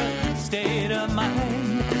just a state of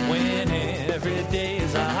mind when every day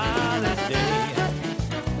is a holiday.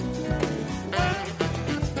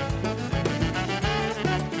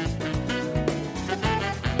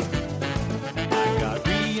 I got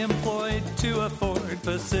re-employed to afford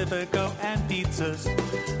Pacifico and pizzas.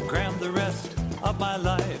 Crammed the rest of my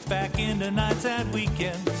life back into nights and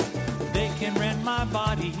weekends. They can rent my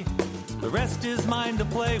body, the rest is mine to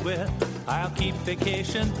play with. I'll keep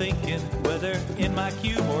vacation thinking, whether in my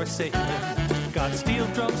cube or sailing. Got steel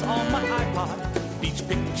drums on my iPod, beach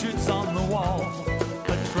pictures on the wall,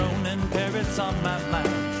 Patron and parrots on my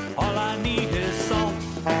mind. All I need is salt.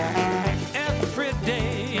 Every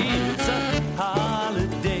day is a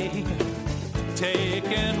holiday,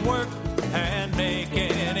 taking work and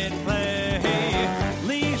making it play.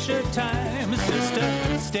 Leisure time is just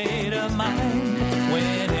a state of mind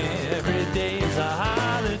when every day's a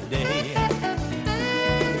holiday.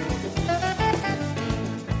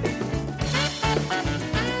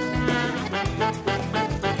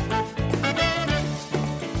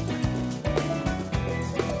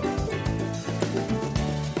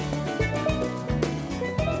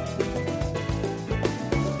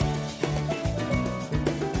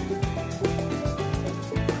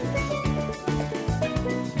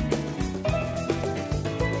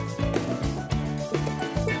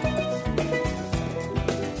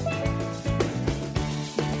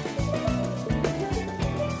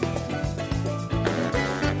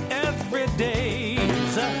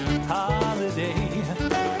 Day's a holiday,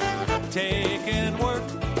 taking work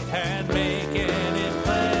and making it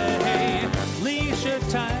play. Leisure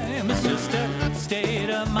time is just a state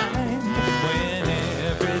of mind when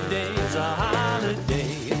every day's a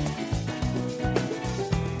holiday.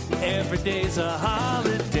 Every day's a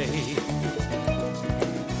holiday.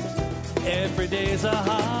 Every day's a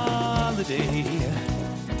holiday.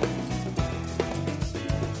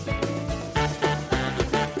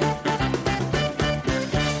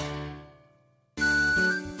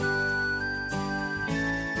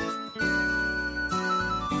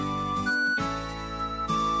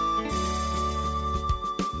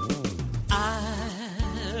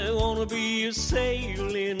 Be a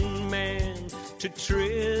sailing man to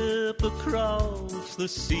trip across the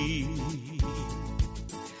sea.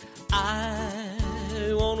 I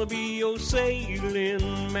wanna be your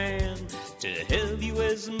sailing man to have you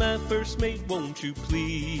as my first mate, won't you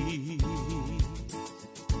please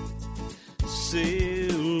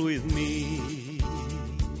sail with me?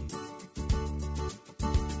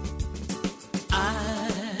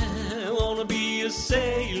 I wanna be a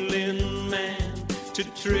sailing man to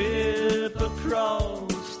trip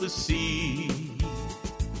across the sea.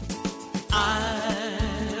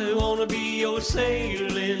 I wanna be your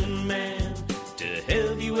sailing man to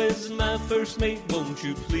have you as my first mate, won't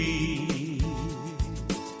you please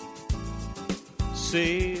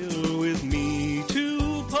sail with me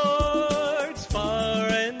to ports far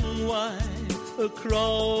and wide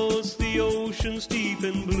across the oceans deep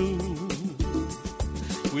and blue.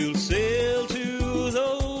 We'll sail to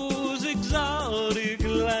those exotic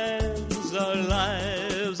lands, our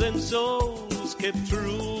lives and souls kept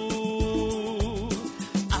true.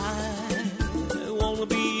 I wanna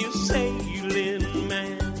be a sailing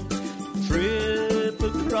man, trip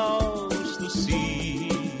across the sea.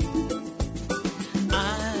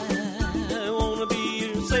 I wanna be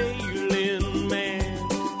a sailing man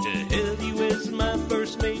to have you as my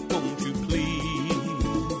first mate, won't you please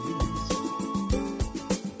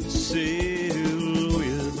sail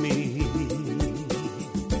with me?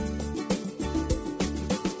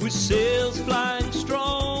 With sails flying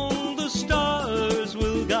strong, the stars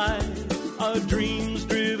will guide our dreams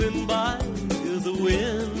driven by the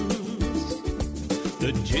winds.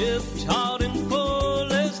 The jib taut and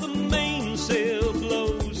full as the mainsail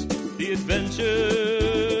blows, the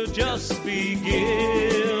adventure just begins.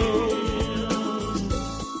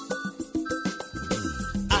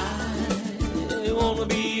 I wanna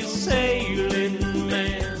be a sailing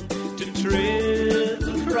man to trip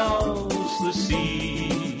across the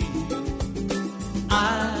sea. I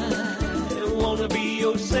wanna be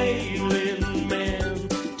your sailing man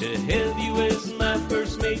to have you as my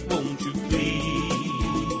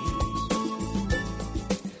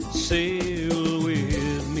sail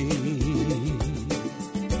with me.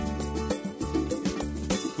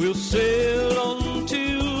 We'll sail on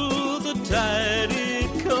till the tide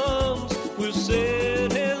it comes. We'll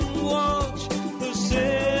sit and watch the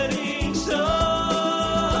setting sun.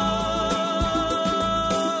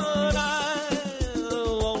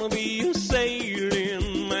 I wanna be a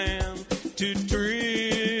sailing man to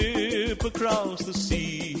trip across the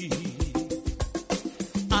sea.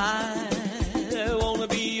 I wanna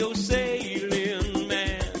be your sailing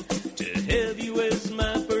man to have you as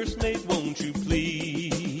my first mate. Won't you please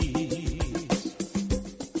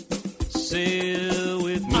sail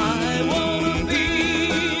with me? I wanna be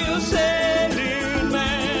a sailing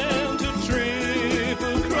man to trip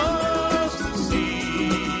across the sea.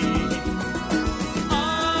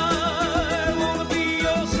 I wanna be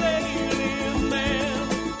your sailing man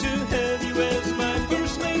to have you as my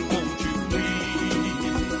first mate. Won't you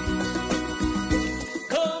please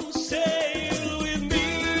come sail with me?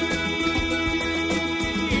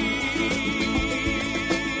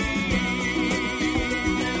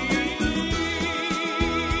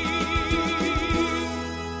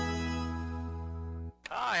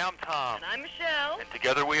 Hi, I'm Tom. And I'm Michelle. And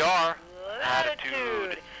together we are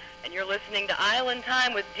Latitude. And you're listening to Island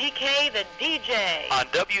Time with DK the DJ. on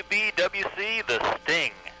WBWC The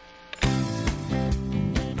Sting.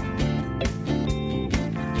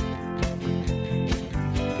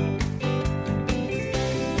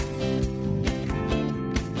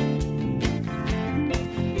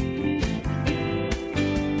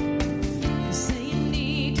 Say you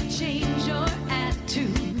need to change your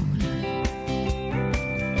attitude.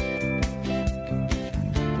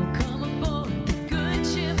 Come aboard the good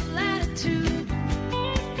ship Latitude.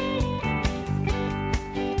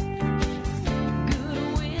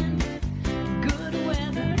 Good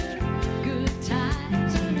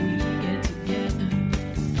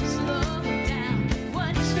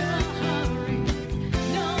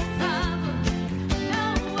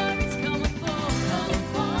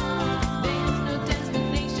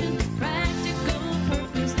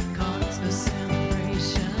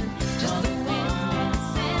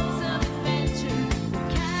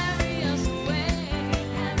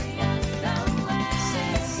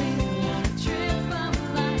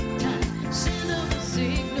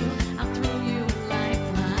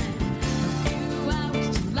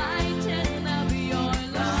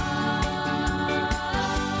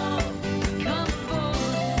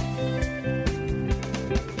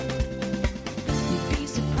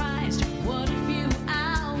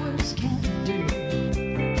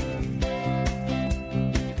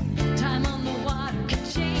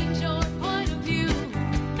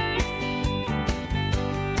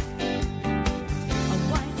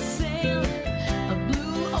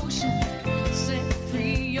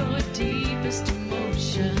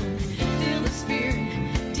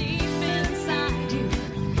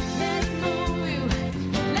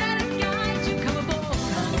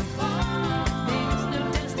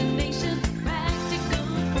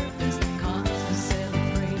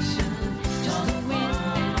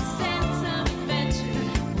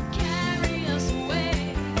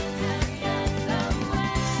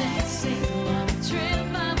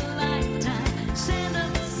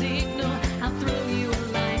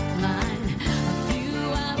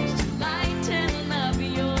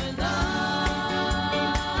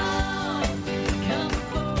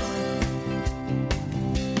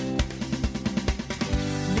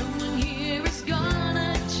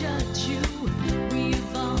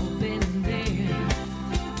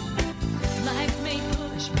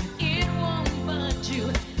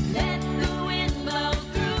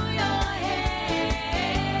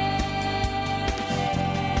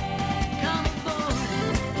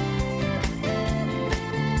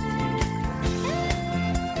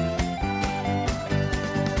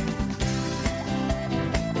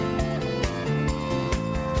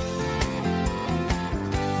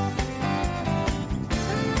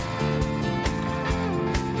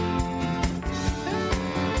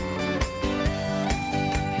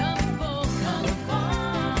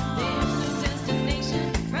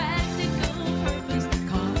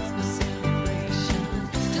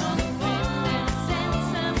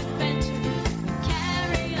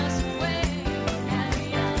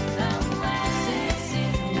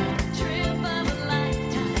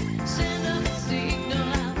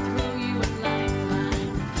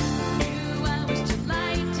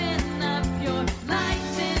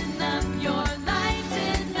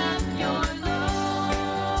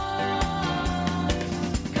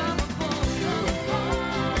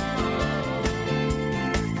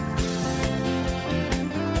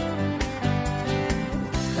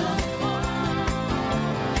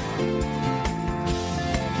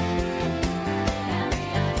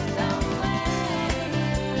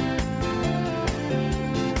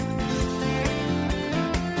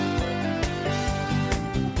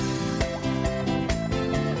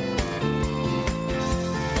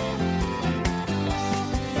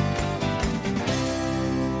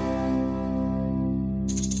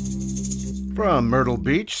From Myrtle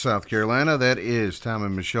Beach, South Carolina, that is Tom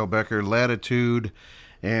and Michelle Becker, Latitude,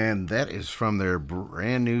 and that is from their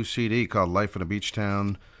brand new CD called Life in a Beach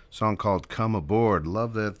Town, song called Come Aboard.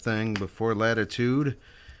 Love that thing. Before Latitude,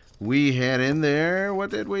 we had in there,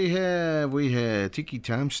 what did we have? We had Tiki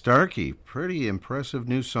Time Starkey, pretty impressive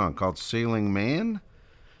new song called Sailing Man.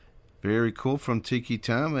 Very cool from Tiki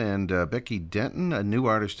Tom. And Becky Denton, a new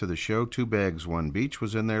artist to the show, Two Bags, One Beach,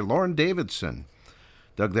 was in there. Lauren Davidson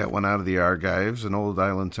dug that one out of the archives, an old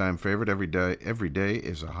Island Time favorite. Every day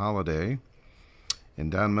is a holiday.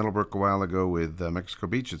 And Don Middlebrook a while ago with Mexico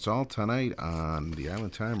Beach. It's all tonight on the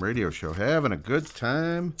Island Time radio show. Having a good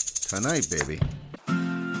time tonight, baby.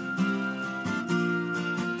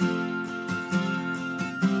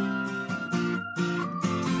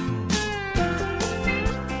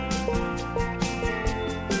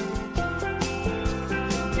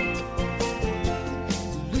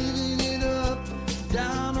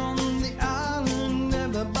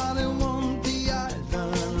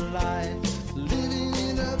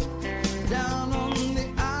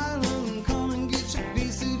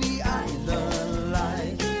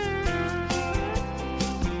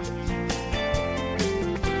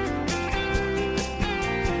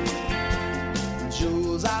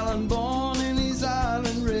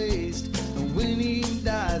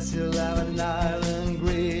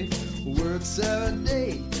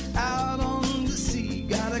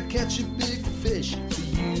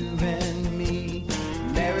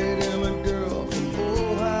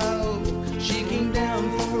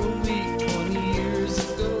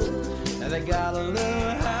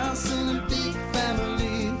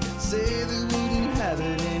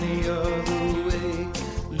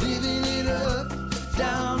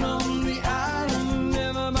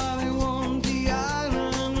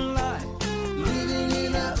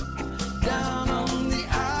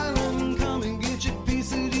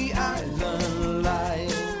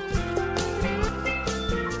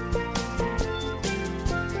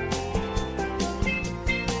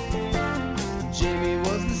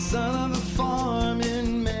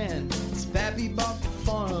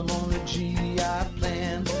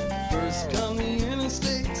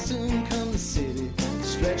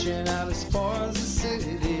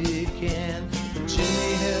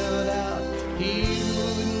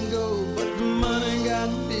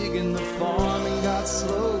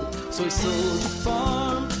 So he sold the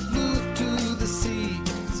farm, moved to the sea.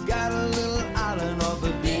 He's got a little island off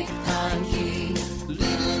the Big Pine Key.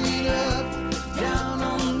 Living it up down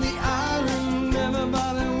on the island.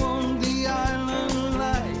 Everybody wants the island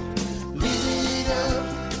life. Living it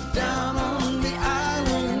up down on the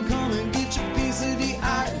island. Come and get your piece of the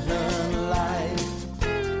island life.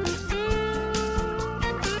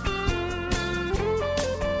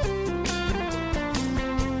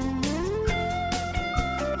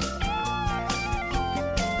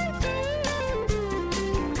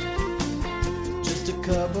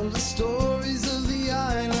 Couple of stories of the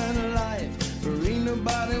island life, where ain't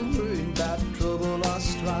nobody worried about trouble or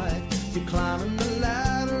strife. You're climbing the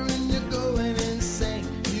ladder and you're going insane.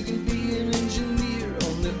 You can be an engineer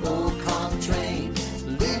on the old car train.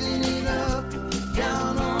 Living it up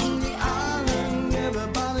down on the island.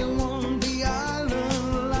 Everybody wants the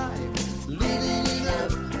island life. Living it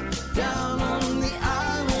up down on the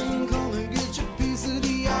island. Come and get your piece of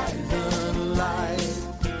the island life.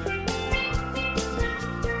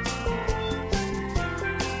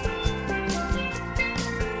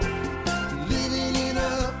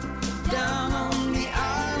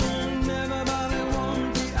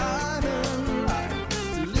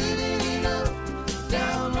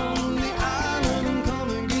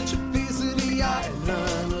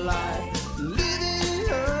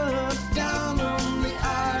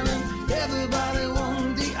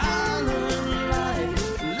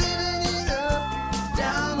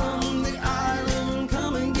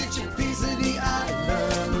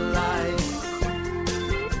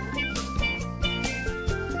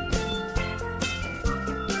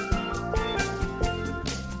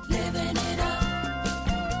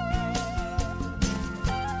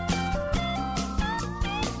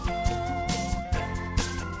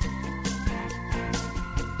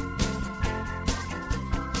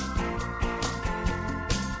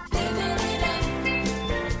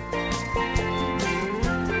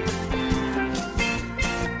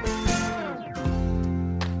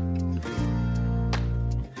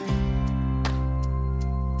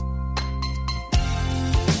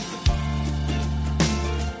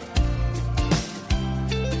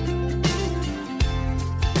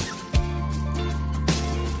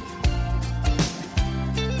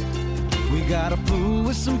 Got a pool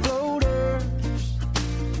with some floaters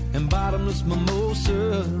and bottomless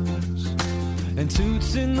mimosas. and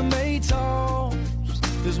toots in the Maytals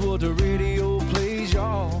is what the radio plays,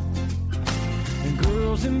 y'all. And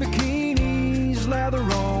girls in bikinis lather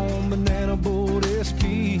on Banana Boat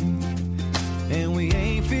SP. And we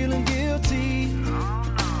ain't feeling guilty,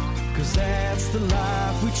 'cause that's the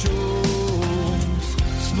life we chose.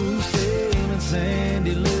 Smooth sailing,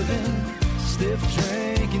 sandy living, stiff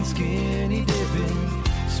drinking, skinny dipping,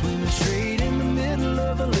 swimming straight in the middle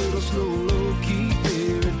of a little slow, low-key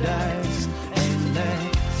paradise. And that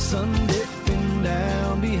sun dipping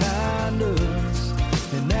down behind us,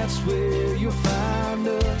 and that's where you'll find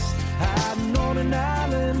us, hiding on an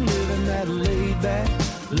island, living that laid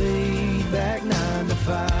back 9 to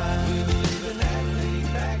 5. We'll be living that laid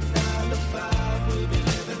back 9 to 5. We'll be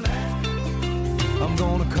living that. I'm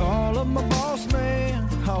gonna call up my boss man.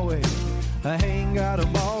 Oh wait, I ain't got a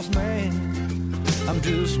boss man. I'm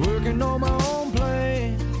just working on my own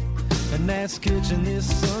plan, and that's catching this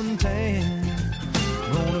suntan.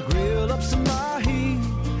 Gonna grill up some mahi.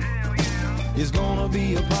 It's gonna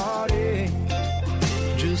be a party.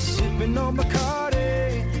 Just sipping on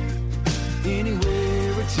Bacardi.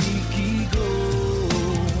 Anywhere a tiki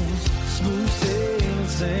goes. Smooth sailing,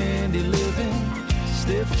 sandy living,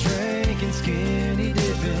 stiff drinking, skinny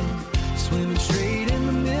dipping, swimming straight in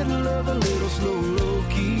the middle of a little slow,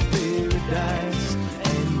 low-key paradise.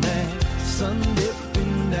 And that sun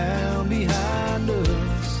dipping down behind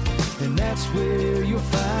us, and that's where you'll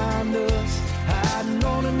find us, hiding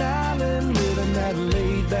on an island, living that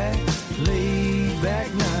laid back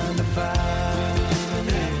 9 to 5.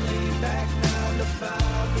 Back 9 to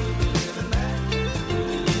 5, we'll be living that. We'll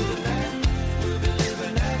be living that. We'll be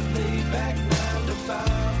living that. Laid back 9 to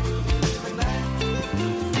 5, we'll be living that.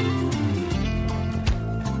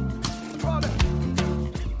 Brother,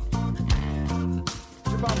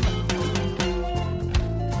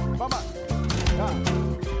 Mama,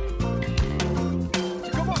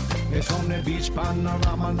 it's on the beach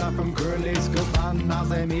panorama, not from Curly's Cabana.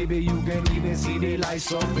 Say maybe you can even see the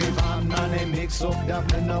lights of Havana. They mix up that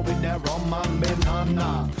blender with that rum and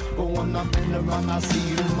banana. But when I'm in the run, I see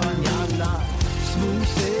you mañana. Smooth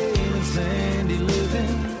sailing, sandy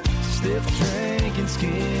living, stiff drinking,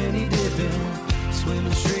 skinny dipping,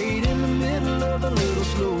 swimming straight in the middle of a little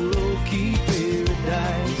slow, low-key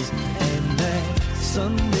paradise. And that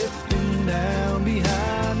sun dipping down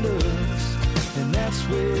behind us, and that's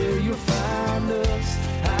where you'll find us,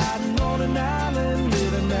 hiding on an island,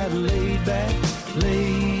 living that laid back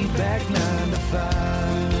 9 to 5.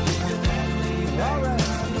 All right.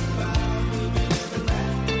 We'll be living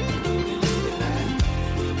that. We'll be living that.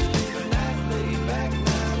 We'll be living that laid back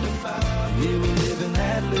 9 to 5. Yeah, we're living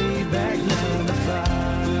that laid back 9 to 5.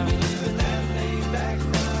 We'll be living that laid back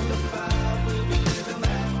 9 to 5. We'll be living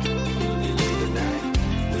that. We'll be living that.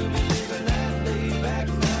 We'll be living that laid back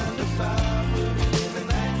 9 to 5. We'll be living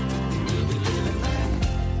that. We'll be living that.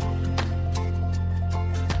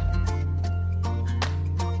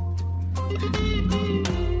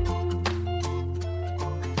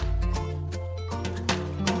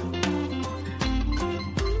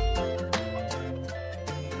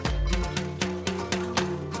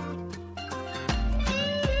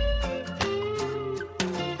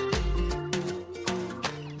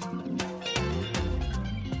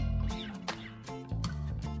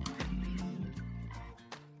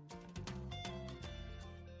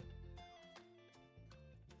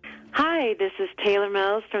 Hi, this is Taylor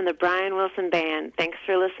Mills from the Brian Wilson Band. Thanks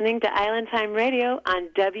for listening to Island Time Radio on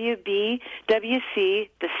WBWC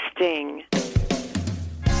The Sting.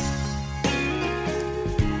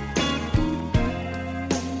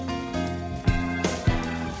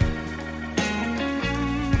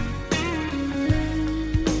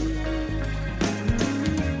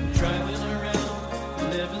 Driving around,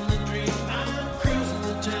 living the dream. I'm cruising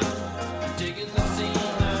the town, digging the scene.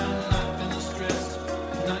 I'm not gonna stress,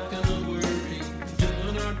 not gonna worry.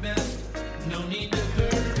 Doing our best, no need to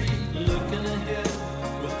hurry. Looking ahead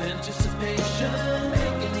with anticipation,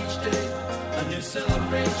 making each day a new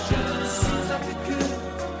celebration. Seems like it could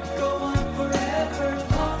go on forever, as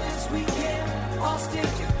long as we can all stay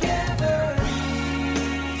together. We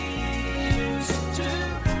used to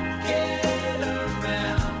get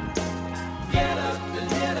around. Get up and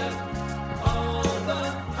hit up all the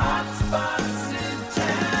hot spots in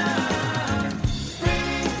town.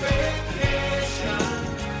 Spring vacation,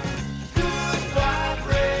 good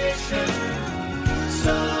vibration,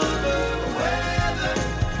 summer weather.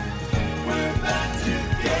 We're back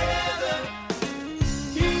together.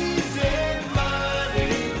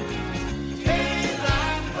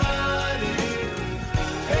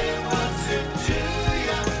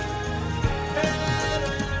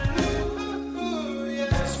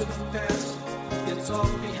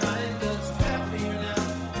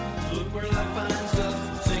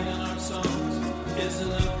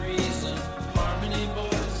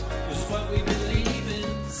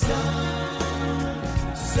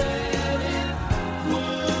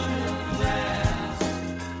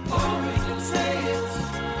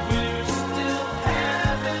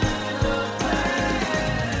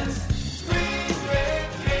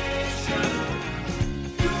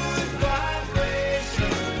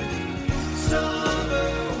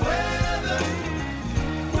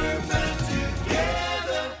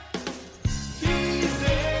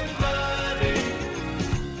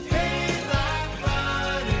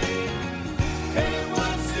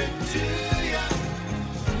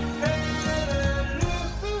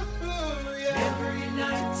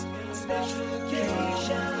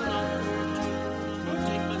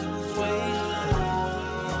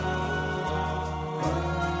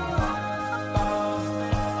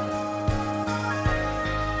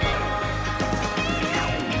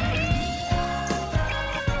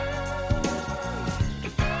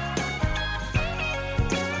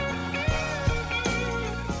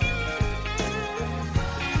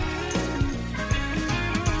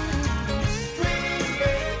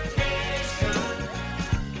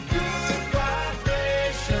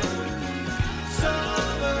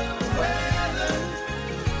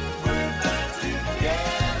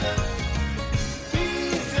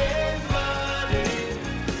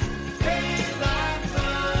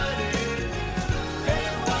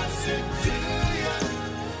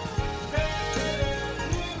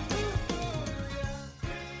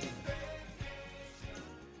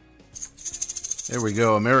 There we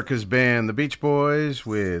go. America's Band, the Beach Boys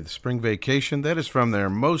with Spring Vacation. That is from their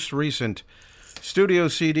most recent studio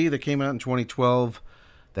CD that came out in 2012.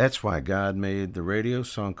 That's Why God Made the Radio,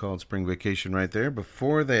 song called Spring Vacation right there.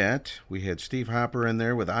 Before that, we had Steve Hopper in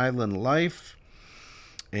there with Island Life.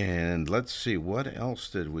 And let's see, what else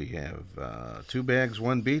did we have? Two Bags,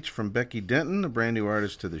 One Beach from Becky Denton, a brand new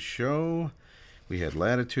artist to the show. We had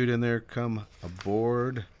Latitude in there, Come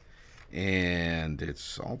Aboard. And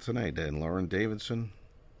it's All Tonight, and Lauren Davidson.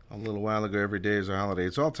 A little while ago, Every Day is a Holiday.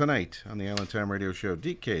 It's All Tonight on the Island Time Radio Show.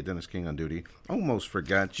 DK, Dennis King on duty. Almost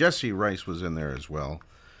forgot. Jesse Rice was in there as well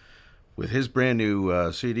with his brand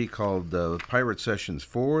new CD called Pirate Sessions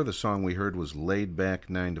 4. The song we heard was Laid Back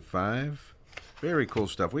 9 to 5. Very cool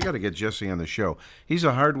stuff. We got to get Jesse on the show. He's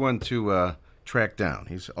a hard one to track down.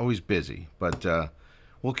 He's always busy, but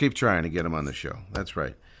we'll keep trying to get him on the show. That's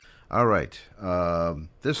right. All right.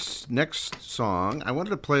 This next song, I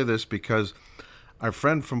wanted to play this because our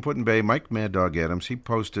friend from Put-in-Bay, Mike Mad Dog Adams, he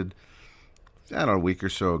posted, I don't know, a week or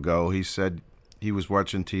so ago, he said he was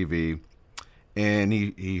watching TV and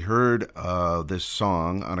he heard this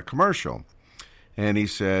song on a commercial. And he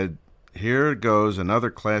said, here goes another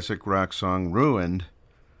classic rock song ruined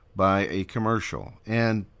by a commercial.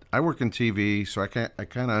 And I work in TV, so I kind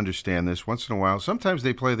of understand this. Once in a while, sometimes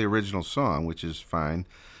they play the original song, which is fine.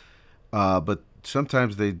 But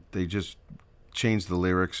sometimes they just change the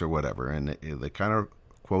lyrics or whatever, and they kind of,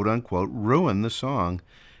 quote-unquote, ruin the song.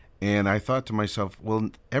 And I thought to myself,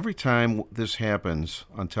 well, every time this happens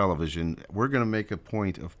on television, we're going to make a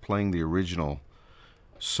point of playing the original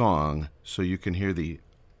song so you can hear the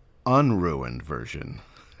unruined version.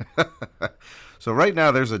 So right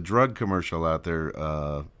now there's a drug commercial out there,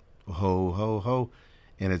 Ho, Ho, Ho.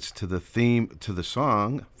 And it's to the theme, to the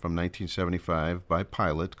song from 1975 by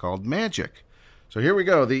Pilot called Magic. So here we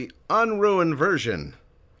go, the unruined version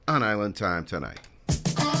on Island Time tonight.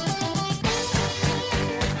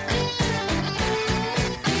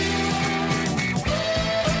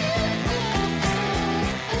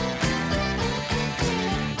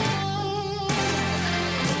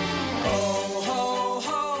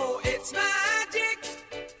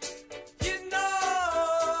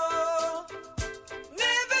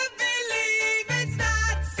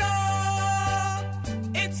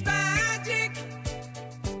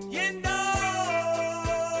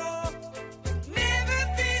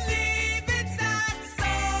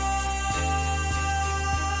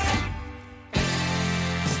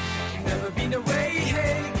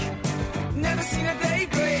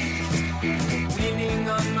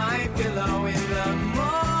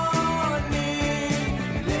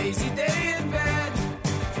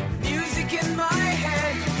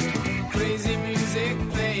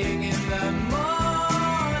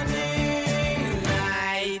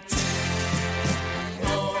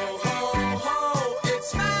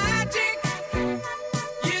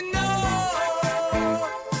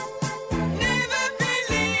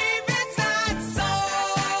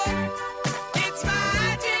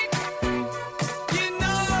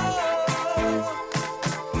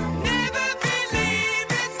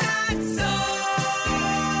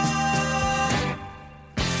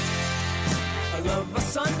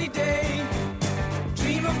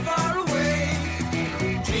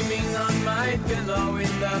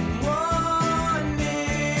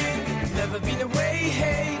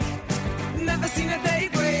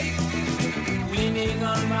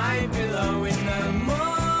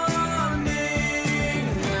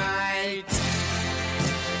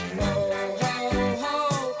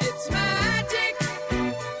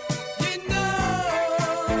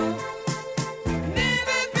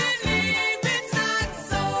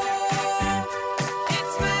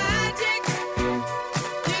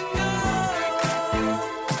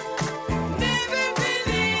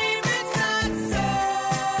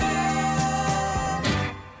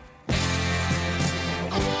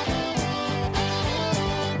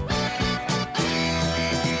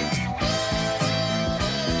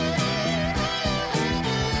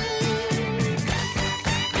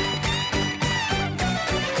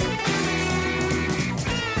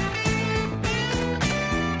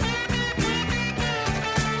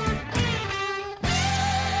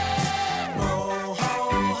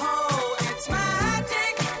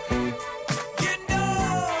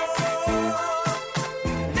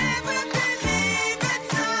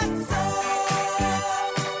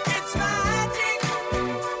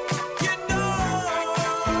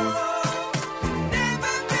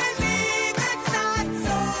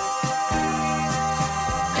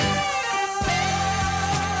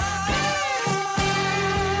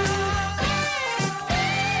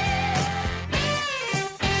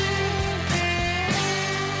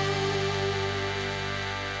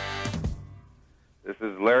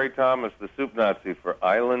 Larry Thomas, the Soup Nazi, for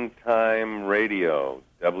Island Time Radio,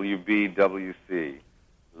 WBWC.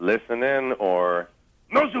 Listen in or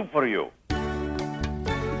no soup for you.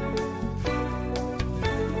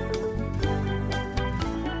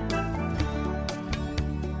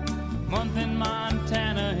 Month in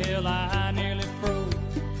Montana, hell, I nearly froze.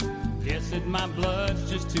 Guess that my blood's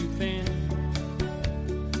just too thin.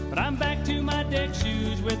 But I'm back to my deck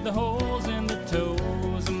shoes with the holes in the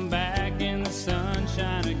toes. I'm back in the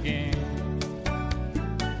sunshine again.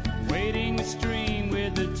 Wading the stream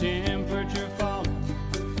with the temperature falling,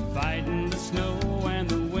 fighting the snow and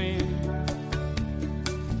the wind.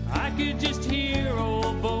 I could just hear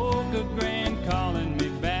old Boca Grande calling me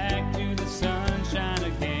back to the sunshine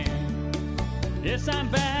again. Yes, I'm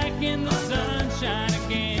back in the sunshine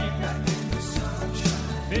again.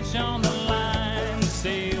 Fish on the line,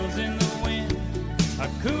 sails in the wind, a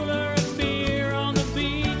cooler of beer on the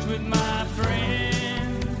beach with my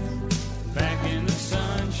friends. Back in the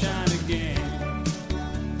sunshine again.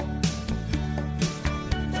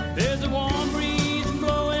 There's a warm breeze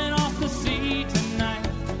blowing off the sea tonight.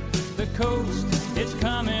 The coast, it's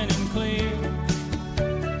coming in clear.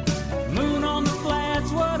 Moon on the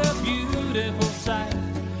flats, what a beautiful sight.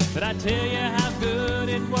 But I tell you how good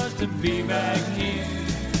it was to be back here.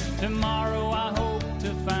 Tomorrow I hope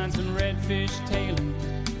to find some redfish tailing,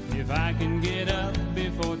 if I can get up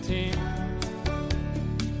before 10.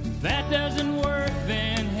 If that doesn't work,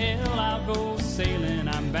 then hell, I'll go sailing.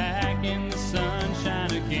 I'm back in the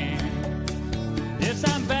sunshine again. Yes,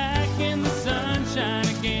 I'm back in the sunshine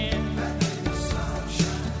again.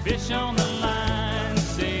 Fish on the line,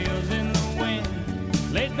 sails in the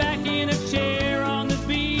wind, laid back in a chair on the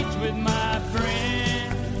beach with my friends.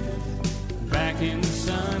 Back in the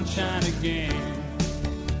sunshine again.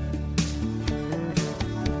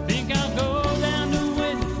 Think I'll go down to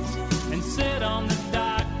Whitney's and sit on the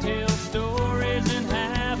dock, tell stories and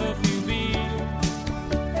have a few beers.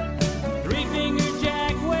 Three-Finger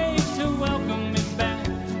Jack waves to welcome me back.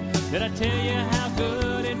 Did I tell you how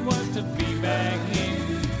good it was to be back here?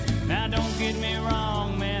 Now don't get me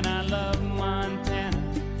wrong, man, I love Montana,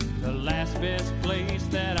 the last best place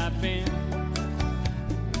that I've been.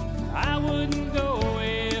 I wouldn't go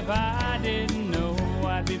if I didn't know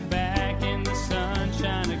I'd be back in the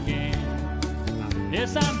sunshine again.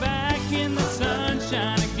 Yes, I'm back in the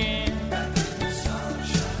sunshine again.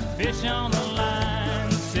 Fish on the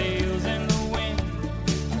line, sails in the wind,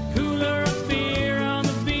 cooler of beer on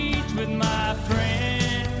the beach with my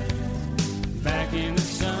friends. Back in the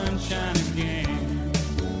sunshine again.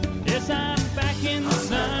 Yes, I'm back in the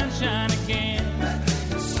sunshine again.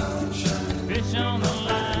 Fish on the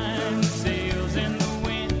line, sails in the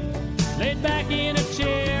wind, laid back in a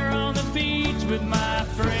chair on the beach with my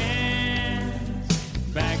friends.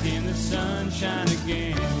 Back in the sunshine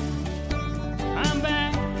again. I'm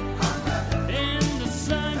back in the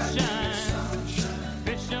sunshine.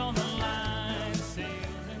 Fish on the line,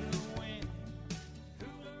 sails in the wind.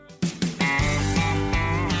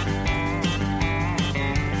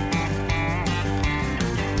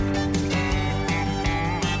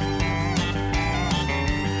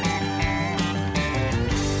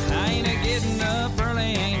 I ain't a getting up early,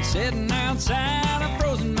 ain't sitting outside. I've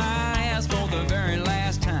frozen my ass for the very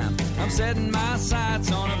last time. I'm setting my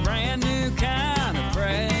sights on a brand new kind of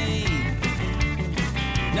prey.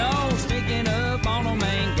 No sticking up on them,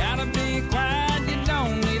 ain't gotta be quiet. You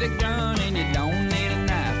don't need a gun and you don't need a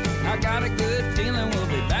knife. I got a good feeling we'll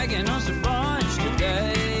be bagging us a bunch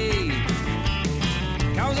today.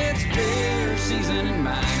 Cause it's beer season in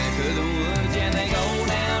my neck of the woods. Yeah, they go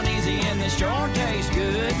down easy and they sure taste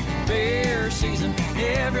good. Beer season,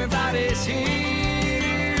 everybody's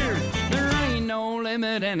here. There ain't no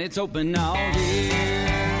limit and it's open all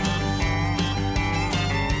year.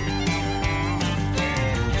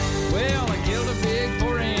 Well, I killed a big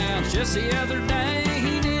 40-ounce just the other day.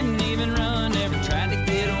 He didn't even run, never tried to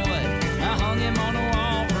get away. I hung him on the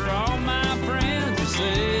wall for all my friends to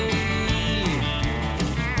see.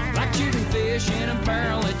 Like shooting fish in a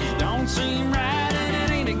barrel, it just don't seem right. And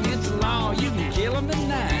it ain't against the law, you can kill him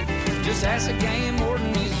tonight. Just ask the game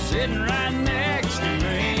warden, he's sitting right next to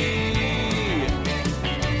me.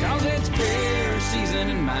 Cause it's beer season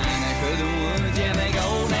in my neck of the woods. Yeah, they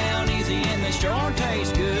go down easy and they sure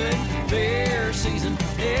taste good. Beer season,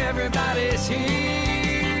 everybody's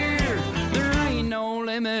here. There ain't no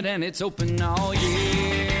limit and it's open all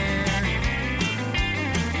year.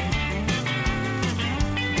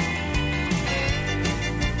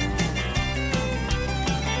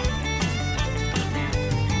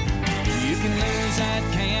 You can lose that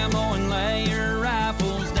camo and lay your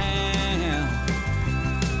rifles down.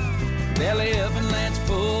 Belly up and let's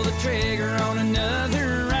pull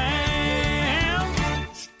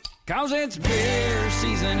 'Cause it's beer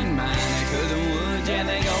season in my neck of the woods, and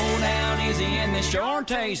they go down easy and they sure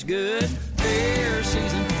taste good. Beer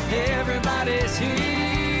season, everybody's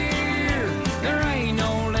here. There ain't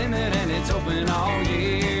no limit and it's open all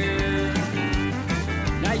year.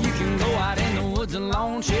 Now you can go out in the woods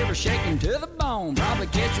alone, shiver shaking to the bone. Probably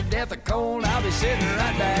catch your death of cold, I'll be sitting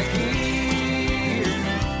right back here.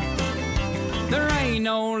 There ain't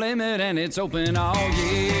no limit and it's open all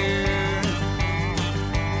year.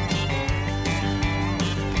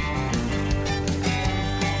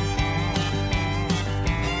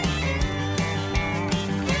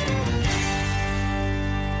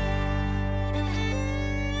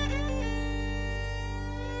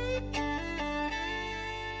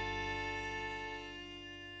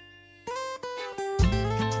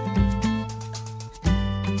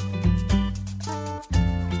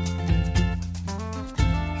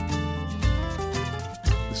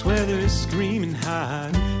 Weather is screaming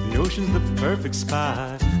hot, the ocean's the perfect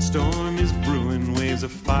spot. Storm is brewing, waves are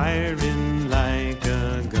firing like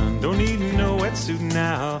a gun. Don't need no wetsuit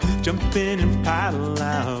now, jump in and paddle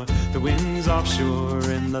out. The wind's offshore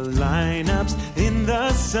and the lineup's in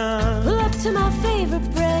the sun. Pull up to my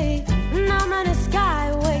favorite break, and I'm running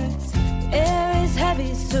skyways. The air is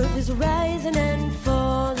heavy, surf is rising and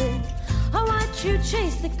falling. I watch you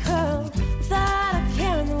chase the curl without a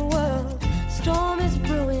care in the world. Storm is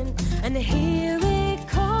brewing, and here it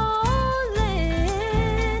calling.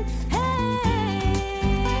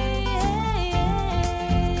 Hey,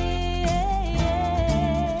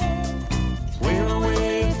 wave on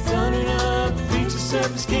wave, thunder up, reach the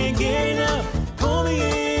surface, can't get enough. Pull me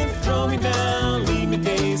in, throw me down, leave me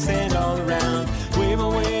days sand all around. Wave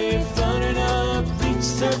on wave, thunder up, reach the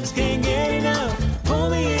surface, can't get enough.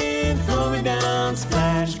 Pull me in, throw me down,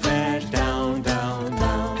 splash, crash, down, down,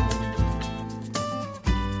 down.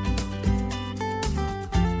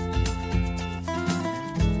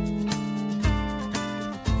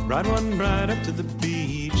 Ride one right up to the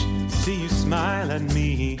beach, see you smile at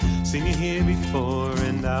me. Seen you here before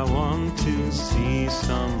and I want to see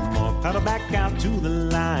some more. Paddle back out to the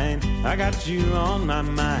line, I got you on my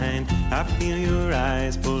mind. I feel your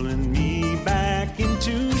eyes pulling me back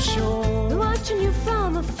into shore. watching you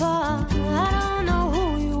from afar, I don't know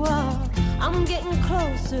who you are. I'm getting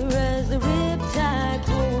closer as the riptide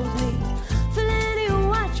pulls me. Feeling you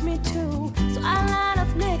watch me too, so I line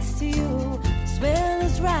up next to you. Swell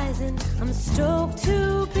is rising, I'm stoked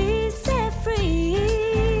to be set free.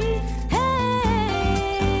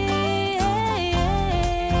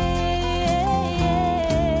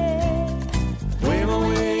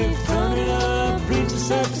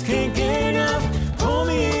 Surface can't get enough. Pull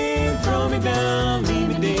me in, throw me down, leave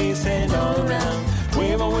me days sand all around.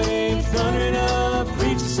 Wave on wave, thundering up,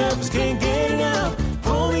 reach the surface, can't get enough.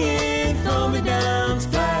 Pull me in, throw me down,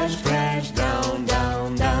 splash, crash, down,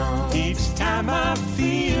 down, down. Each time I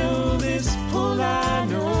feel this pull, I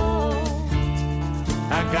know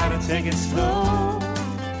I gotta take it slow,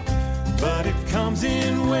 but it comes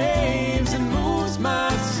in waves and moves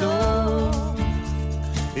my soul.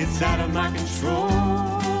 It's out of my control.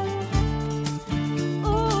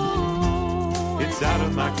 Ooh, it's out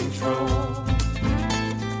of my control.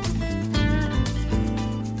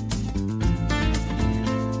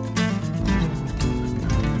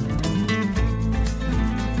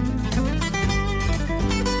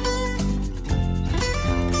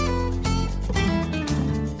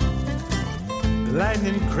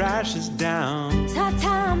 Lightning crashes down. It's our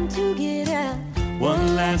time to get out.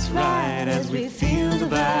 One last ride as we feel the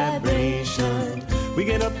vibration. We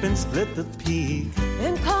get up and split the peak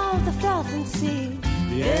and call the frothing sea.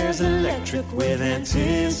 The air's electric with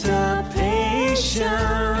anticipation.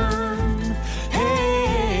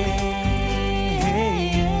 Hey, hey,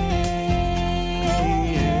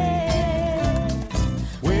 hey.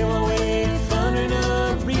 Wave on wave, thundering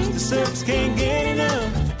up, reach the surface, can't get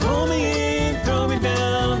enough. Pull me in, throw me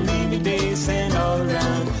down, leave me days sand all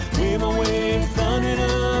around. Wave on wave, thundering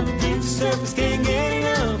up, reach the surface, can't get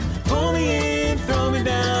enough. Pull me in, throw me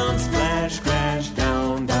down, splash, crash,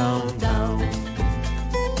 down, down, down.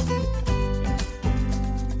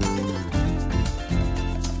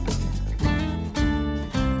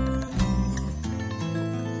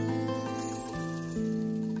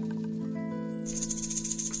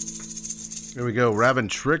 Here we go. Robin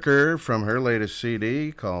Tricker from her latest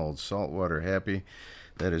CD called Saltwater Happy.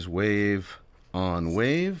 That is Wave on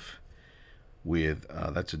Wave. With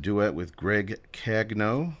that's a duet with Greg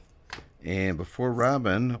Cagno. And before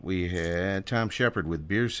Robin, we had Tom Shepard with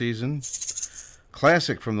Beer Season.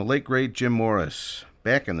 Classic from the late great Jim Morris.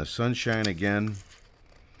 Back in the Sunshine Again.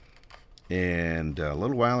 And a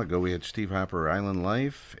little while ago, we had Steve Hopper, Island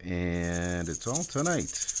Life, and it's all tonight.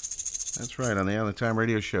 That's right, on the Island Time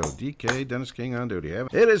Radio Show. DK, Dennis King on duty.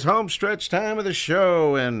 It is home stretch time of the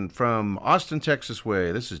show, and from Austin, Texas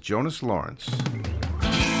way, this is Jonas Lawrence.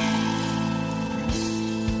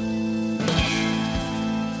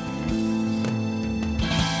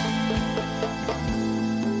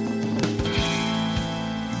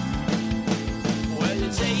 Well,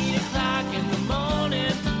 it's 8 o'clock in the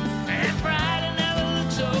morning, and Friday never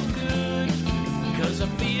looks so good, 'cause I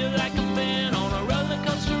feel like I've been on a roller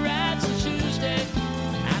coaster ride since Tuesday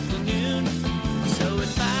afternoon. So at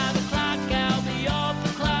 5 o'clock I'll be off the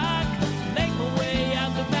clock, make my way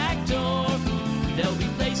out the back door. They'll be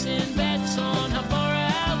placing bets on how far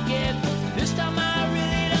I'll get. This time I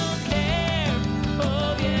really don't care,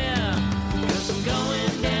 oh yeah, 'cause I'm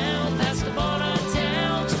going down past the border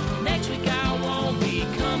towns. Next week I won't be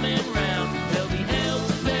coming round. There'll be hell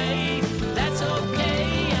to pay, that's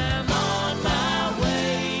okay, I'm on my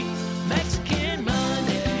way. Mexican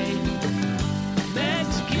Monday,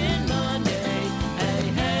 Mexican Monday, hey,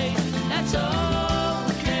 hey, that's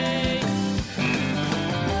okay.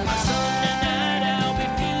 My Sunday night I'll be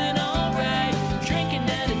feeling alright, drinking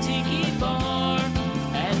at a tiki bar,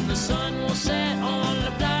 and the sun will set on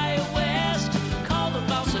the Playa West. Call the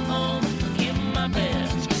boss at home, give him my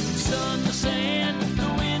best. Sun, the sand, the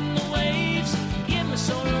wind, the waves, give me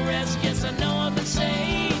sort of rest, yes I know I've been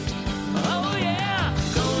saved. Oh yeah,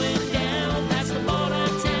 going down past the border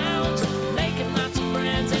towns, making lots of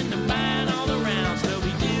friends and they're buying all the rounds. There'll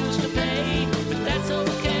be dues to pay, but that's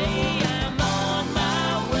okay, I'm on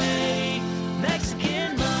my way.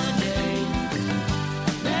 Mexican Monday,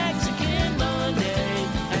 Mexican Monday,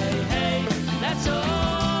 hey, hey, that's okay.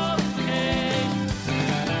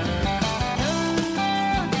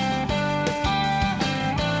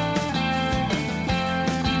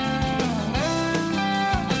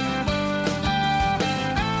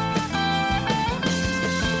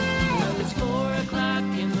 Well, it's 4 o'clock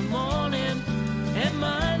in the morning, and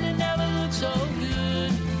Monday never looks so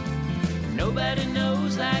good. Nobody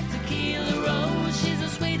knows like Tequila Rose, she's the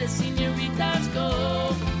sweetest senoritas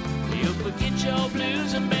go. You'll forget your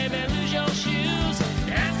blues and baby lose your shoes,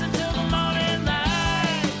 dance until the morning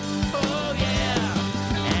light, oh yeah.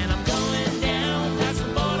 And I'm going down past the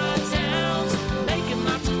border towns, making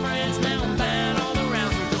lots of friends, now I'm buying all the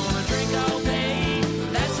rounds. We're gonna drink all day,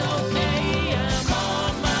 that's okay, I'm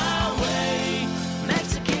on my way.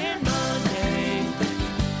 Mexican Monday,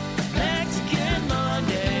 Mexican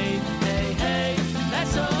Monday, hey, hey,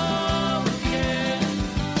 that's okay.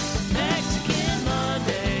 Mexican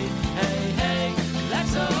Monday, hey, hey,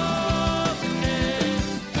 that's okay.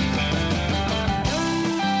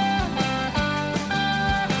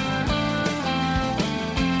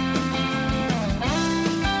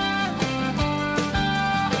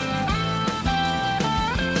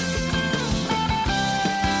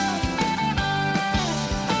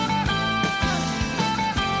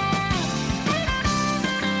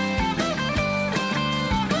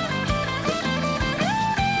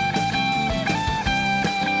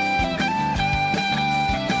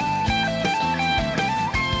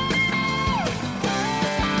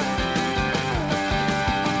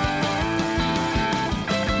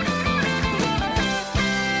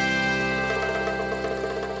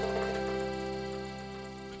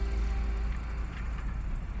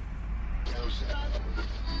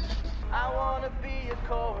 I wanna be a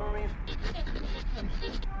Corey.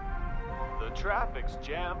 The traffic's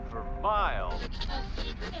jammed for miles.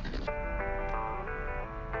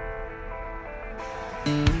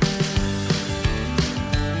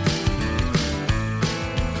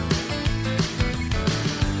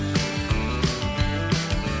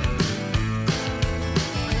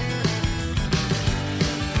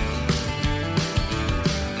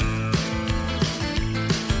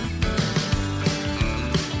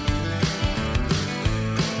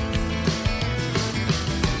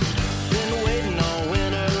 Been waiting all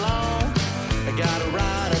winter long. I gotta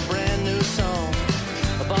write a brand new song.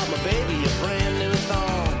 I bought my baby a brand new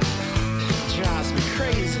thong. Drives me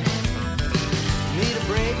crazy. Need a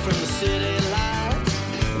break from the city lights.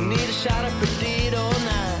 Need a shot of Perdido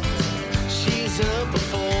night. She's up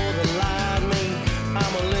before the light. Me,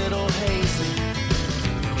 I'm a little hazy.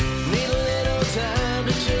 Need a little time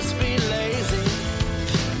to just be lazy.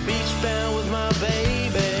 Beach bound with my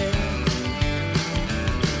baby.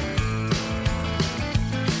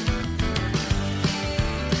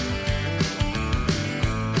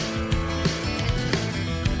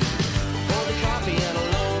 For the coffee and a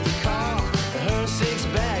load the car. Her 6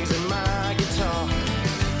 bags and my guitar.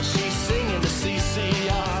 She's singing to CC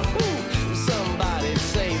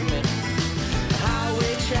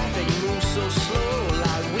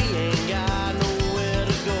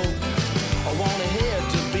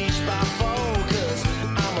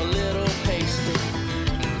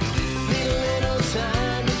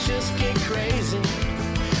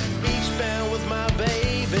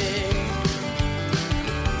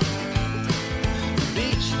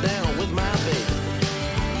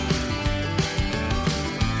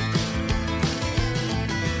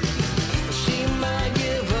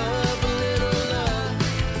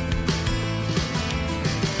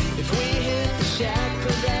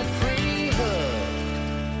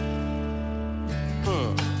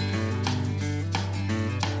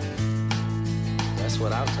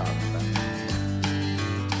I'm talking about.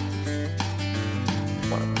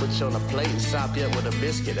 Wanna put you on a plate and sop you up with a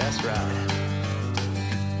biscuit, that's right.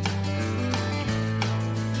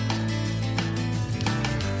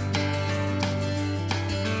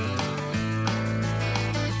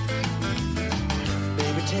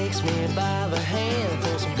 Baby takes me by the hand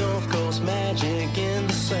for some Gulf Coast magic in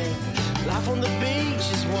the sand. Life on the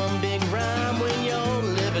beach is one big rhyme when you're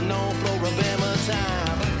living on Floribama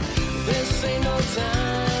time. This ain't no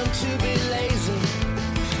time to be lazy.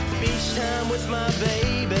 Beach time with my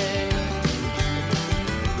baby.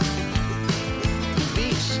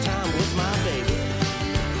 Beach time with my baby.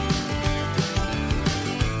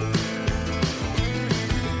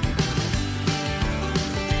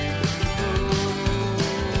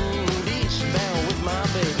 Beach bound with my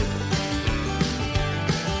baby.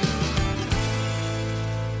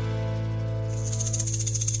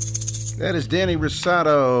 That is Danny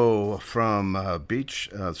Rosato from Beach,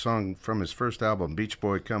 song from his first album, Beach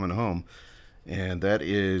Boy Coming Home. And that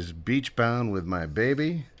is Beach Bound with My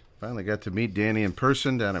Baby. Finally got to meet Danny in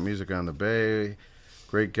person down at Music on the Bay.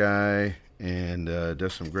 Great guy, and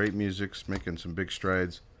does some great music, making some big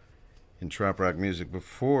strides in trop rock music.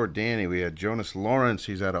 Before Danny, we had Jonas Lawrence.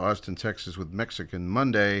 He's out of Austin, Texas with Mexican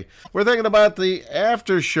Monday. We're thinking about the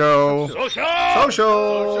after show.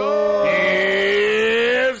 Social!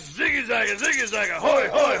 Yes, ziggy zagga, hoi,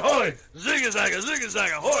 hoi, hoi, ziggy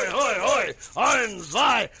zagga, hoi, hoi, hoi, ein,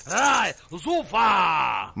 zwei, drei,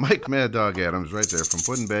 super! Mike Mad Dog Adams right there from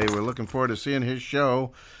Puddin' Bay. We're looking forward to seeing his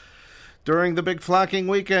show during the big flocking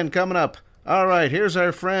weekend coming up. All right, here's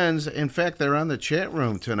our friends. In fact, they're on the chat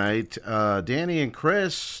room tonight. Danny and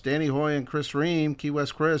Chris, Danny Hoy and Chris Ream, Key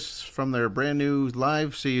West Chris, from their brand new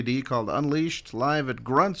live CD called Unleashed, live at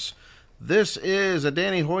Grunts. This is a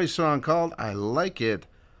Danny Hoy song called I Like It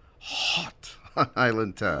Hot on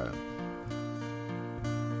Island Time.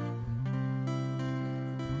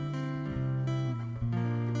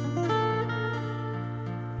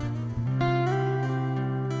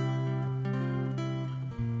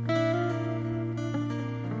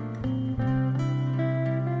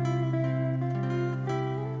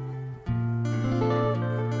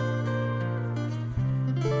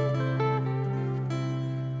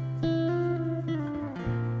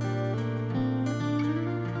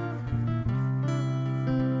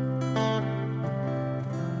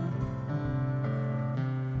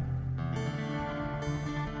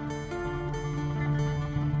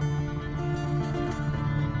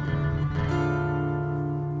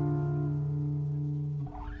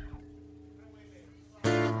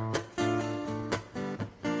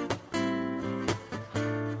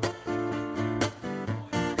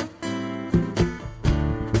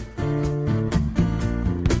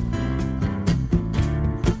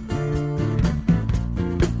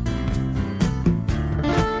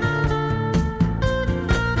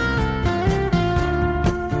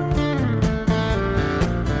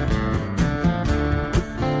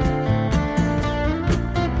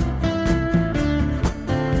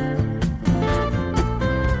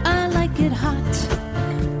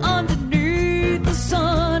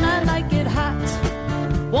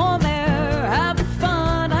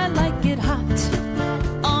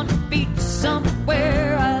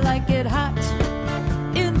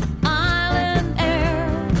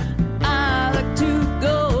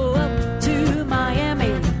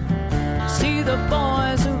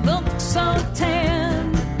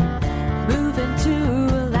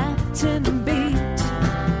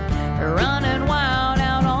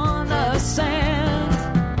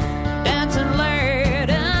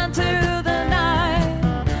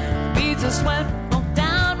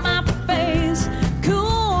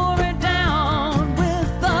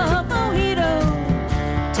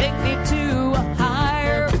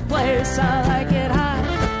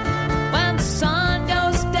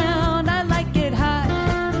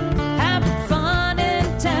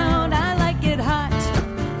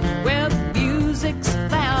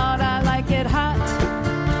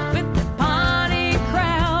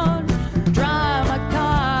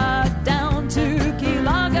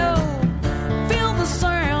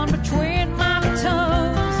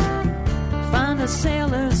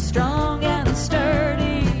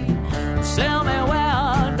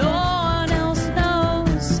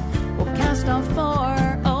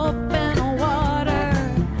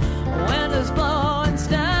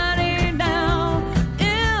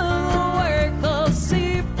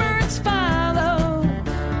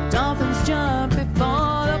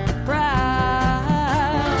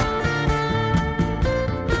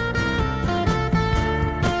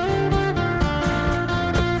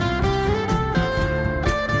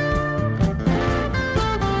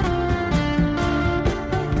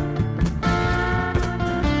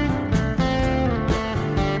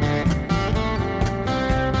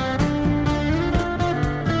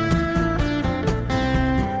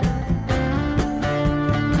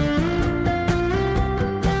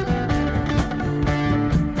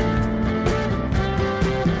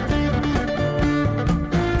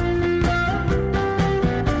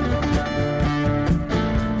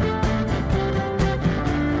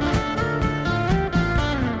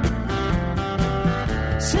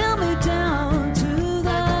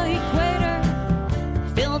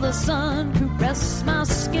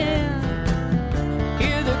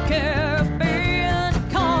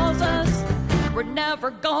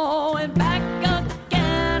 never going back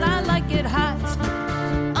again. I like it hot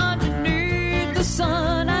underneath the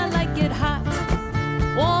sun. I like it hot,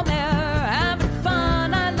 warm air, having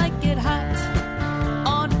fun. I like it hot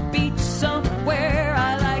on the beach somewhere.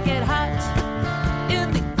 I like it hot in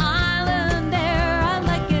the island air. I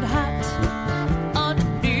like it hot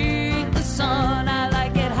underneath the sun. I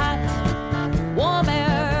like it hot, warm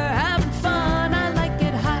air, having fun. I like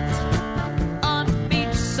it hot on the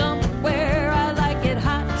beach somewhere. I like it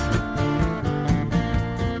hot.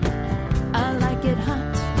 I like it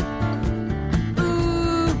hot.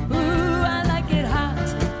 Ooh, ooh, I like it hot.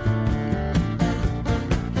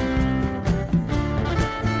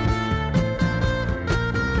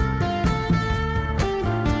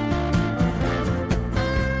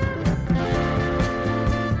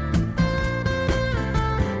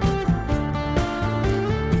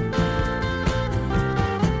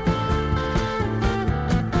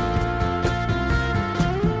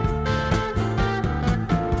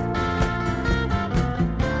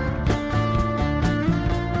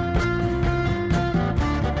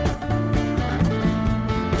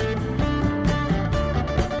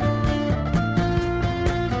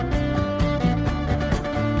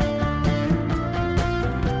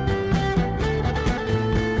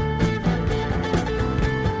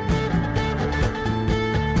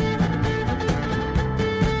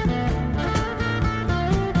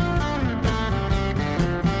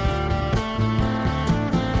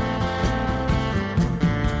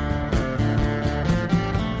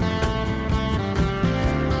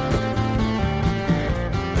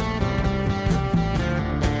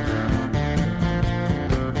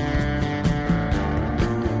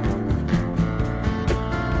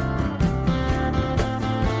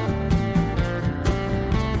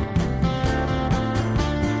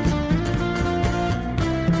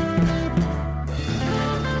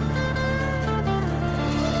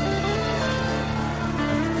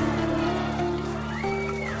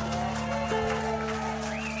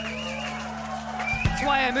 That's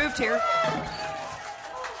why I moved here.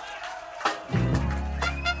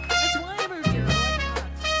 That's why I moved here.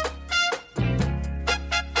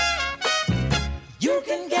 You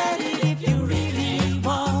can get it if you really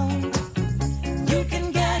want. You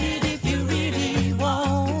can get it if you really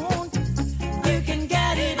want. You can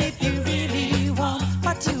get it if you really want.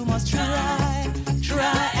 But you must try,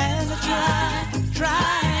 try and try,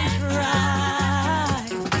 try and try.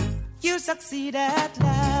 You succeed at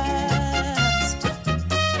last.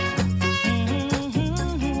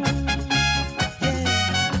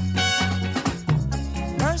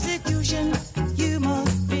 Persecution you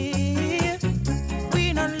must bear.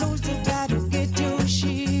 Win or lose, you gotta get your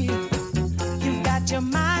share. You've got your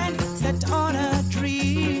mind set on a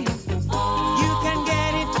dream. You can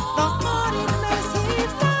get it the hard it may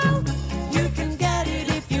seem now. You can get it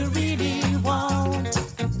if you really want.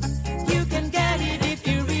 You can get it if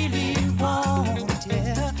you really want,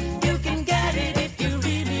 yeah. You can get it if you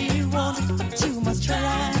really want. But you must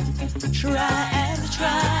try, try and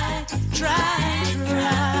try, try and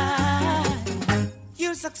try.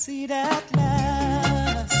 You'll succeed at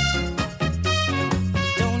last.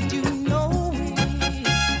 Don't you know it?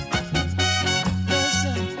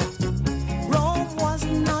 Listen, Rome was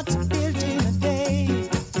not built in a day.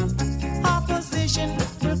 Opposition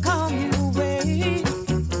will come your way.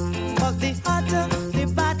 But the hotter the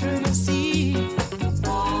battle you see,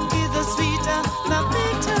 is the sweeter the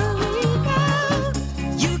victory now.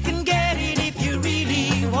 You can get it if you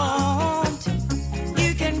really want.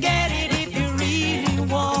 You can get it if you really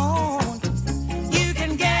want. You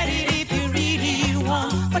can get it if you really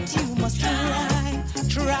want. But you must try,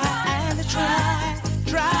 try and try,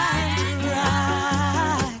 try and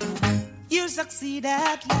try. You succeed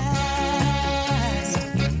at last.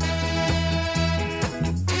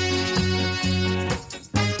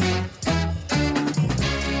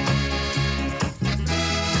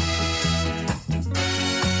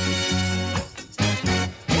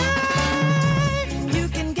 You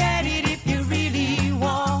can get it if you really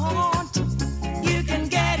want. You can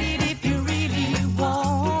get it if you really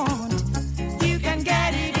want. You can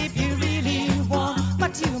get it if you really want.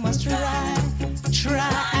 But you must try,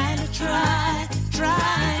 try and try,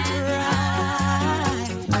 try and try.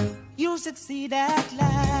 You'll succeed at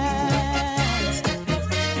last.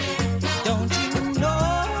 Don't you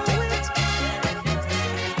know it?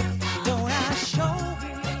 Don't I show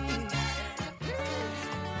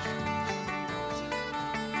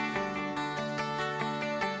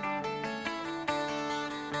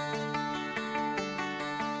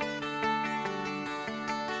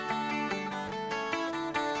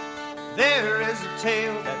it? There is a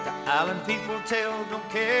tale that the island people tell. Don't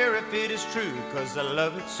care if it is true, 'cause I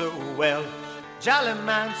love it so well. Jolly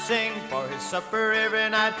man sing for his supper every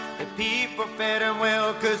night. The people fed him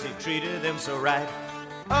well, 'cause he treated them so right.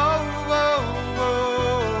 Oh, oh,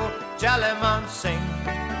 oh, jolly man sing.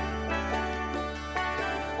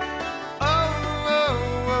 Oh, oh,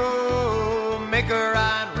 oh, make a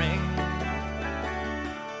rhyme ring.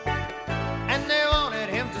 And they wanted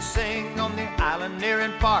him to sing on the island near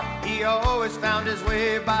and far. He always found his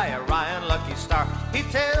way by a Ryan lucky star. He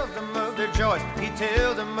tells them of their joys, he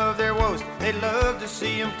tells them of their woes. They'd love to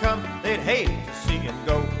see him come, they'd hate to see him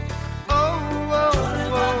go. Oh, oh,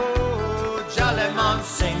 oh, jolly man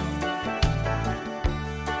sing.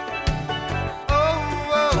 Oh,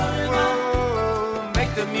 oh, oh,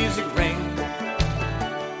 make the music ring.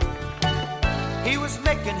 He was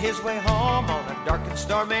making his way home on a dark and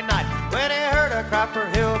stormy night when he heard a cry for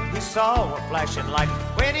help. He saw a flashing light.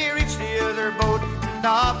 When he reached the other boat and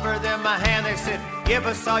offered them a hand, they said, "Give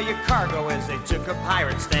us all your cargo," as they took a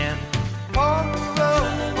pirate stand. Oh,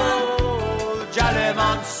 oh, oh, jolly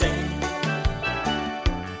man sing.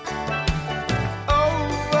 Oh,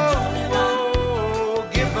 oh, oh,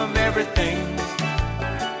 give them everything.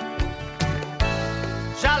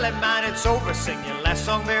 Jolly man, it's over, sing your last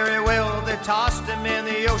song very well. They tossed him in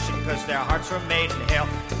the ocean, 'cause their hearts were made in hell.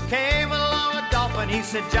 Came along a dolphin, he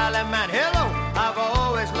said, "Jolly man, hello, I've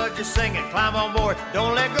always loved you singing. Climb on board,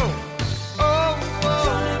 don't let go." Oh,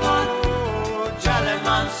 oh, oh, jolly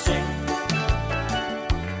man sing.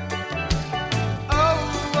 Oh,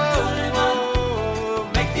 oh, oh,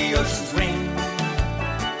 make the oceans ring.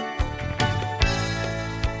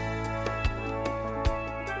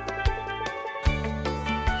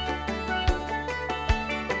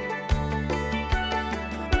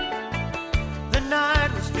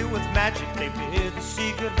 Magic, they bid the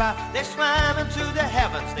sea goodbye. They swam into the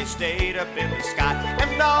heavens, they stayed up in the sky.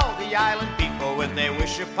 And all the island people, when they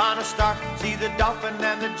wish upon a star, see the dolphin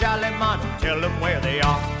and the jolly man and tell them where they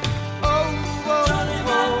are. Oh, oh,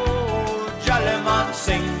 oh, jolly man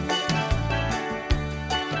sing.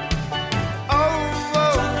 Oh,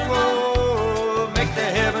 oh, oh, make the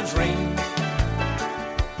heavens ring.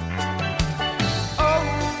 Oh,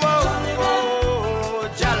 oh, oh,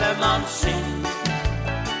 jolly man sing.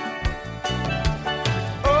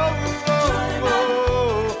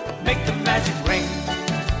 Magic ring.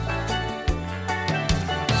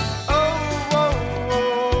 Oh, oh,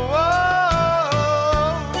 oh,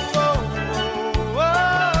 oh, oh,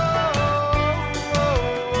 oh,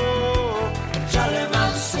 oh, jolly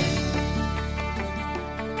man sing.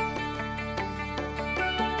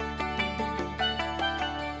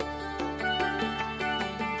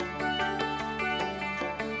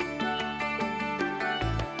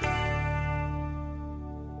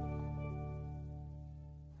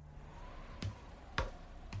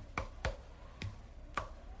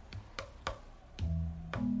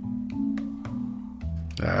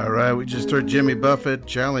 All right, we just heard Jimmy Buffett,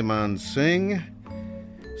 Jolly Man sing.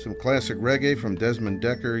 Some classic reggae from Desmond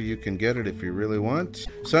Decker. You can get it if you really want.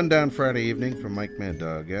 Sundown Friday evening from Mike Mad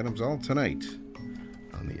Dog Adams, all tonight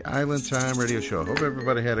on the Island Time Radio Show. Hope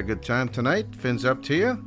everybody had a good time tonight. Fins up to you.